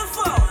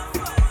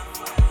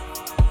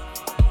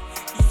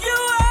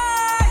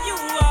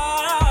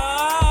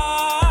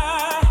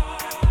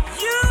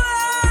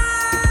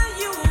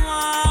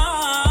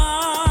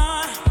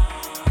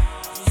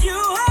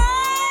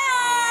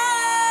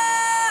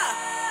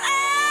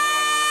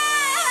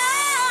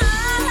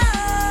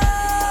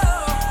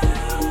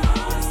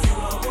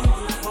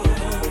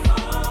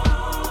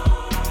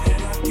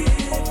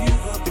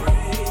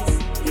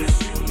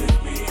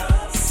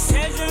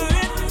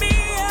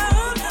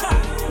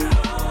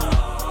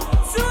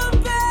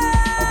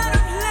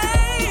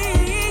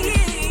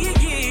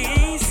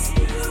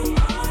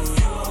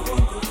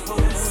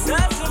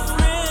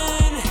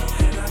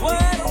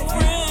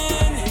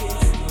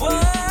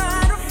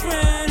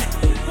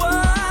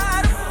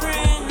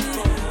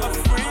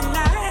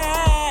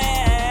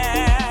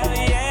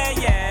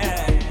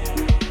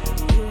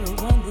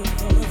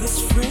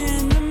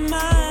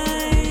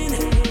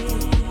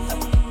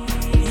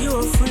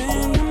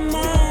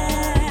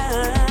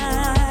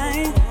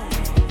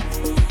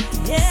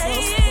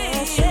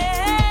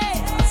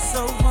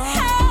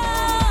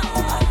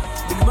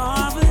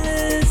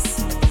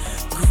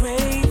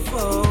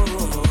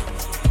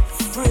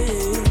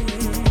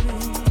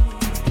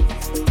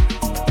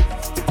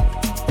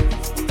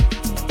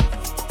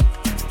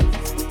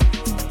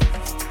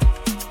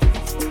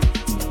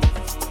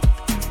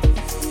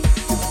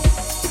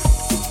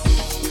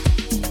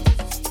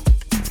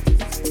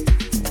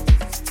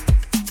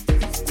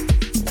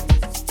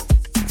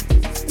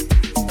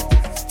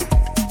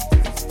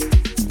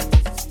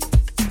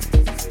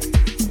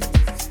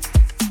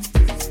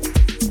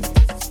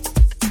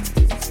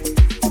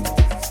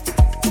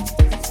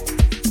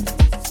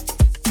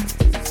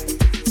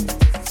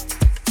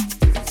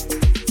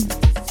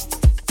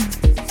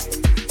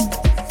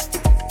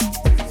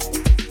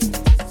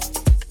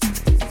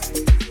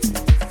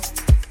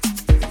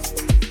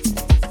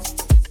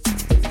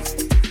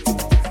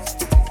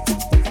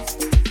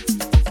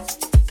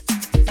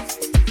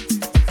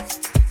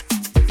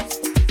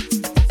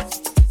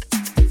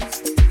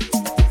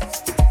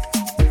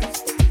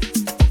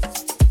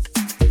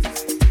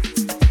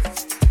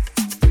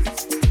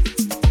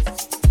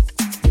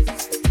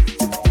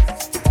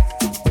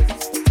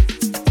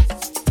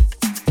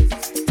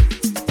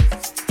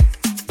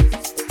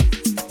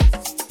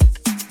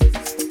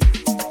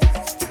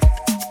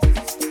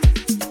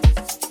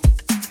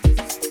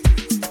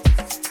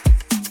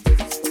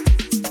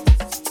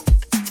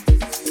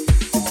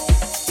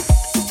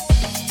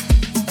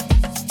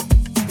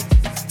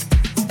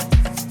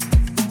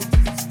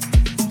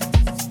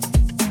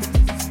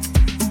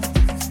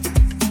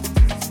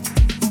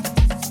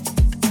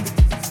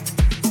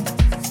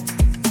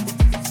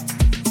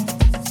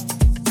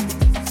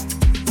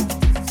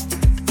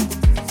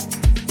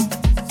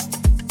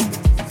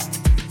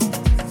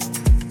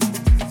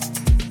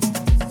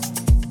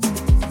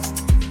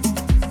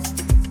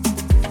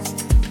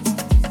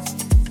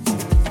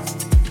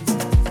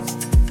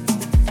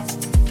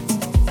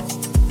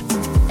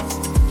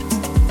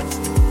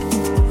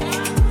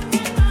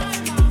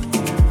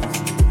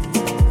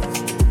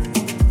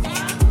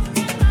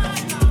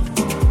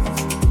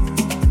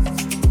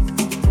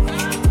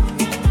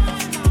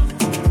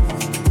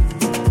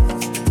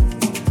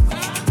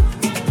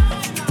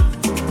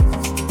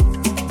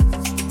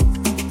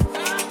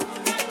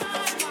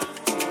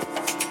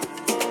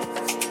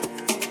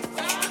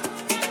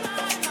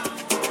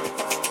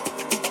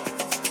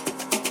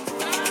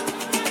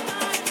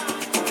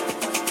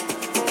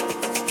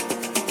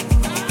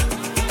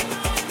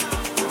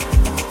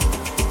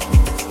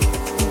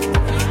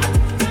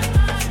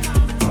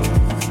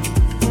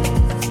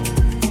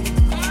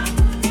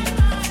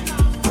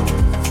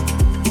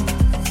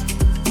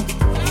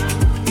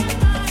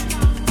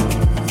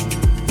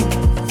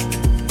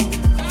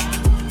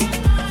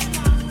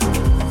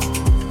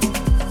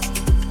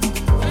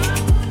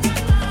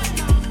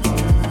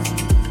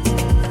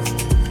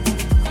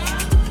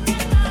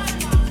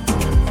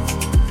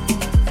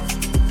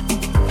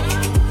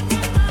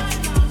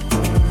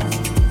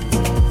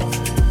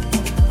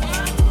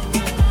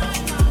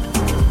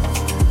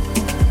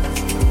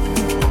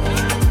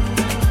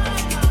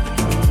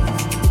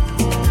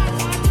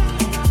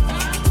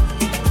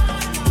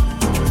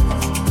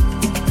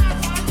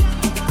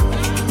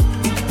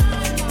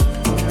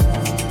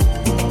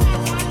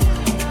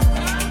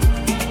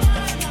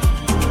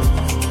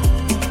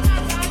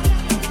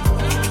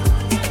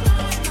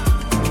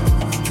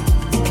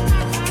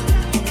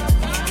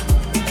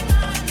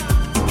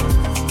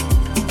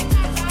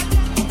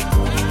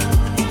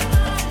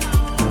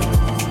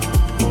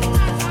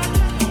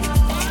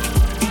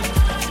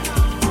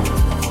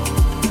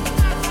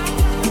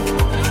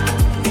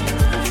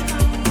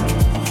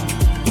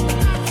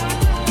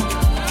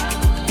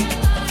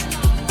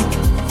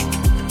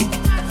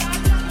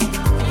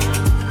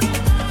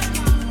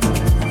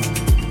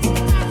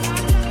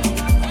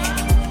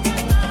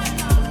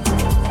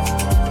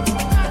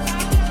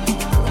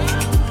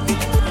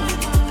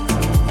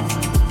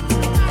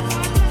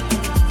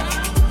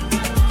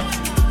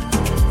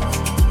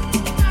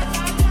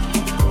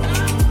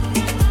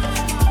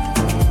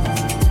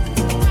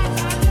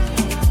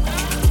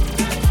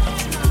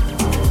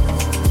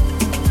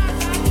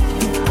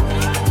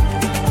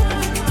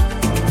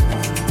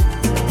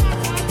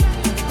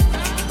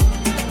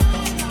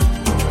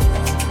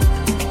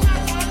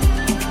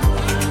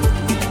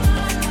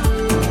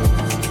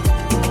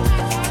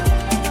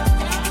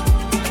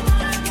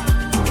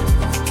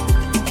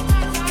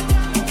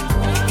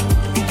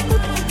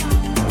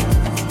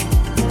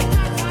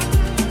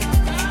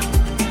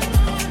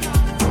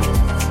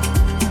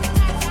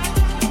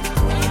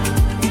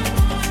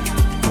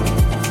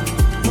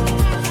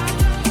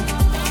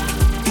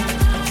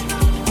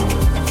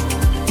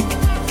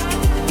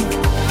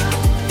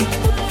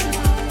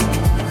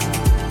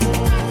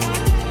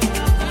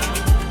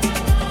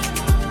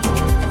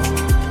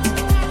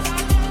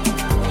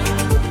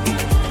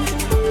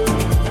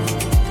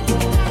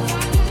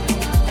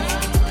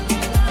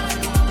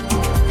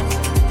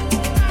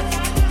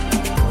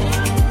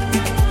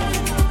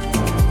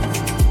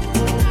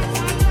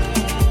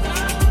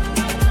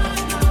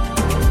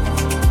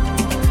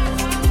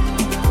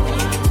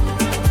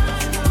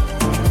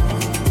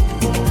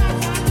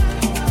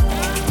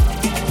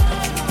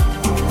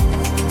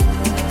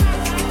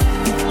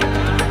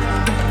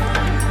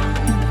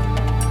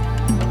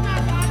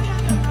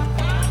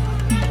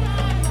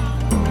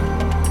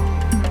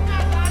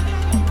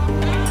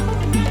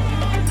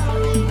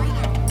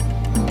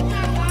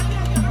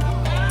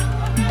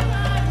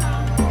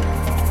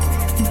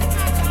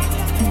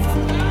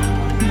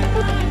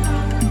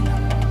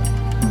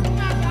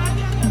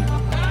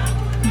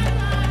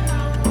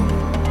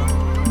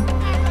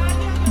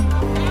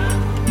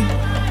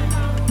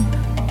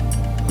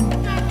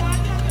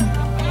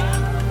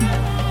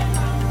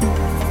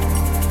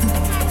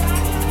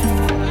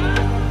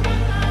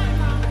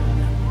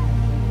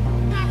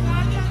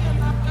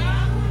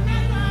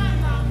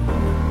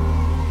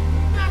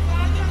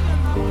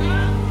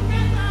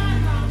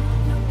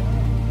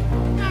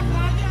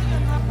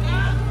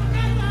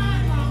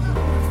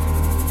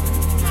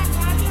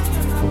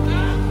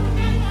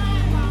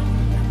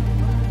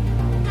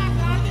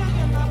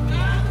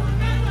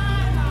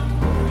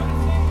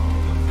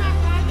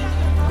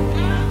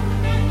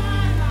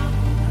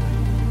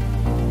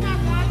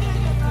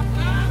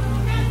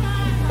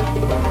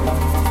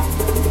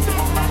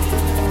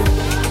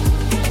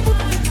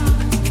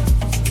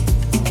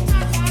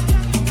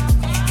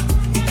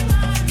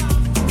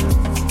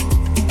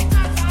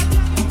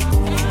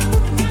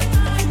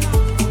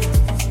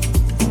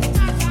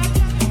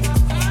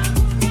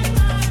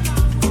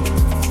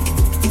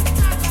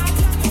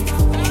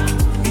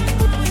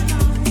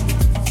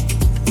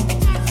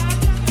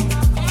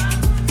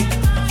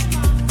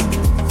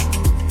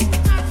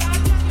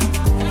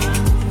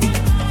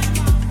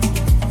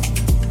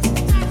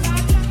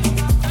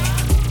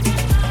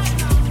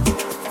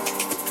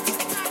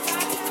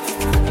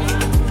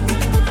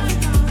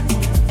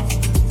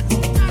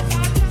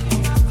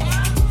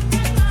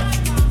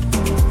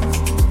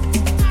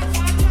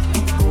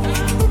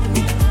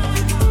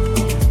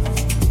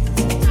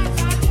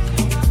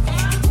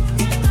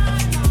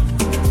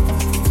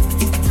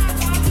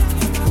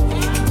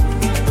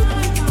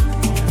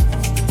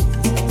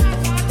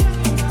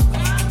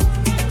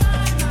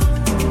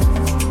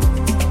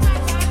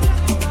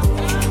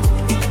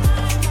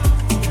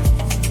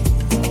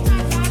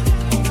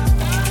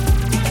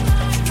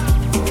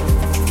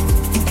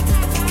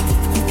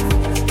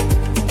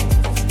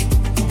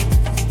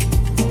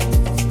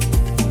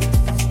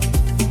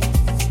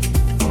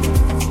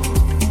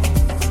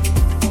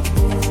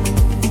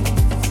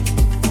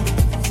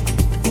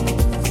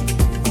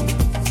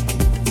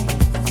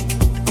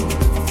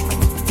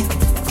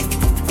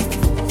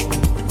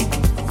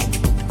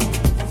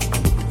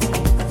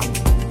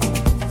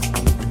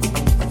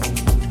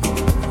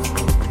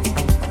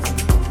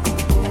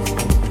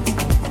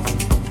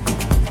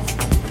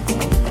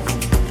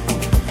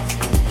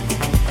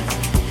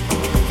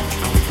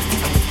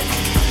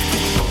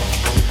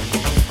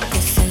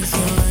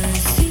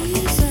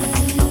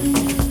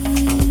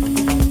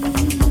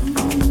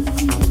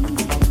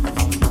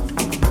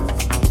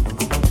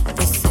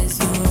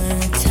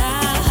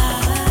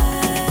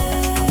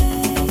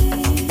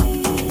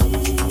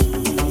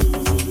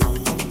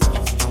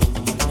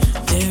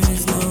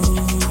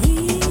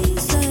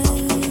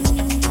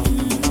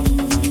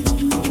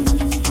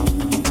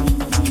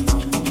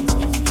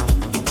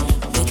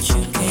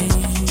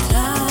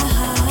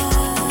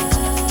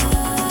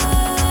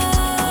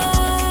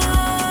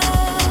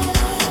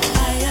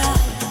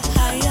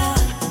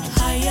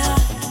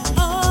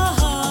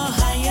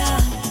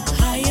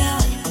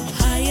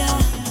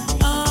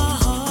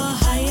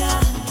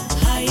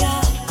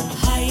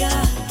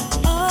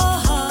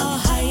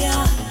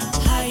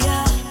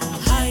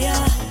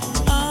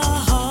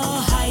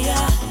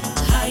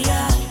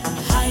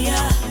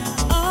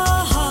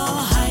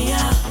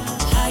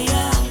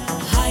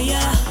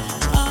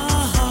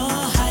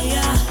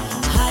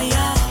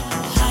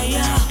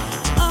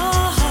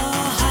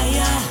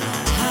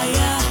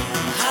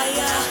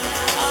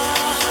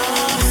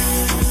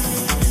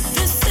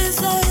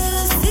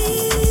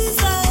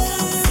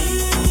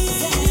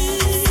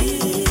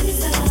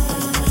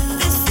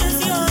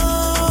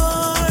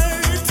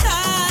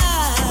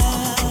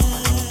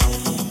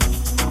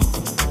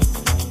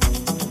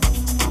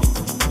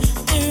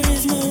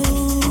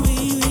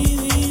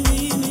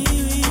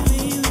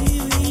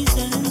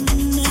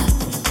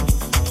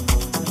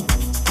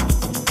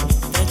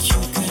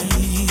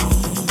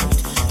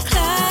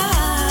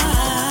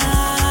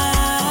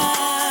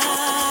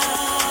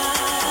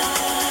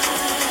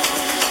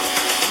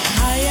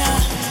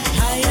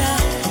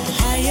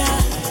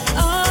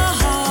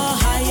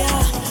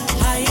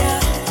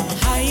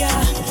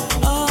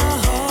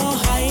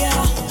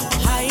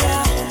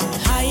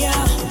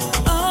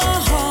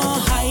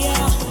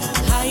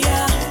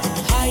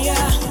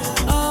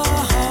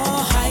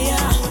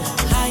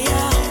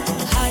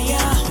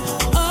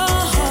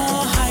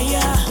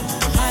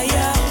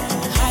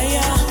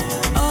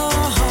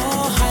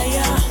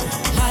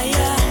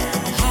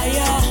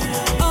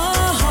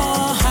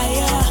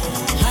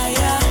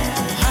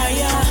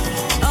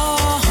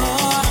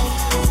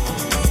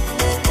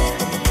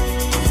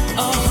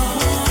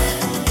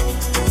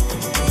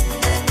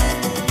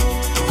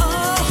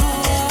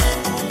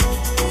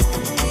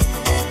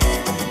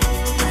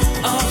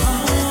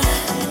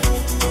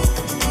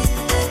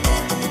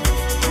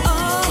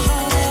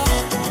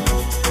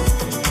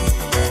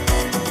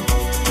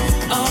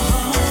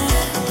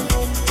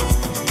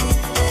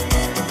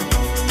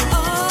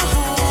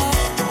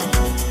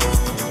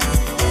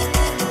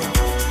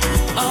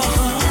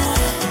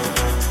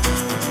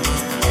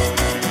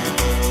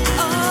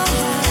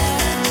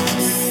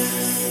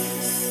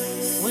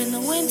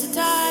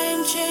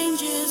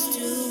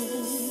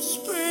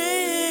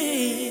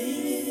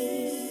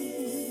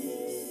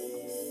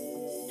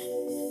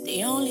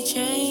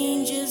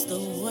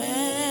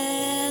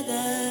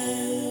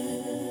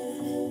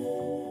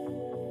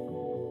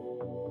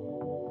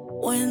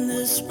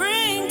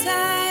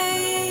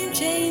Springtime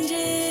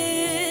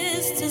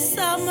changes to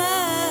summer.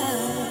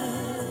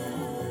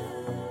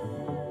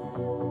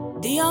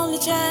 The only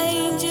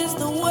change is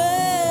the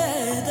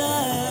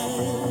weather.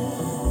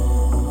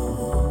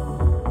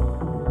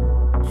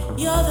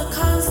 You're the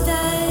constant.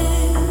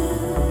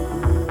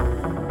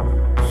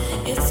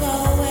 It's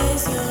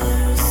always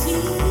your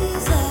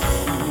season.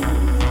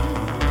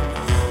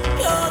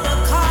 You're the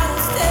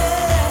constant.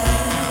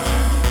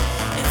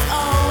 It's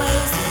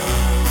always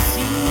your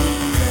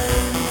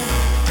season.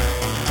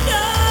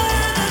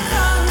 You're the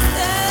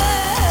constant.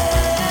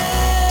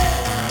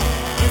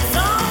 It's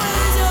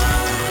always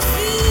your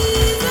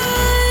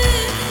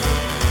season.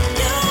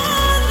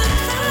 You're the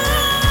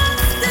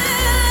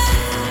constant.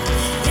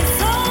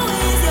 It's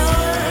always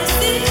your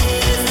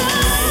season.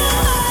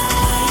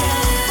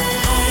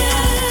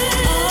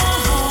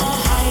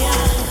 Higher,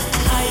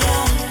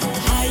 higher,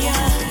 higher.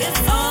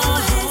 It's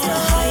always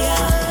your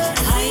higher,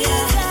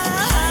 higher,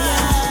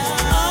 higher.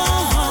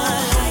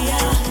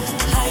 Higher,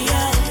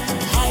 higher,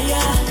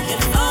 higher.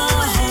 It's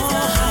always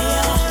your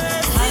higher,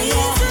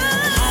 higher,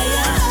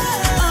 higher.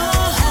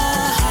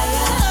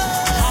 Higher,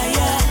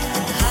 higher,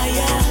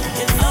 higher.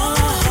 It's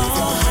always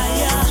your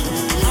higher,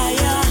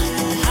 higher,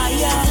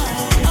 higher.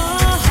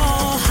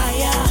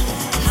 Higher,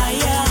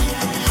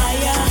 higher,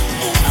 higher.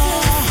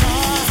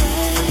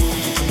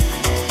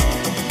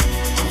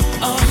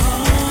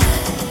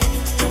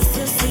 It's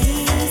your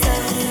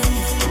season.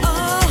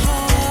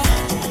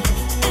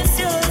 It's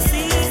your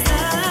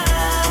season.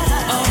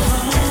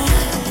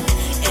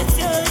 It's your season. It's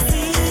your season.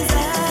 It's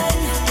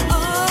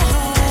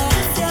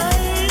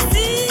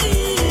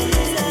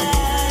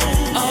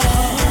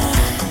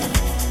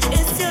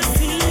your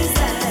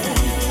season.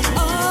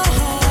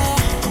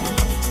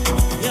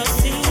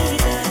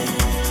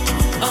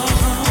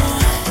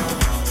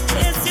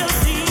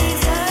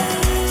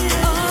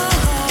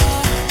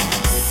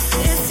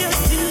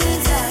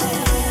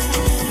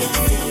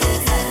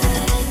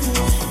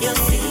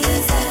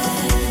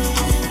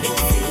 Your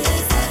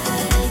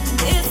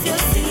season. It's your season. It's your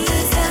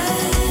season.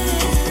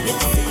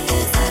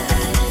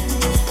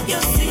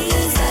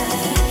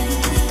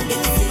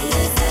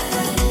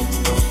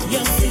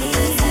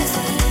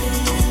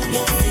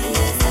 Your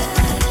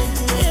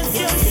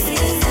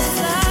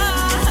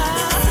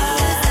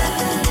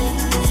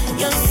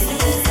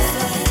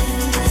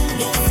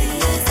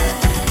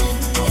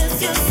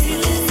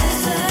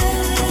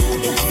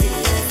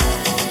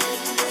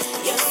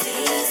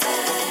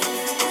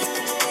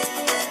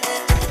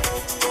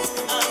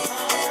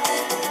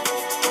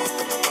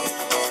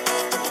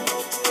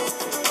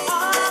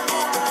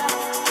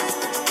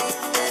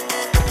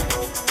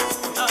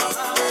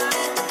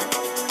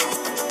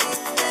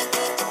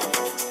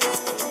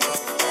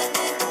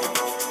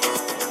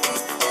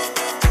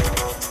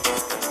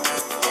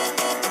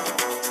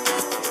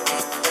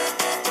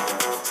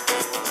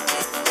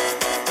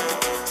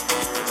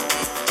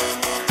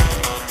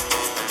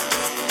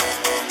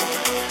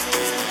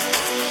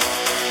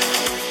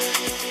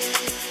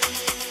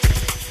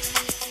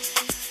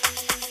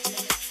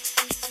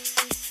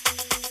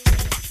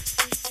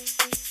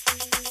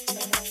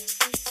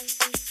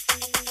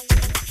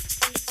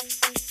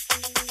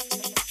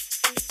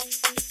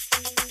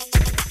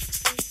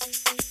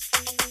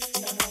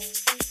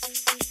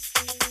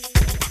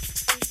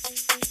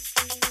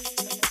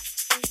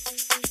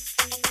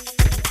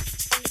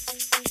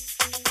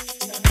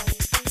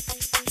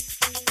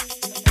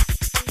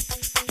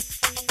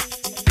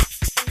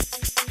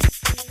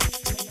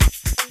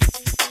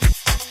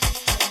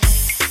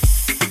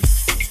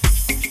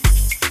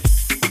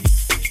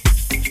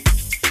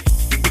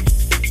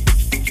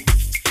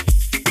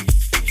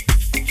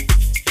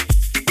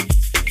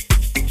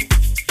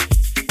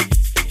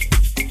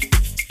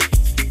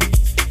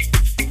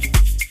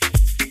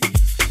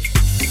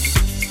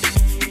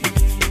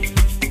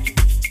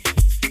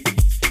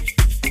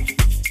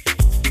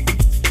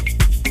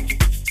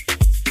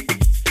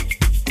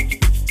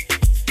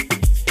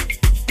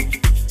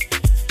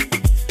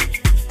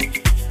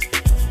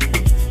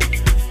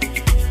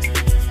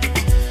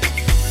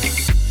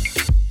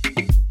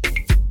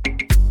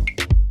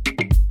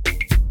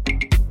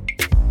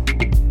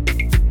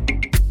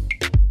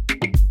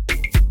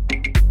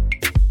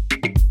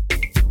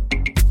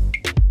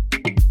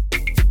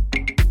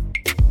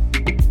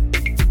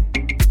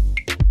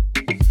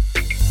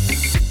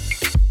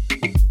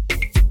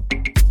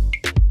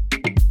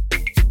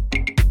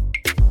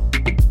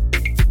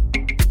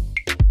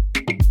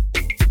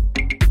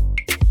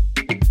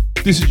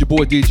This is your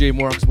boy DJ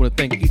Marcus. I want to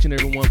thank each and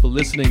everyone for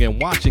listening and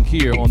watching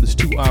here on this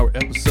 2-hour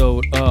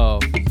episode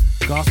of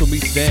Gospel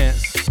Meets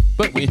Dance.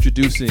 But we're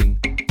introducing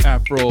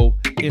Afro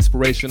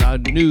Inspiration, our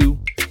new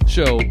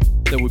show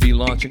that will be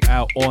launching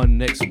out on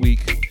next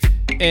week.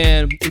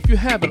 And if you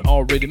haven't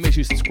already, make sure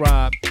you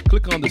subscribe.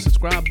 Click on the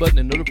subscribe button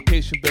and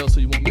notification bell so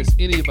you won't miss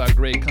any of our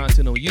great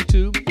content on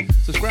YouTube.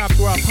 Subscribe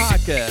to our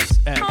podcast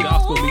at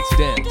Gospel Meets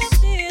Dance.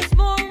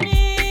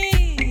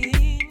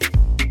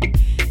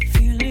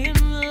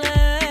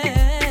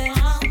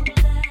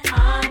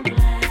 I'm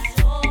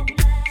blessed, oh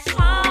blessed,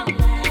 oh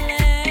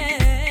blessed,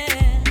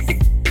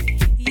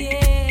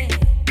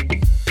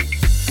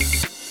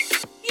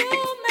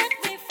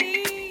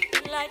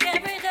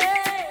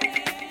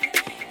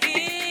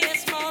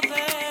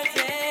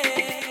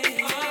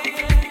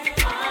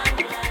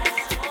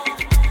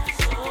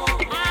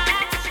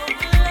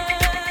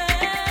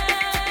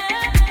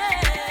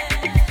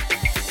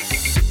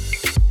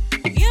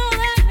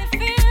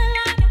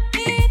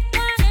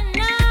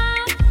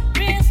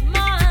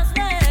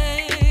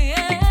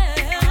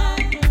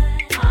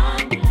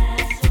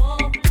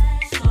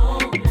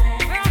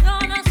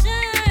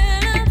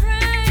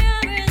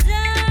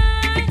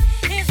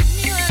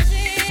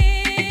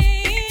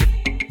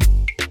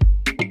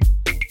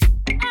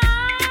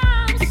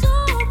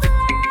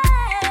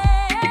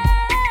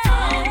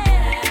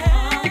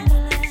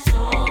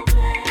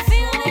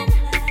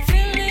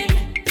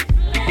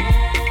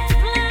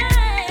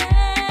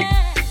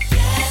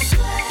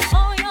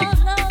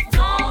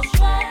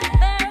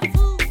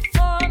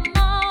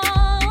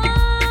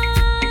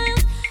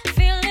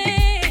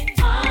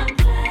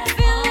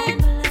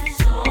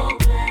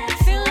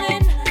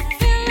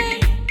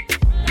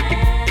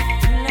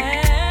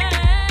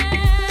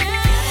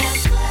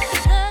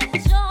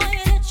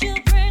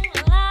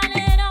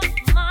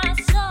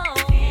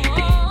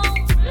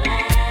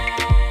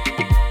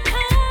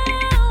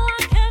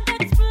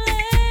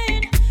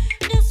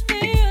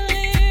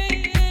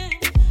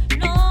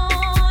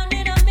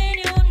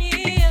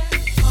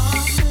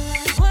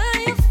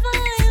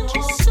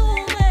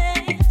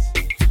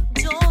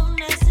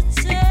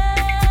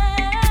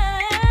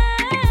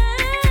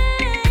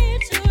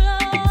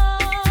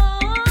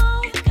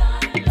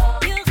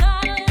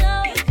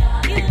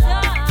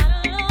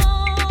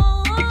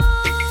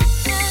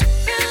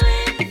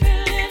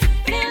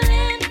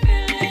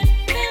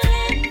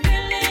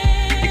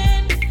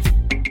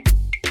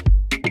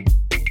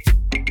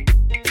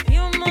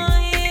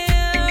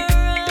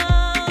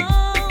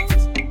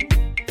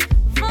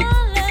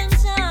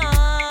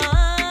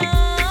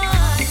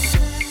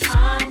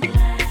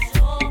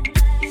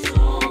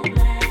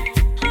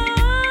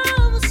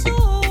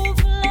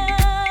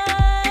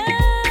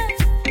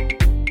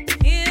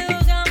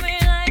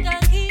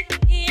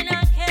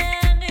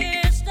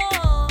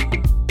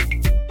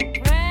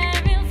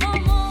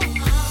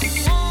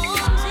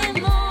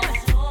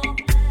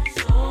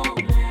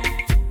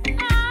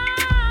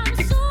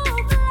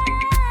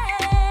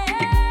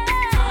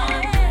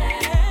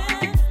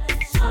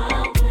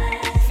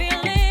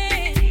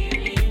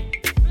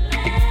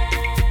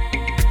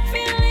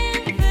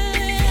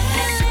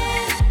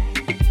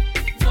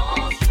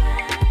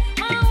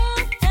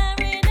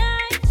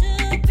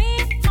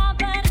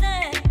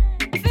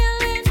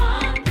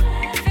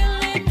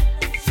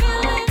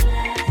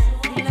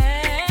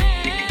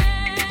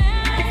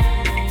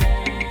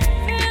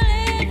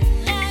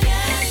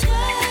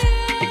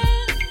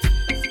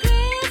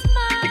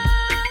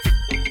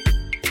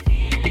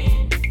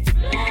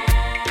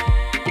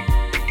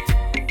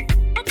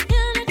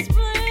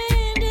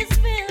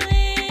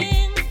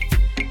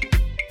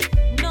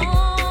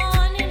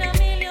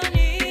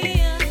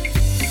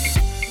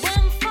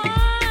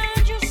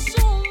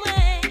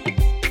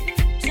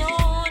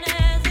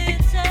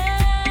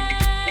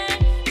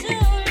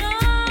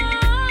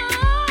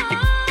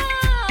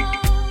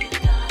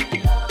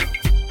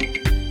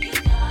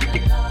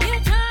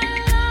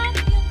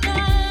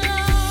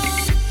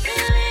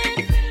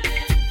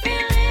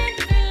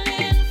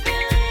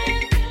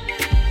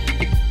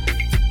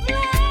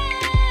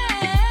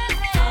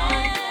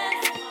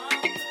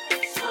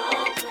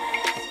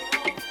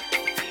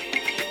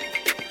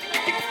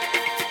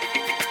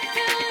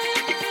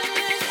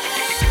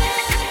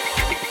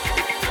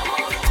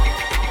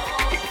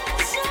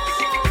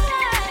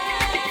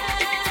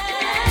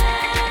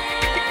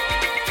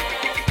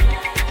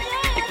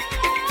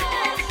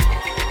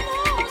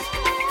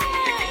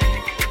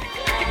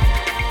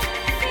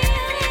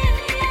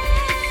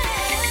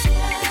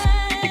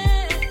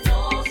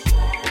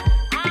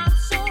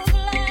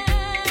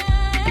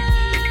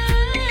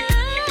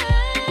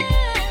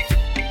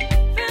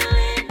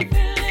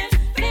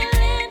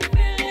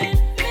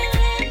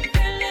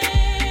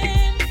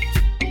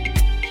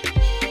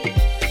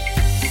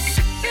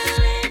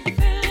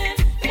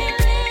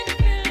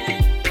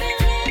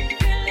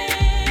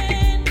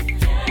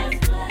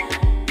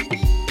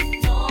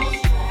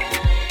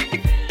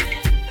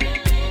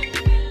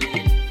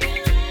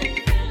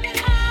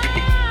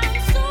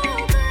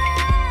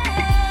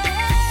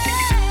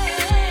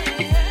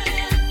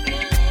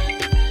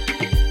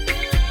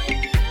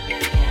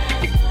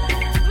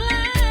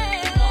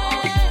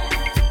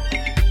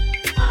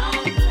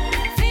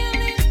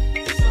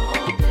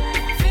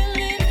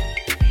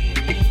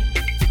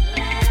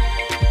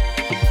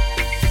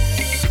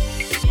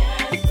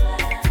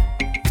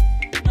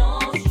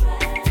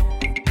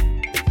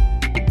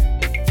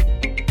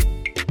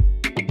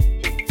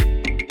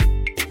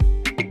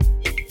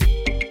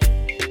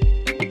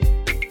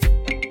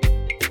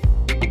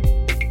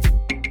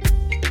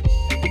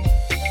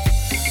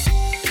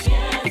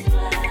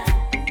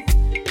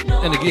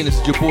 And again, this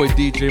is your boy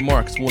DJ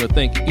Marcus. I want to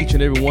thank each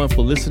and every one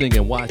for listening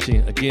and watching.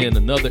 Again,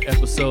 another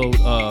episode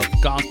of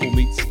Gospel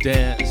Meets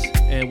Dance.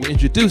 And we're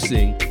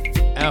introducing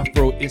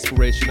Afro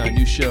Inspiration, our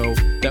new show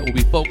that will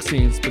be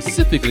focusing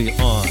specifically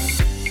on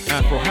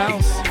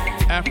AfroHouse,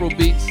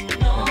 AfroBeats,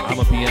 and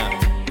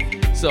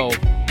Amapiano. So,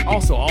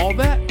 also all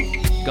that,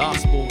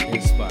 gospel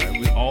inspired.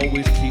 We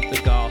always keep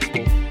the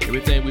gospel.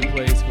 Everything we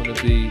play is going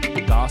to be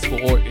gospel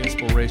or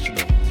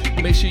inspirational.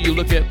 Make sure you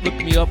look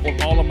me up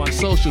on all of my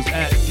socials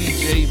at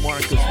DJ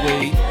Marcus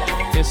Wade,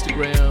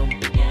 Instagram,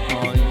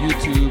 on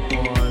YouTube,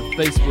 on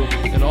Facebook,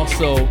 and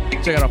also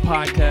check out our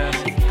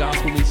podcast,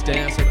 Gospel Meets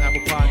Dance on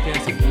Apple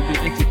Podcasts, and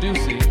we'll be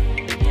introducing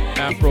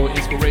Afro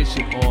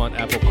Inspiration on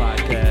Apple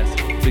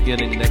Podcasts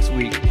beginning next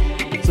week.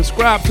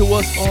 Subscribe to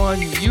us on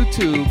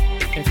YouTube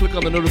and click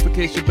on the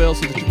notification bell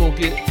so that you won't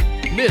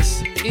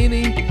miss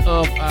any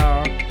of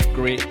our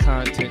great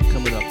content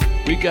coming up.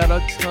 We got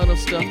a ton of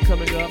stuff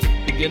coming up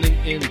beginning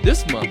in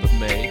this month of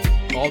May,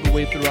 all the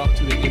way throughout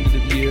to the end of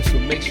the year. So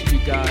make sure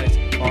you guys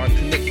are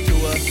connected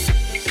to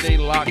us. Stay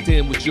locked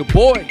in with your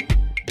boy,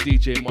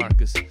 DJ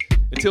Marcus.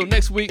 Until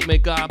next week, may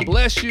God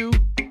bless you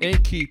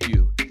and keep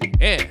you.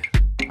 And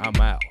I'm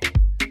out.